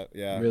about that.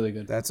 Yeah. Really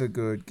good. That's a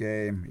good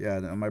game. Yeah,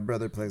 my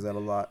brother plays that a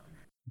lot.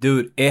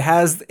 Dude, it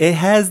has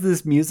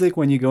this music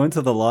when you go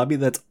into the lobby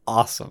that's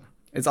awesome.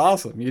 It's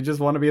awesome. You just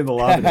want to be in the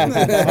lobby. I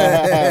love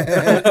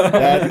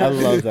that.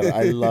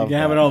 I love. You can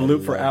have it on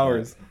loop for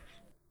hours.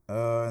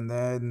 And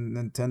then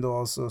Nintendo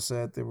also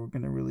said they were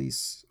going to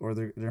release, or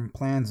they're in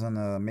plans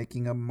on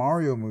making a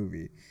Mario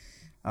movie.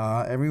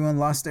 Everyone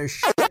lost their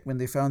shit when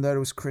they found out it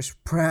was Chris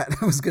Pratt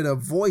who was going to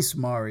voice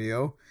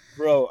Mario.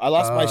 Bro, I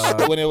lost my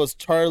shit when it was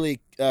Charlie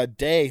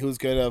Day who's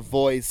going to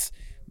voice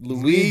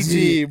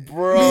Luigi,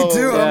 bro. Me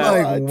too. Yeah.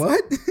 I'm like,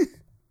 what?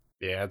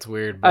 Yeah, it's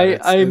weird.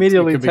 I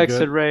immediately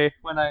texted Ray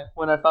when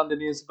I found the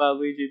news about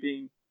Luigi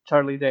being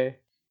Charlie Day.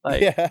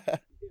 Like,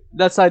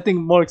 that's I think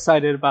more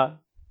excited about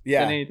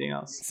than anything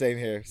else. Same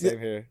here.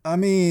 I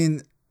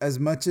mean, as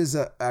much as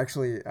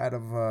actually out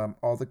of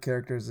all the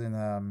characters in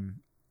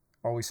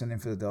Always Sunny in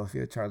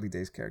Philadelphia, Charlie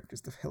Day's character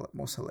is the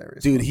most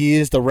hilarious. Dude, he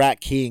is the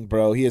Rat King,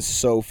 bro. He is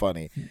so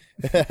funny.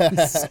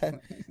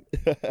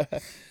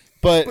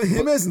 But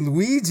him as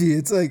Luigi,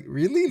 it's like,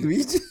 really,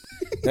 Luigi?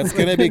 That's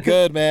gonna be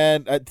good,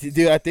 man.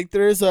 Dude, I think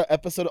there is an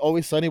episode of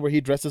Always Sunny where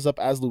he dresses up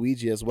as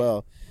Luigi as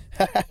well.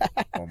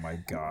 Oh my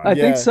God! I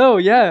think so.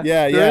 Yeah.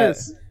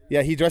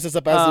 Yeah. He dresses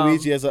up as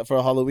Luigi for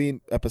a Halloween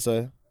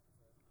episode.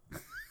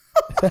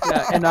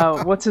 And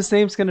what's his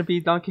name's gonna be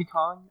Donkey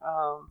Kong?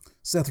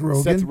 Seth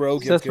Rogen.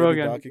 Seth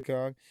Rogen. Donkey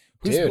Kong.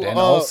 Dude, and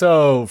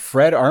also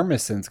Fred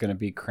Armisen's gonna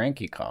be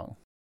Cranky Kong.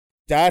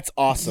 That's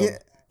awesome. Yeah.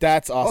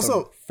 That's awesome.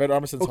 Also, Fred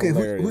Armisen's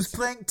hilarious. Who's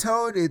playing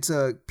Toad? It's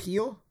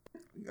Peel.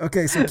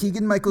 Okay, so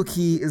Keegan-Michael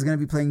Key is going to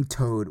be playing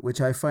Toad,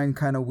 which I find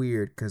kind of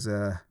weird because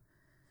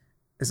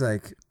it's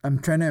like I'm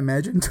trying to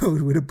imagine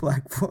Toad with a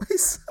black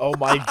voice. Oh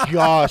my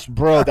gosh,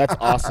 bro, that's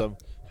awesome.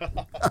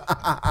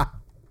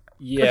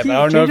 Yeah, but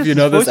I don't know if you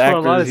know this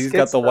actor. He's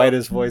got the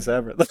whitest voice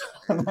ever.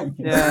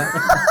 Yeah.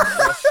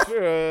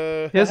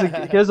 He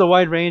has a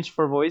wide range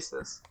for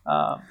voices.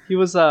 He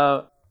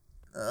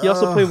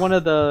also played one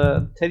of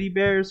the teddy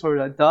bears or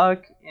a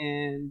duck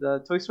in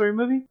the Toy Story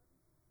movie.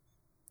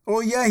 Oh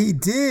yeah, he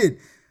did.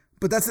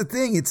 But that's the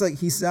thing. It's like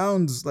he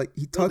sounds like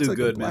he talks like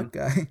a black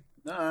guy.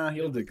 Nah,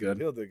 he'll do good.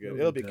 He'll be good.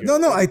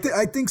 No, I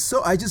think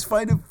so. I just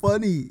find it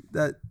funny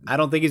that I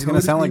don't think he's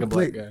gonna sound like a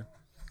black guy.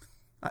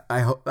 I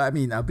hope. I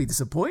mean, I'll be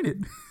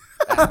disappointed.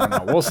 I don't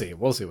know. We'll see.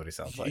 We'll see what he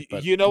sounds like.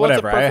 But you know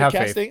whatever. What's the perfect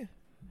casting?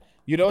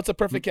 You know, it's a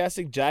perfect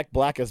casting. Jack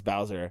Black as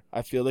Bowser.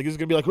 I feel like he's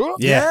gonna be like, oh,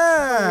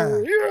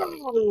 Yeah.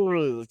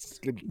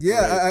 It's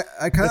Yeah,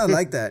 I kind of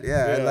like that.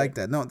 Yeah, I Yeah. like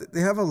that. No, they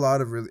have a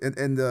lot of really,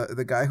 and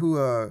the guy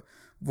who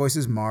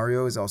voices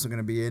Mario is also going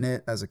to be in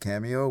it as a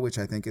cameo, which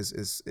I think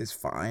is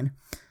fine.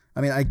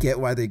 I mean, I get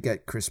why they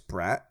get Chris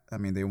Pratt. I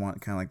mean, they want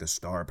kind of like the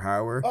star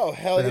power. Oh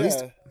hell But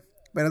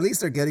yeah! at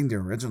least they're getting the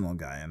original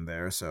guy in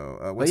there. So,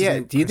 But what's his yeah,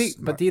 name? do you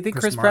think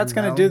Chris Pratt's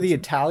gonna do the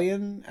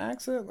Italian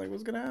accent? Like,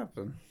 what's gonna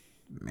happen?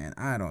 Man,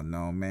 I don't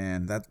know,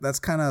 man.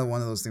 That's kind of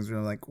one of those things where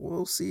I'm like,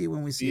 we'll see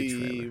when we see a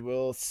trailer.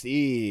 We'll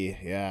see.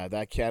 Yeah,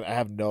 I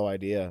have no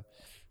idea.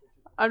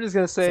 I'm just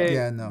gonna say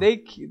Yeah, no. they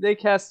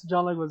cast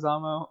John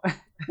Leguizamo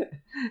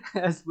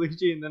as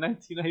Luigi in the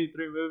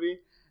 1993 movie.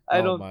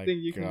 I Oh don't my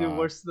think you can do God.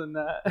 worse than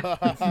that.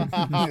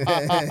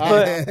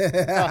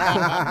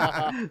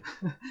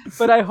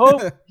 But I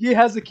hope he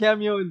has a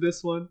cameo in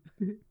this one.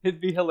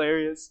 It'd be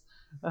hilarious.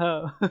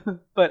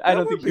 But I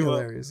don't think he will.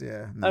 Hilarious,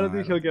 yeah. I don't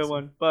think he'll get so.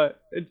 one,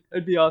 but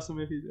it'd be awesome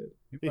if he did.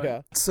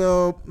 Yeah.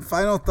 So,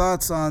 final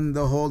thoughts on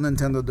the whole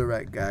Nintendo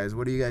Direct, guys.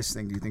 What do you guys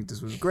think? Do you think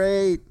this was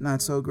great?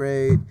 Not so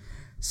great?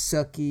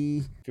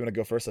 Sucky? If you want to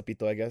go first,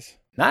 Zapito, I guess.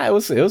 Nah, it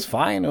was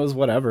fine. It was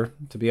whatever.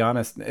 To be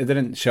honest, it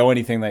didn't show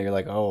anything that you're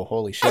like, oh,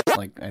 holy shit!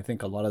 Like, I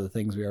think a lot of the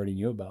things we already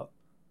knew about.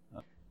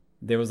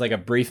 There was like a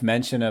brief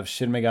mention of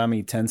Shin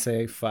Megami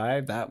Tensei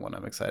 5. That one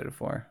I'm excited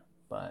for.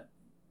 But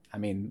I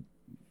mean,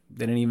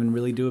 they didn't even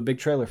really do a big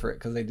trailer for it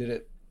because they did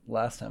it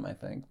last time, I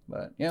think.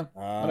 But yeah,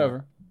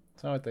 whatever.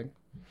 That's how I think.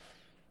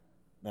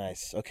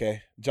 Nice.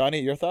 Okay, Johnny,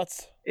 your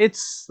thoughts?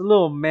 It's a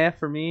little meh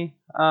for me.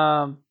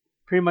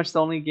 Pretty much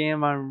the only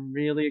game I'm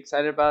really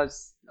excited about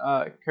is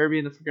Kirby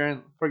and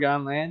the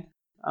Forgotten Land.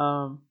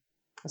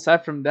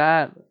 Aside from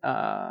that,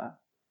 I'll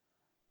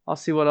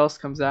see what else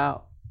comes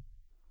out.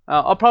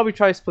 I'll probably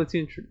try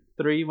Splatoon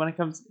 3 when it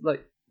comes,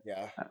 like,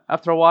 Yeah.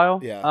 after a while.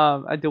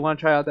 Yeah. I do want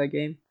to try out that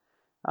game.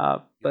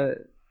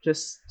 But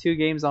just 2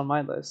 games on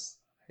my list.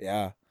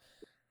 Yeah.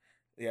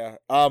 Yeah.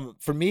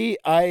 For me,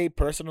 I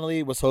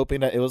personally was hoping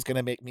that it was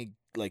gonna make me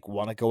like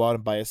want to go out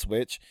and buy a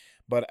Switch,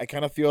 but I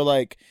kind of feel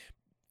like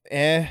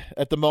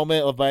at the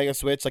moment of buying a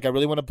Switch. Like, I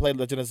really want to play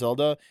Legend of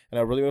Zelda and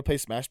I really want to play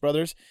Smash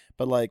Brothers,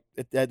 but like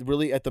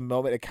really at the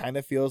moment it kind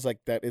of feels like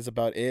that is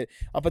about it.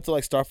 Up until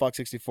like Star Fox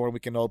 64 and we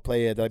can all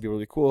play it, that'd be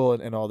really cool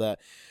and all that.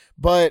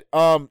 But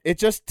it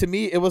just, to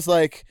me, it was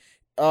like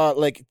I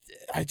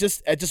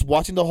just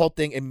watching the whole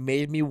thing, it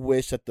made me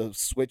wish that the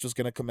Switch was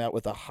gonna come out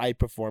with a high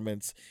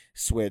performance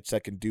Switch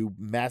that can do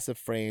massive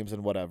frames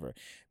and whatever.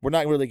 We're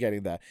not really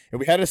getting that,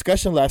 and we had a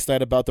discussion last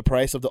night about the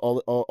price of the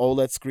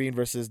OLED screen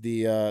versus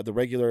the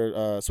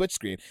regular Switch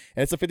screen,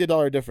 and it's a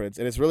 $50 difference,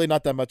 and it's really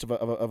not that much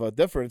of a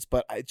difference.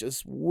 But I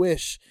just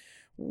wish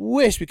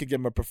we could get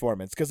more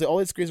performance, because the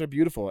OLED screens are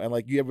beautiful, and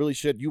like you really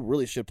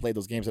should play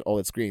those games at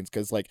OLED screens,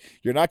 because like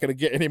you're not gonna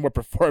get any more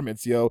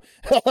performance, yo.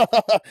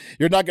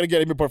 You're not gonna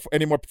get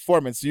any more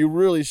performance. So you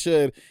really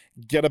should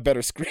get a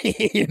better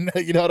screen.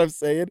 You know what I'm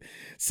saying?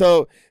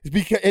 So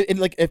because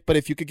but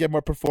if you could get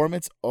more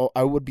performance, oh,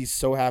 I would be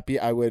so happy.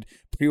 I would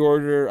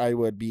pre-order. I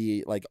would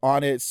be like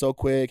on it so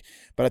quick.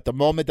 But at the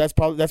moment, that's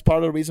part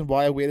of the reason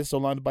why I waited so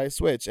long to buy a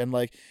Switch. And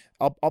like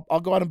I'll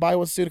go out and buy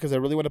one soon, because I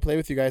really want to play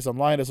with you guys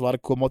online. There's a lot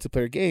of cool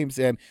multiplayer games,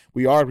 and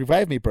we are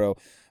Revive Me, bro.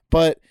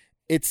 But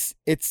it's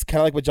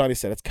kind of like what Johnny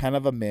said. It's kind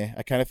of a meh.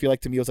 I kind of feel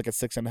like, to me, it was like a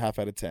 6.5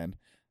 out of 10.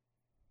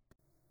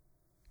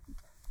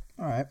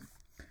 All right.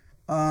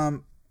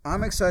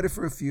 I'm excited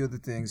for a few of the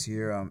things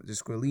here.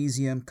 Disco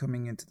Elysium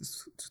coming to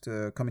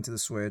the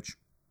Switch.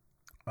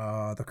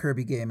 The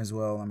Kirby game as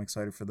well. I'm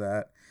excited for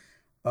that.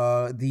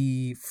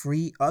 The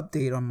free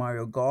update on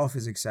Mario Golf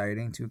is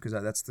exciting too, because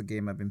that's the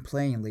game I've been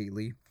playing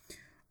lately.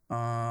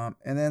 And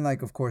then,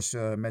 like, of course,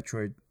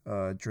 Metroid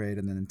Dread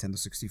and the Nintendo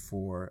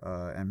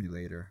 64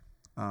 emulator.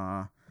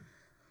 I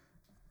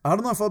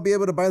don't know if I'll be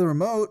able to buy the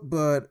remote,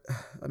 but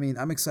I mean,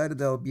 I'm excited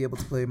that I'll be able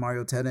to play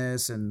Mario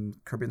Tennis and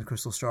Kirby and the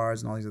Crystal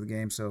Stars and all these other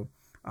games. So,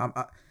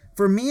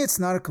 for me, it's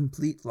not a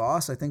complete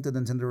loss. I think the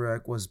Nintendo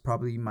Direct was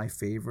probably my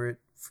favorite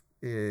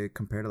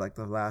compared to like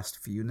the last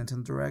few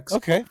Nintendo Directs.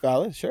 Okay,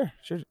 valid. Sure.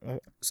 So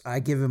I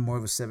give it more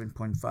of a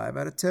 7.5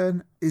 out of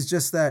 10. It's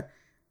just that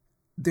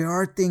there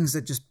are things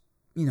that just,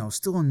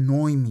 still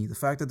annoy me. The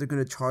fact that they're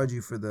going to charge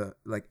you for the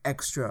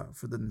extra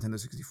for the Nintendo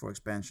 64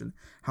 expansion,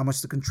 how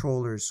much the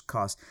controllers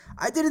cost.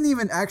 We didn't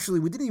even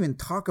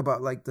talk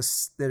about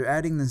they're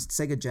adding the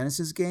Sega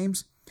Genesis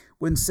games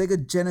when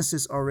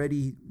Sega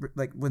already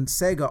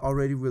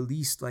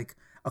released like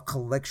a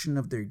collection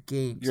of their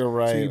games. You're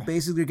right. So you're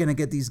basically going to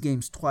get these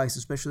games twice,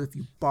 especially if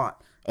you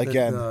bought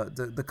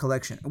the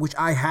collection, which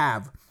I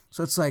have.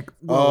 So it's like,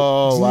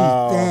 well,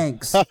 wow.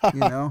 Thanks,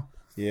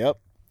 Yep.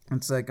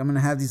 It's like, I'm going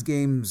to have these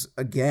games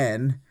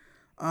again.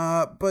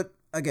 But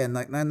again,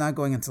 like, not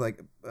going into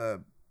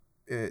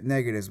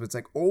negatives, but it's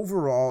like,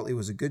 overall, it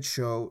was a good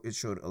show. It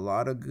showed a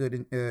lot of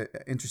good,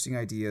 interesting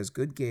ideas,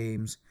 good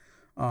games.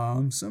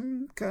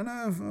 Some kind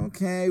of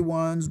okay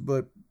ones,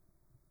 but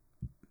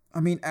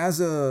I mean, as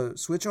a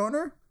Switch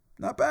owner,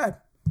 not bad.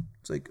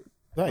 It's like,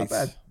 Nice. not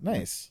bad.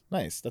 Nice.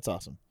 That's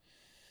awesome.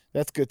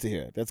 That's good to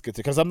hear. That's good to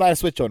because I'm not a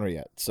Switch owner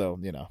yet. So,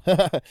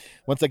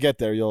 once I get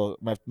there,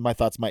 my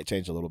thoughts might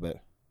change a little bit.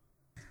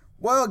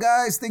 Well,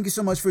 guys, thank you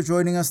so much for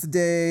joining us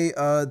today.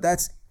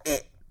 That's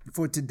it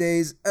for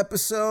today's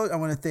episode. I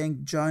want to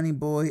thank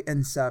JohnnyBoi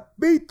and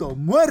Zapito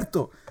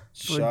Muerto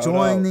for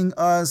joining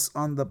us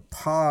on the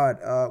pod.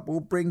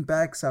 We'll bring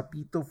back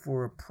Zapito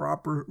for a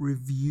proper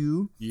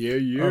review.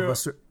 Yeah.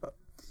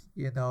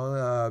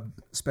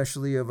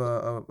 Especially of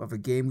a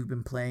game we've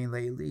been playing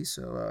lately.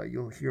 So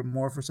you'll hear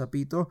more for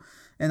Zapito.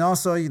 And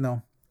also,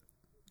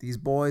 these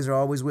boys are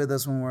always with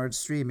us when we're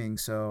streaming.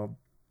 So,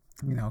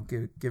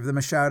 give them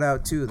a shout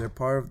out too. They're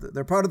part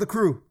of the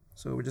crew.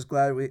 So we're just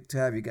glad to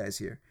have you guys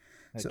here.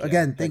 So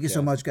again, thank you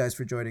so much, guys,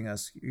 for joining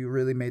us. You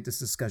really made this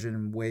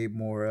discussion way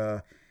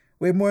more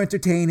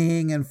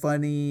entertaining and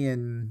funny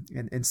and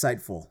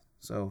insightful.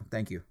 So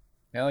thank you.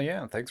 Hell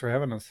yeah! Thanks for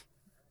having us.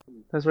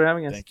 Thanks for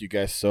having us. Thank you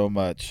guys so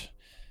much.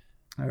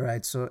 All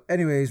right. So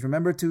anyways,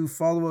 remember to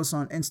follow us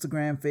on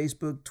Instagram,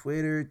 Facebook,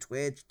 Twitter,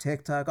 Twitch,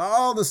 TikTok,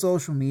 all the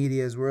social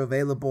medias. We're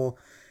available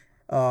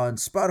on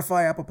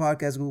Spotify, Apple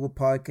Podcasts, Google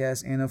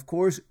Podcasts, and of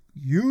course,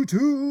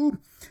 YouTube.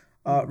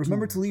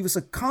 Remember to leave us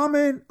a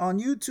comment on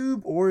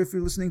YouTube, or if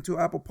you're listening to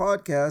Apple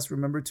Podcasts,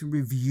 remember to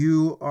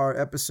review our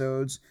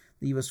episodes.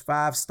 Leave us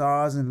 5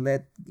 stars and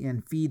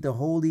feed the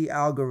holy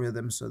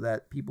algorithm so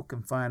that people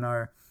can find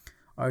our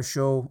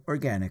show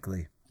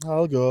organically.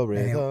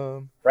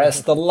 Algorithm.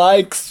 Press the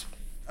likes.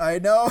 I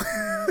know.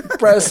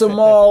 Press them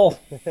all.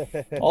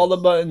 All the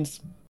buttons.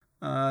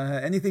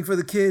 Anything for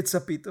the kids,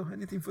 Zapito?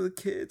 Anything for the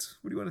kids?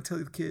 What do you want to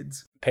tell the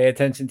kids? Pay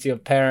attention to your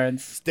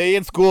parents. Stay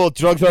in school.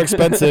 Drugs are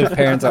expensive.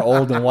 Parents are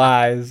old and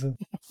wise.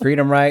 Treat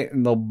them right,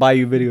 and they'll buy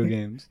you video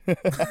games.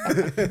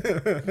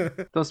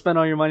 Don't spend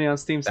all your money on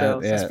Steam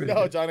sales. Yeah.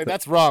 No, Johnny,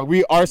 that's wrong.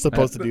 We are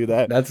supposed to do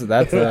that. I think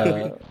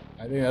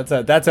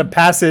that's a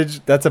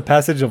passage. That's a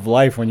passage of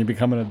life when you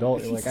become an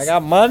adult. You're like, I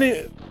got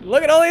money.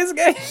 Look at all these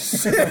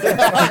games.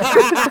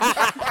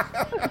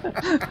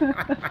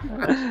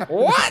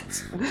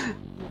 What?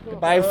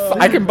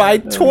 I can buy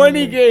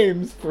 20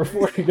 games for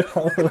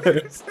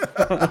 $40.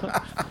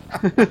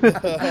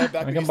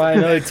 I can buy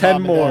another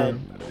 10 more.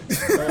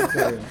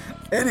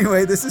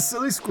 Anyway, this is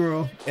Silly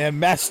Squirrel And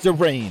Master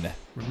Rain.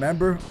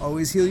 Remember,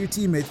 always heal your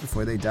teammates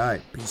before they die.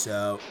 Peace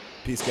out.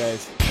 Peace,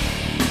 guys.